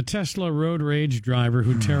the Tesla road rage driver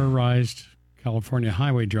who terrorized California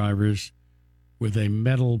highway drivers with a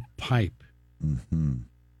metal pipe.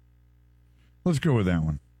 Let's go with that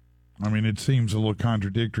one. I mean, it seems a little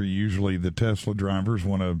contradictory. Usually the Tesla drivers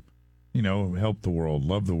want to, help the world,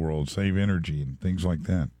 love the world, save energy, and things like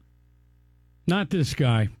that. Not this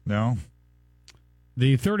guy. No?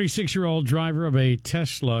 The 36-year-old driver of a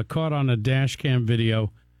Tesla caught on a dash cam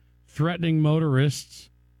video threatening motorists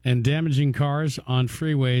and damaging cars on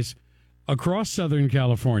freeways across Southern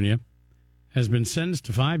California has been sentenced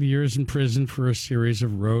to 5 years in prison for a series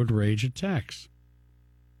of road rage attacks.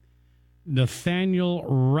 Nathaniel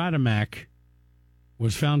Radamak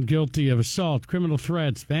was found guilty of assault, criminal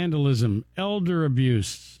threats, vandalism, elder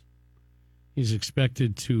abuse. He's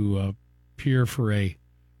expected to appear for a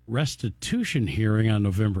restitution hearing on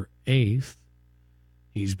November 8th.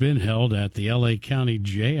 He's been held at the L.A. County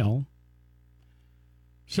Jail.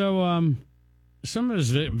 So some of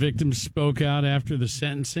his victims spoke out after the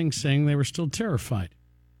sentencing, saying they were still terrified.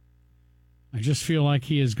 I just feel like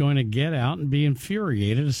he is going to get out and be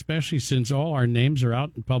infuriated, especially since all our names are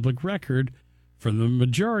out in public record for the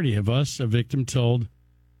majority of us, a victim told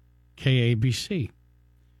KABC.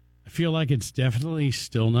 I feel like it's definitely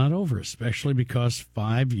still not over, especially because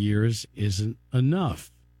 5 years isn't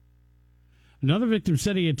enough. Another victim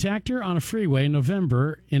said he attacked her on a freeway in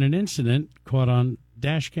November in an incident caught on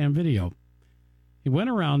dashcam video. He went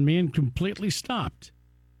around me and completely stopped.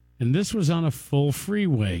 And this was on a full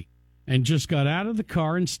freeway. And just got out of the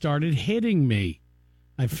car and started hitting me.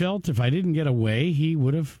 I felt if I didn't get away, he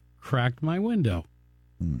would have cracked my window.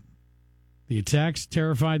 The attacks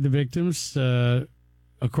terrified the victims,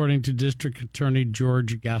 according to District Attorney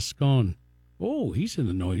George Gascon. Oh, he's in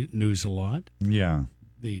the news a lot. Yeah.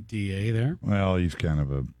 The DA there. Well, he's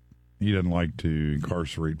he doesn't like to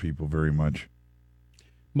incarcerate people very much.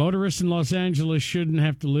 Motorists in Los Angeles shouldn't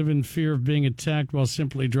have to live in fear of being attacked while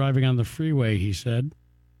simply driving on the freeway, he said.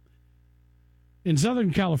 In Southern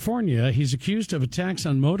California, he's accused of attacks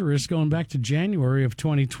on motorists going back to January of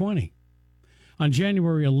 2020. On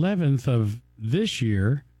January 11th of this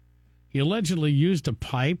year, he allegedly used a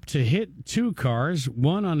pipe to hit 2 cars,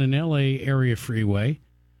 one on an L.A. area freeway,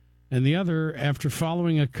 and the other after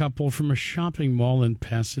following a couple from a shopping mall in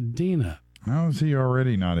Pasadena. How is he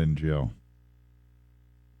already not in jail?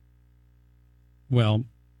 Well,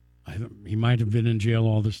 He might have been in jail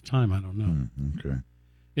all this time. I don't know. Okay.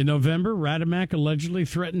 In November, Rademack allegedly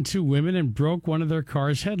threatened 2 women and broke one of their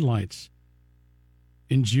car's headlights.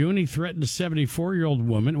 In June, he threatened a 74-year-old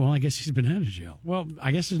woman. Well, I guess he's been out of jail. Well,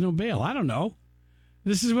 I guess there's no bail. I don't know.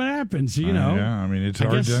 This is what happens, you know. Yeah, I mean, it's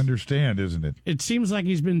hard to understand, isn't it? It seems like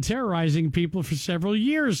he's been terrorizing people for several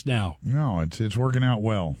years now. No, it's working out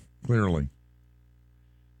well, clearly.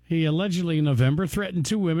 He allegedly, in November, threatened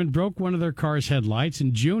 2 women, broke one of their car's headlights.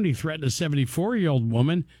 In June, he threatened a 74-year-old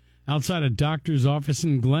woman outside a doctor's office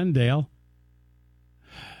in Glendale.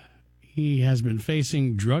 He has been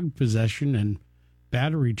facing drug possession and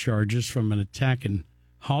battery charges from an attack in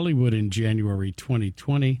Hollywood in January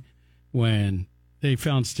 2020 when they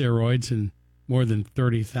found steroids and more than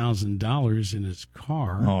 $30,000 in his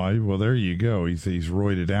car. Oh, well, there you go. He's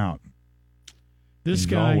roided out. He's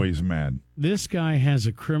guy, always mad. This guy has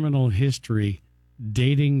a criminal history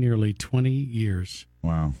dating nearly 20 years.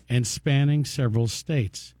 Wow. And spanning several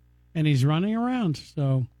states. And he's running around,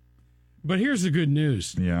 so... But here's the good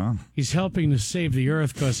news. Yeah? He's helping to save the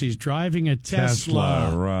earth because he's driving a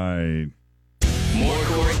Tesla. Right. More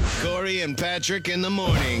Corey and Patrick in the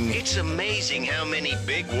morning. It's amazing how many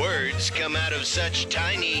big words come out of such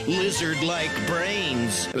tiny lizard-like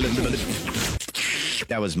brains.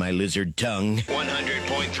 That was my lizard tongue.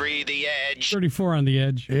 100.3 The Edge. 34 on The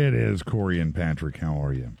Edge. It is Corey and Patrick. How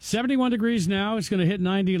are you? 71 degrees now. It's going to hit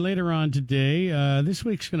 90 later on today. This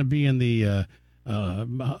week's going to be in the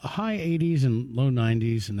high 80s and low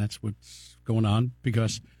 90s, and that's what's going on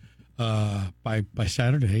because by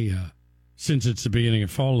Saturday, since it's the beginning of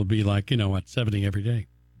fall, it'll be like, 70 every day.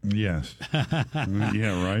 Yes.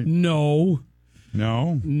 Yeah, right? No.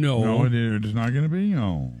 No? No. No, it's not going to be?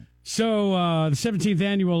 No. So, the 17th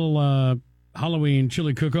annual Halloween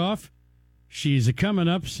Chili Cook-Off, she's coming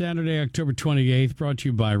up Saturday, October 28th, brought to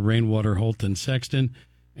you by Rainwater, Holt, and Sexton,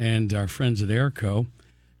 and our friends at Airco.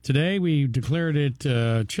 Today, we declared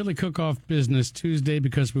it Chili Cook-Off Business Tuesday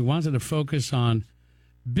because we wanted to focus on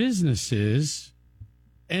businesses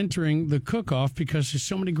entering the cook-off because there's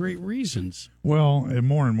so many great reasons. Well, and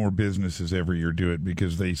more businesses every year do it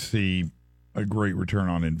because they see a great return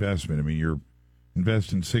on investment. I mean, you're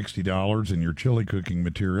investing $60 in your chili cooking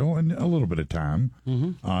material and a little bit of time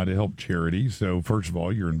to help charity. So, first of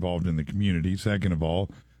all, you're involved in the community. Second of all,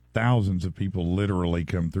 thousands of people literally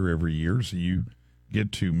come through every year, so you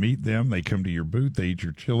get to meet them. They come to your booth. They eat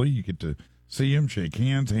your chili. You get to see them, shake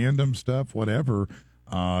hands, hand them stuff, whatever.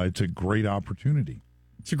 It's a great opportunity.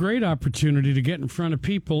 It's a great opportunity to get in front of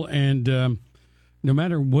people, and no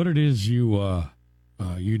matter what it is you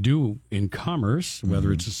do in commerce,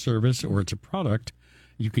 whether it's a service or it's a product,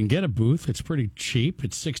 you can get a booth. It's pretty cheap.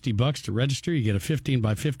 It's $60 to register. You get a 15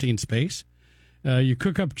 by 15 space. You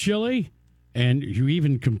cook up chili, and you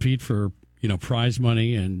even compete for prize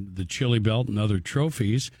money and the chili belt and other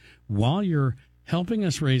trophies while you're helping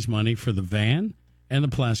us raise money for the van and the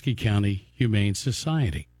Pulaski County Humane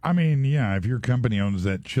Society. I mean, yeah, if your company owns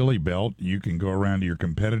that chili belt, you can go around to your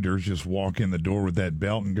competitors, just walk in the door with that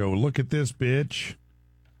belt and go, look at this, bitch.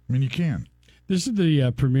 I mean, you can. This is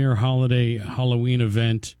the premier holiday Halloween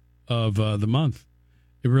event of the month.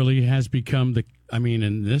 It really has become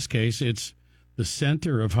in this case, it's the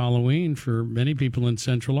center of Halloween for many people in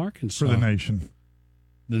Central Arkansas. For the nation.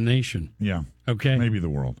 The nation. Yeah. Okay. Maybe the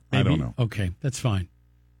world. Maybe. I don't know. Okay, that's fine.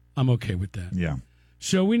 I'm okay with that. Yeah.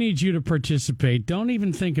 So we need you to participate. Don't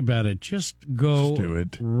even think about it. Just go do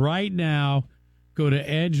it right now. Go to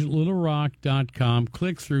edgelittlerock.com,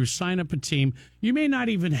 click through, sign up a team. You may not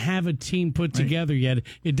even have a team put together yet.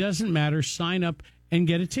 It doesn't matter. Sign up and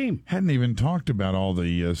get a team. Hadn't even talked about all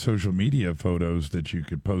the social media photos that you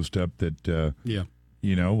could post up that,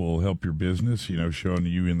 will help your business, showing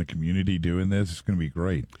you in the community doing this. It's going to be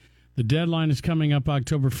great. The deadline is coming up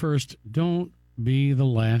October 1st. Don't be the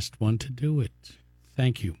last one to do it.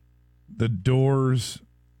 Thank you. The doors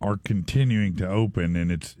are continuing to open, and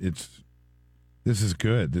this is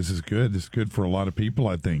good. This is good. This is good for a lot of people,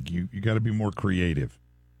 I think. You got to be more creative.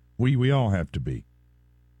 We all have to be.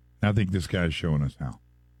 I think this guy's showing us how.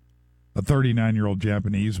 A 39-year-old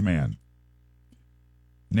Japanese man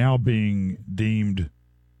now being deemed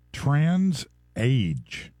trans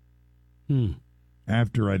age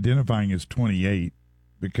after identifying as 28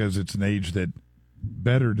 because it's an age that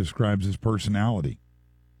better describes his personality.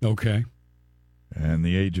 Okay. And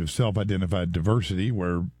the age of self-identified diversity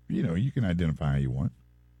where, you can identify how you want.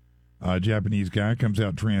 A Japanese guy comes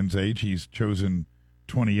out trans age. He's chosen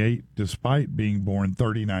 28 despite being born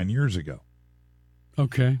 39 years ago.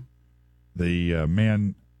 Okay. The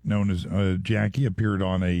man known as Jackie appeared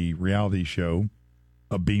on a reality show,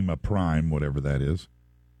 Abema Prime, whatever that is,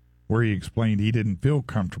 where he explained he didn't feel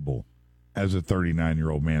comfortable as a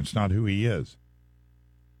 39-year-old man. It's not who he is.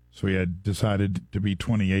 So he had decided to be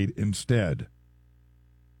 28 instead.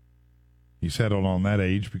 He settled on that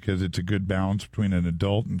age because it's a good balance between an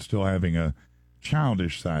adult and still having a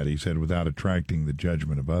childish side, he said, without attracting the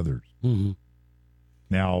judgment of others. Mm-hmm.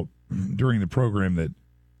 Now, during the program that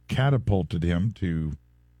catapulted him to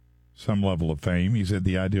some level of fame, he said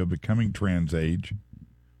the idea of becoming trans age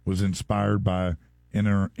was inspired by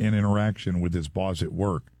an interaction with his boss at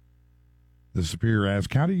work. The superior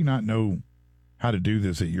asked, "How do you not know how to do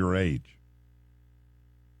this at your age?"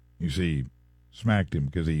 You see, smacked him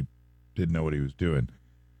because he didn't know what he was doing.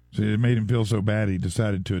 So it made him feel so bad he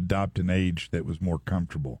decided to adopt an age that was more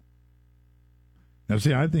comfortable. Now,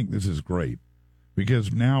 see, I think this is great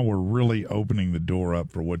because now we're really opening the door up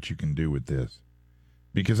for what you can do with this.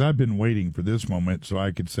 Because I've been waiting for this moment so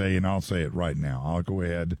I could say, and I'll say it right now, I'll go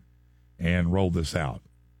ahead and roll this out.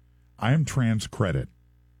 I am trans credit.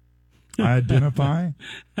 I identify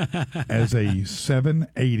as a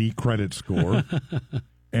 780 credit score,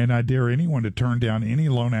 and I dare anyone to turn down any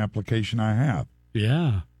loan application I have.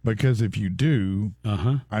 Yeah. Because if you do,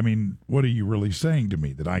 I mean, what are you really saying to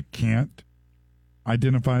me? That I can't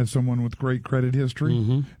identify as someone with great credit history?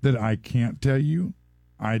 Mm-hmm. That I can't tell you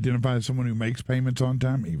I identify as someone who makes payments on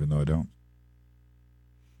time, even though I don't?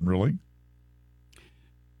 Really?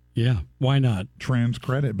 Yeah. Why not? Trans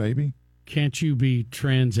credit, baby. Can't you be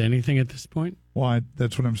trans anything at this point? Well,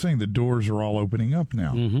 that's what I'm saying. The doors are all opening up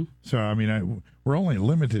now. Mm-hmm. So, I mean, we're only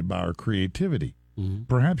limited by our creativity. Mm-hmm.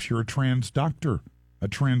 Perhaps you're a trans doctor, a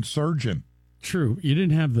trans surgeon. True. You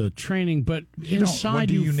didn't have the training, but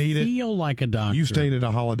inside you need feel like a doctor. You stayed at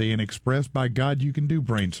a Holiday Inn Express. By God, you can do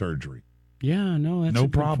brain surgery. Yeah, no, that's no a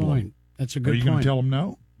good problem. point. That's a good point. Are you going to tell them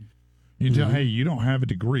no? You tell, Mm-hmm. hey, you don't have a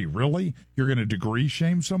degree. Really? You're going to degree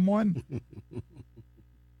shame someone?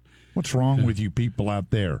 What's wrong with you people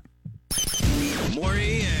out there?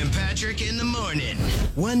 Maury and Patrick in the morning.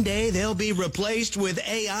 One day they'll be replaced with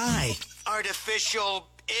AI. Artificial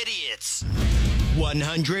idiots.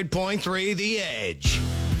 100.3 The Edge.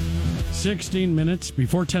 16 minutes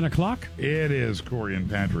before 10 o'clock. It is. Corey and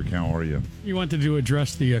Patrick, how are you? You wanted to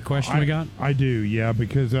address the question we got? I do, yeah,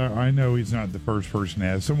 because I know he's not the first person to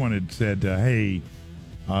ask. Someone had said, hey,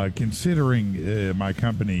 considering my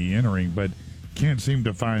company entering, but can't seem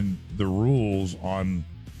to find the rules on,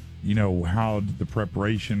 how the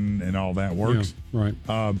preparation and all that works. Yeah,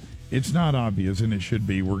 right. It's not obvious, and it should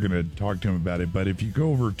be. We're going to talk to him about it. But if you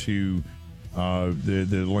go over to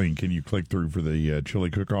the link and you click through for the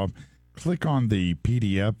chili cook-off, click on the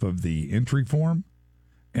PDF of the entry form.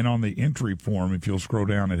 And on the entry form, if you'll scroll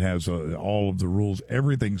down, it has all of the rules,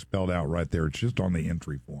 everything spelled out right there. It's just on the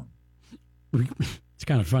entry form. It's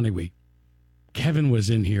kind of funny. Kevin was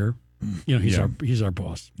in here. He's our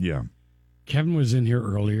boss. Yeah. Kevin was in here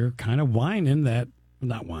earlier, kind of whining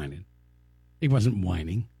not whining. He wasn't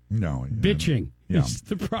whining. No. Bitching Yeah. is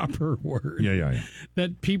the proper word. Yeah.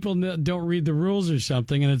 That people don't read the rules or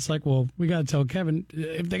something, and it's like, well, we got to tell Kevin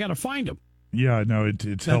if they got to find them. Yeah, no,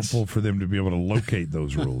 it's helpful for them to be able to locate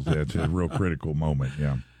those rules. That's a real critical moment,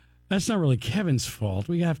 yeah. That's not really Kevin's fault.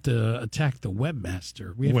 We have to attack the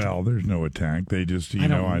webmaster. There's no attack. They just,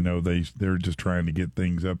 I know they're just trying to get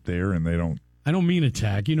things up there, and they don't. I don't mean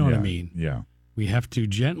attack. You know what I mean. Yeah. We have to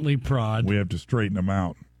gently prod. We have to straighten them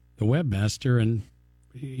out. The webmaster, and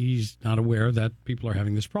he's not aware that people are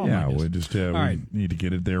having this problem. Yeah, we just we need to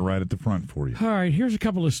get it there right at the front for you. All right, here's a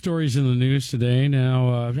couple of stories in the news today.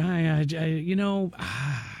 Now,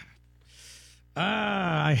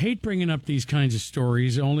 I hate bringing up these kinds of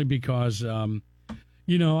stories only because, I'm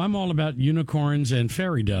all about unicorns and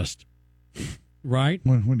fairy dust, right?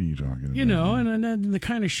 What are you talking about? And the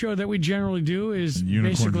kind of show that we generally do is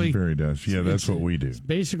unicorns basically and fairy dust. Yeah, that's what we do. It's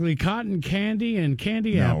basically cotton candy and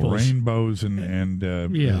candy apples. Rainbows and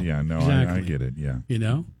exactly. I get it.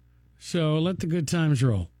 Yeah, So let the good times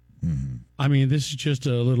roll. Mm-hmm. I mean, this is just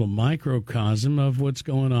a little microcosm of what's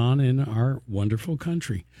going on in our wonderful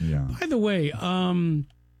country. Yeah. By the way,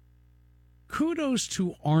 kudos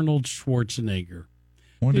to Arnold Schwarzenegger.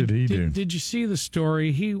 What did he do? Did you see the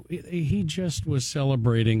story? He just was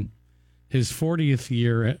celebrating his 40th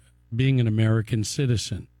year being an American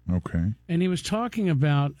citizen. Okay. And he was talking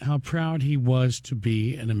about how proud he was to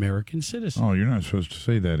be an American citizen. Oh, you're not supposed to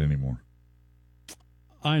say that anymore.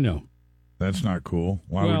 I know. That's not cool.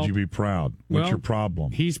 Why would you be proud? What's your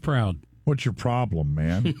problem? He's proud. What's your problem,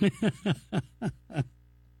 man?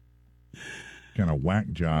 Kind of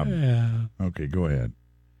whack job. Yeah. Okay, go ahead.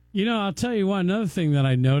 I'll tell you what. Another thing that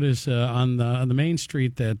I noticed on the main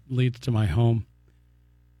street that leads to my home,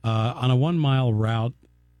 on a 1 mile route,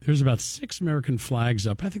 There's about 6 American flags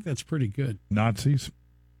up. I think that's pretty good. Nazis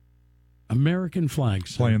American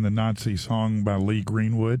flags. playing the Nazi song by Lee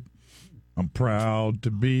Greenwood. I'm proud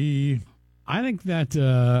to be. I think that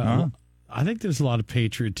I think there's a lot of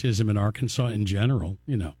patriotism in Arkansas in general,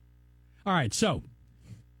 you know. All right, so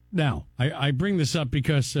now I bring this up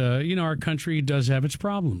because, our country does have its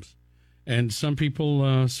problems. And some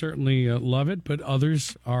people certainly love it, but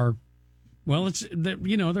others are, well,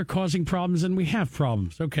 they're causing problems and we have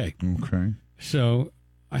problems. Okay. Okay. So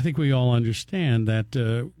I think we all understand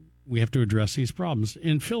that we have to address these problems.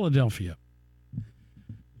 In Philadelphia,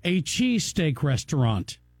 a cheesesteak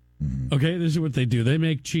restaurant. Okay, this is what they do. They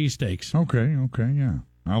make cheesesteaks. Okay, yeah.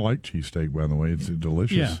 I like cheesesteak, by the way. It's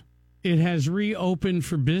delicious. Yeah. It has reopened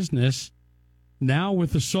for business now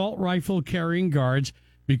with assault rifle carrying guards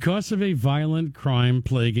because of a violent crime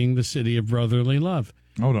plaguing the city of brotherly love.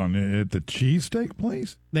 Hold on. At the cheesesteak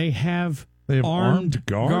place? They have armed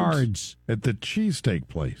guards at the cheesesteak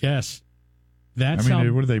place. Yes. That's what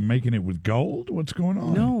are they making it with gold? What's going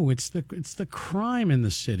on? No, it's the crime in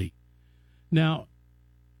the city. Now,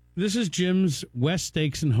 this is Jim's West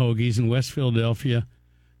Steaks and Hoagies in West Philadelphia.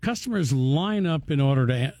 Customers line up in order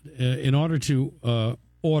to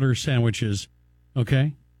order sandwiches.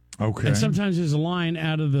 Okay. Okay. And sometimes there's a line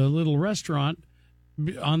out of the little restaurant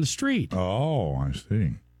on the street. Oh, I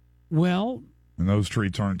see. Well, and those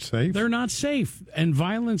streets aren't safe? They're not safe. And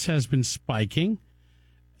violence has been spiking.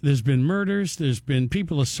 There's been murders. There's been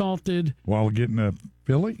people assaulted. While getting a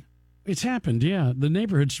Philly? It's happened, yeah. The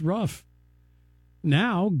neighborhood's rough.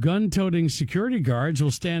 Now, gun-toting security guards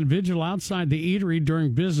will stand vigil outside the eatery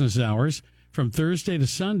during business hours from Thursday to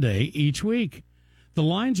Sunday each week. The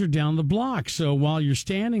lines are down the block, so while you're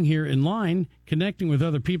standing here in line, connecting with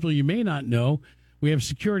other people you may not know, we have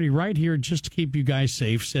security right here just to keep you guys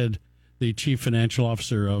safe, said the chief financial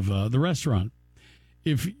officer of the restaurant.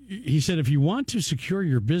 He said, if you want to secure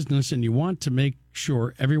your business and you want to make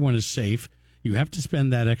sure everyone is safe, you have to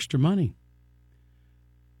spend that extra money.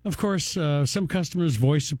 Of course, some customers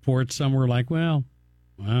voiced support. Some were like, well,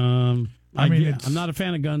 I'm not a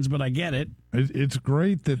fan of guns, but I get it. It's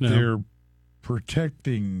great that they're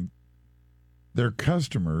protecting their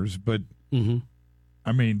customers, but,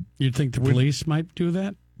 I mean... You'd think the police might do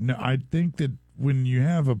that? No, I think that when you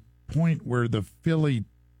have a point where the Philly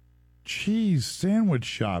cheese sandwich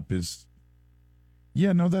shop is...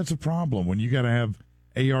 Yeah, no, that's a problem. When you got to have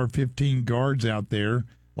AR-15 guards out there,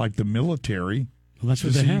 like the military... Well, that's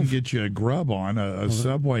what they have. You can get you a grub on, a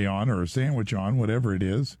Subway on, or a sandwich on, whatever it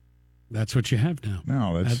is. That's what you have now.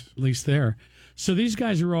 No, that's... At least there. So these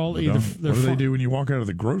guys are all either... What do they do when you walk out of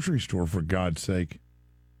the grocery store, for God's sake?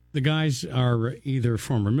 The guys are either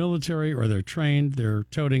former military or they're trained. They're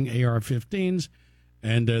toting AR-15s,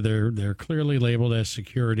 and they're clearly labeled as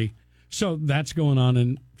security. So that's going on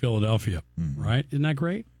in Philadelphia, right? Isn't that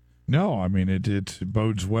great? No, I mean, it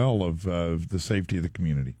bodes well of the safety of the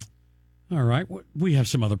community. All right. We have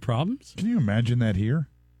some other problems. Can you imagine that here?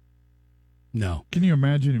 No. Can you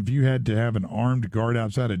imagine if you had to have an armed guard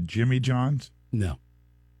outside of Jimmy John's? No.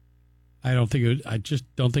 I just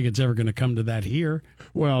don't think it's ever going to come to that here.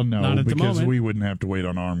 Well, no, not at because the moment. We wouldn't have to wait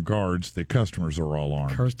on armed guards. The customers are all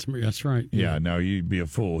armed. That's right. Yeah, no, you'd be a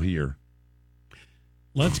fool here.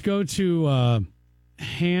 Let's go to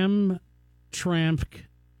Hamtramck,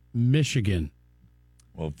 Michigan.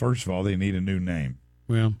 Well, first of all, they need a new name.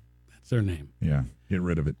 Well, that's their name. Yeah, get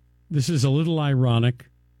rid of it. This is a little ironic.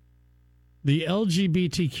 The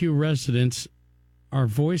LGBTQ residents are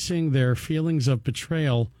voicing their feelings of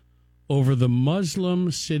betrayal over the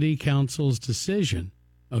Muslim City Council's decision.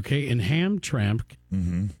 Okay, in Hamtramck,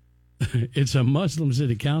 it's a Muslim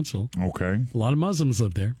city council. Okay. A lot of Muslims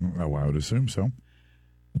live there. Oh, I would assume so.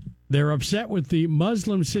 They're upset with the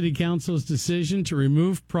Muslim City Council's decision to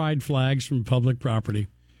remove pride flags from public property.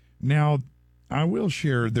 Now, I will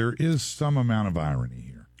share there is some amount of irony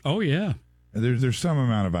here. Oh, yeah. There's some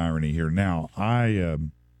amount of irony here. Now,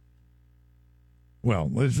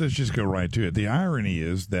 let's just go right to it. The irony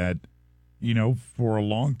is that, for a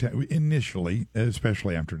long time, initially,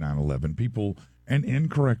 especially after 9/11, people, and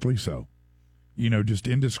incorrectly so, just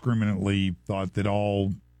indiscriminately thought that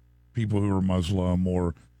all people who were Muslim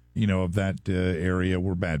or, of that area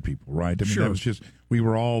were bad people, right? I mean, Sure. that was just, we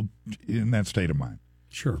were all in that state of mind.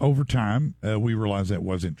 Sure. Over time, we realized that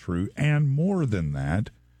wasn't true. And more than that,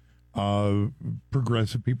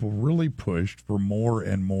 progressive people really pushed for more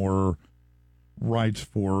and more rights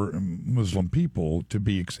for Muslim people to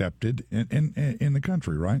be accepted in the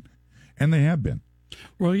country, right? And they have been.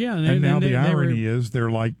 Well, yeah. And now the irony is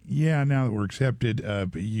they're like, yeah, now that we're accepted,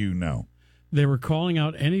 but They were calling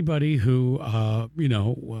out anybody who,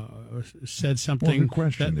 said something. Who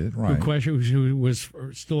questioned it, right. Who was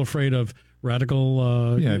still afraid of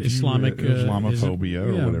radical Islamic Islamophobia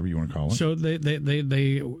or whatever you want to call it. So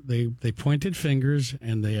they pointed fingers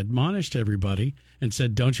and they admonished everybody and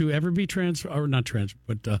said, "Don't you ever be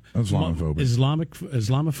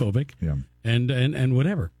Islamophobic, yeah, and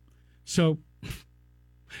whatever." So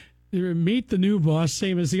meet the new boss,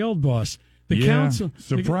 same as the old boss. The council,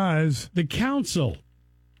 surprise. The council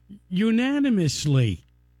unanimously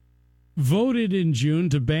voted in June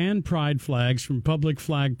to ban pride flags from public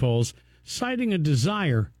flagpoles, citing a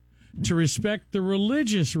desire to respect the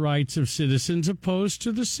religious rights of citizens opposed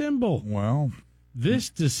to the symbol. Well, this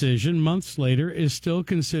decision, months later, is still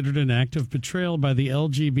considered an act of betrayal by the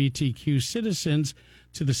LGBTQ citizens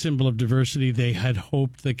to the symbol of diversity they had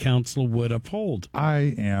hoped the council would uphold.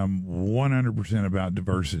 I am 100% about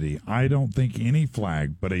diversity. I don't think any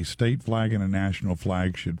flag, but a state flag and a national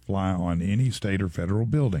flag, should fly on any state or federal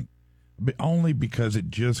building. But only because it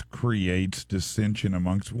just creates dissension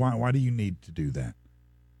amongst. Why do you need to do that?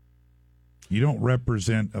 You don't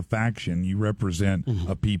represent a faction, you represent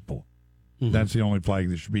a people. Mm-hmm. That's the only flag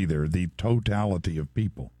that should be there, the totality of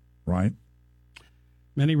people, right?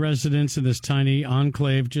 Many residents in this tiny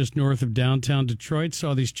enclave just north of downtown Detroit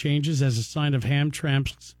saw these changes as a sign of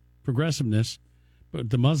Hamtramck's progressiveness, but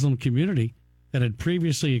the Muslim community that had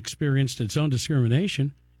previously experienced its own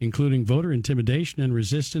discrimination, including voter intimidation and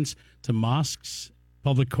resistance to mosques'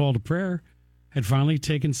 public call to prayer, had finally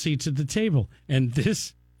taken seats at the table. And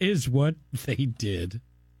this is what they did.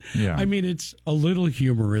 Yeah. I mean, it's a little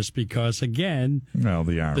humorous because, again,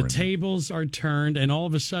 the tables are turned, and all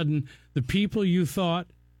of a sudden, the people you thought,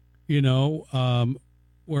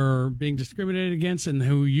 were being discriminated against and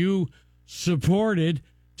who you supported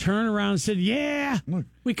turn around and said, look,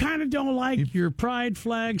 we kind of don't like your pride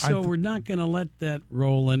flag, so we're not going to let that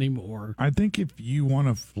roll anymore. I think if you want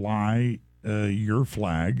to fly your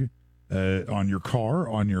flag on your car,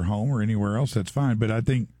 on your home, or anywhere else, that's fine. But I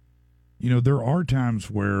think, there are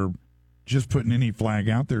times where just putting any flag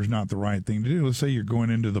out there is not the right thing to do. Let's say you're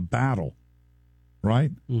going into the battle,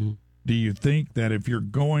 right? Mm-hmm. Do you think that if you're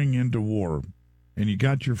going into war and you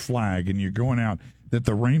got your flag and you're going out, that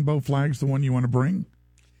the rainbow flag's the one you want to bring?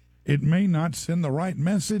 It may not send the right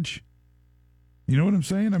message. You know what I'm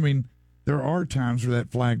saying? I mean, there are times where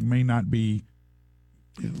that flag may not be.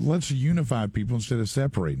 Let's unify people instead of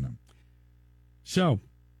separating them. So,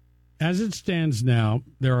 as it stands now,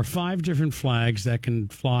 there are 5 different flags that can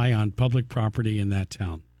fly on public property in that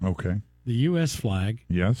town. Okay. The U.S. flag.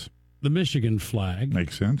 Yes. The Michigan flag.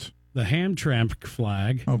 Makes sense. The Hamtramck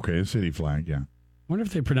flag. Okay, a city flag, yeah. I wonder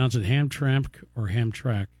if they pronounce it Hamtramck or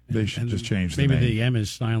Hamtramck. They should just change the name. Maybe the M is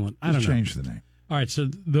silent. I don't know. Change the name. All right, so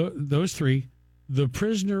those 3. The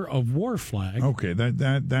prisoner of war flag. Okay,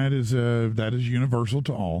 that is universal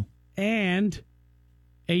to all. And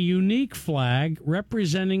a unique flag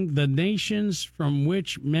representing the nations from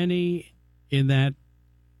which many in that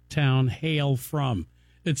town hail from.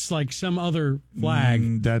 It's like some other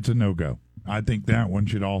flag. That's a no-go. I think that one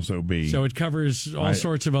should also be. So it covers all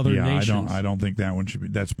sorts of other nations. I don't think that one should be.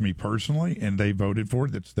 That's me personally, and they voted for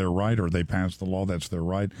it. That's their right, or they passed the law. That's their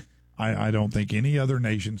right. I don't think any other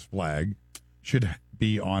nation's flag should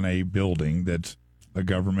be on a building that's a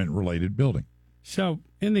government-related building. So,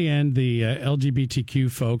 in the end, the LGBTQ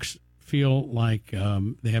folks feel like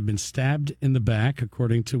they have been stabbed in the back,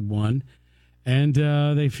 according to one, and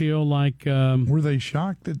they feel like... Were they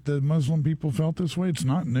shocked that the Muslim people felt this way? It's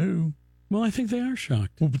not new. Well, I think they are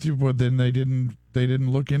shocked. Well, but then they didn't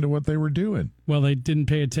look into what they were doing. Well, they didn't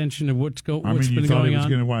pay attention to what's been going on. You thought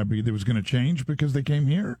it was going to change because they came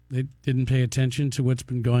here? They didn't pay attention to what's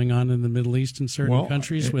been going on in the Middle East and certain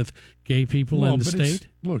countries with gay people in the state?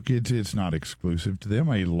 It's not exclusive to them.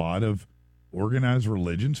 A lot of organized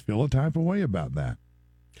religions feel a type of way about that.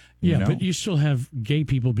 Yeah, but you still have gay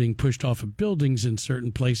people being pushed off of buildings in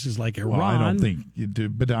certain places like Iran. Well, I don't think you do,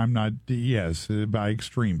 but I'm not. Yes, by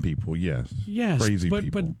extreme people. Yes, crazy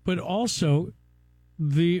people. But also,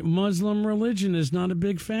 the Muslim religion is not a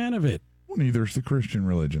big fan of it. Well, neither is the Christian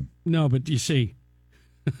religion. No, but you see,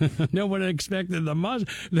 no one expected the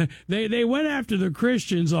Muslim. They went after the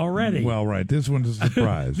Christians already. Well, right. This one's a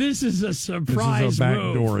surprise. This is a surprise. This is a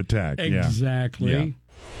backdoor attack. Exactly. Yeah.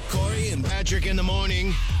 Corey and Patrick in the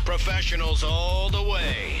morning, professionals all the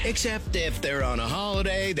way. Except if they're on a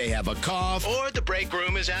holiday, they have a cough, or the break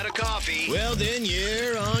room is out of coffee. Well, then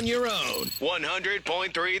you're on your own.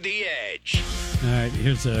 100.3 The Edge. All right,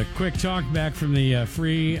 here's a quick talk back from the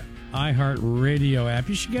free iHeartRadio app.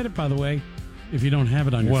 You should get it, by the way, if you don't have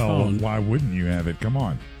it on your phone. Well, why wouldn't you have it? Come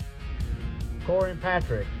on. Corey and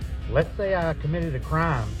Patrick, let's say I committed a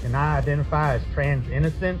crime. Can I identify as trans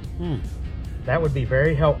innocent? That would be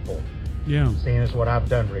very helpful. Yeah. Seeing as what I've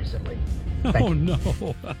done recently. Oh,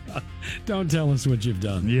 no. Don't tell us what you've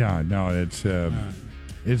done. Yeah, no,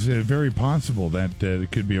 it's very possible that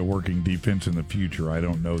it could be a working defense in the future. I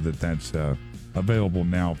don't know that that's available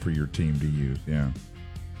now for your team to use. Yeah.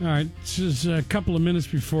 All right. This is a couple of minutes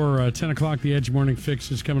before 10 o'clock. The Edge Morning Fix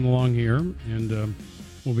is coming along here, and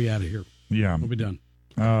we'll be out of here. Yeah. We'll be done.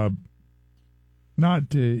 We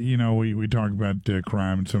talk about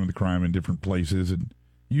crime and some of the crime in different places, and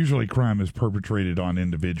usually crime is perpetrated on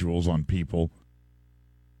individuals, on people.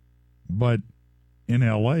 But in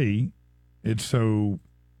L.A., it's so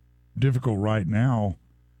difficult right now,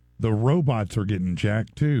 the robots are getting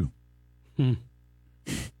jacked too.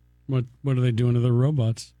 What are they doing to the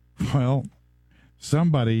robots? Well,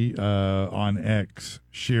 somebody on X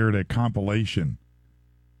shared a compilation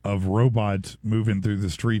of robots moving through the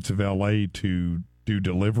streets of L.A. to do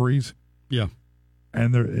deliveries. Yeah.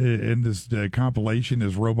 And in this compilation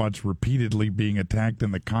is robots repeatedly being attacked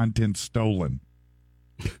and the content stolen.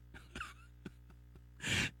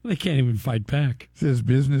 They can't even fight back. It says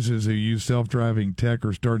businesses who use self-driving tech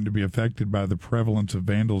are starting to be affected by the prevalence of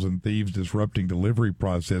vandals and thieves disrupting delivery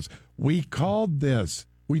process. We called this.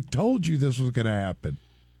 We told you this was going to happen.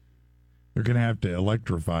 They're going to have to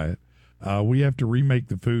electrify it. We have to remake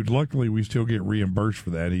the food. Luckily, we still get reimbursed for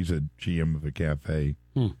that. He's a GM of a cafe.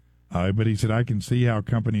 But he said, I can see how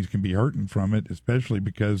companies can be hurting from it, especially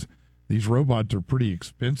because these robots are pretty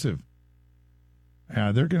expensive.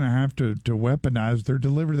 They're going to have to weaponize their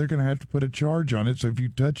delivery. They're going to have to put a charge on it, so if you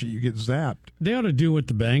touch it, you get zapped. They ought to do what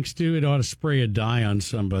the banks do. It ought to spray a dye on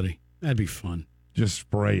somebody. That'd be fun. Just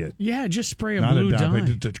spray it. Yeah, just spray a Not blue a dye.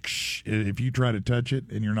 If you try to touch it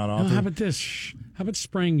and you're not off How about this? How about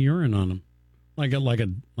spraying urine on them, like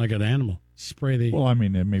an animal? Spray the. Well, I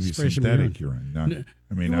mean, maybe synthetic urine. Or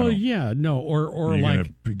you're like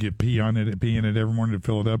gonna get pee in it every morning to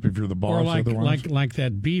fill it up if you're the boss. Or like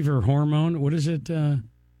that beaver hormone. What is it?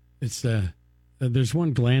 It's there's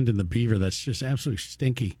one gland in the beaver that's just absolutely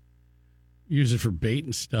stinky. Use it for bait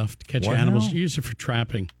and stuff to catch animals. Now? Use it for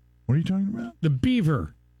trapping. What are you talking about? The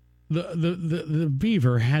beaver. The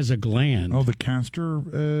beaver has a gland. Oh, the castor.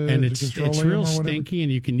 And it's real stinky,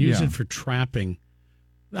 and you can use it for trapping.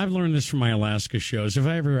 I've learned this from my Alaska shows. If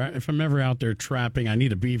I'm ever out there trapping, I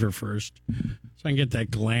need a beaver first, so I can get that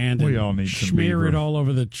gland. We and all need some smear beaver. it all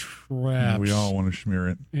over the traps. We all want to smear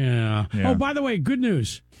it. Yeah. Oh, by the way, good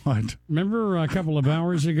news. What? Remember a couple of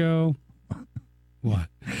hours ago? What?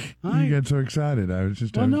 You got so excited. I was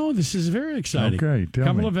just. Well, no, this is very exciting. Okay, tell me.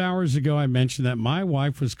 A couple of hours ago, I mentioned that my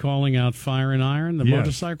wife was calling out Fire and Iron, the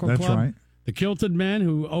motorcycle that's club. right. The kilted men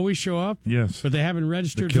who always show up. Yes. But they haven't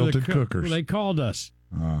registered The kilted for cookers. They called us.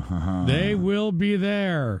 They will be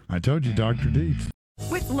there. I told you, Dr. Deeds.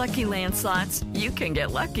 With Lucky Land Slots, you can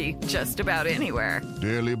get lucky just about anywhere.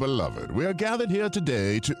 Dearly beloved, we are gathered here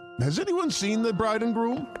today to... Has anyone seen the bride and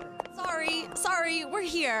groom? Sorry, we're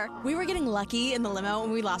here. We were getting lucky in the limo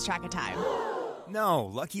and we lost track of time. No,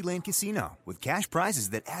 Lucky Land Casino, with cash prizes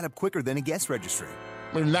that add up quicker than a guest registry.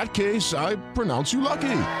 In that case, I pronounce you lucky.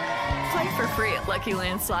 Play for free at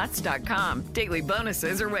LuckyLandSlots.com. Daily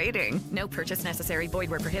bonuses are waiting. No purchase necessary. Void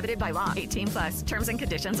where prohibited by law. 18+. Terms and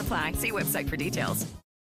conditions apply. See website for details.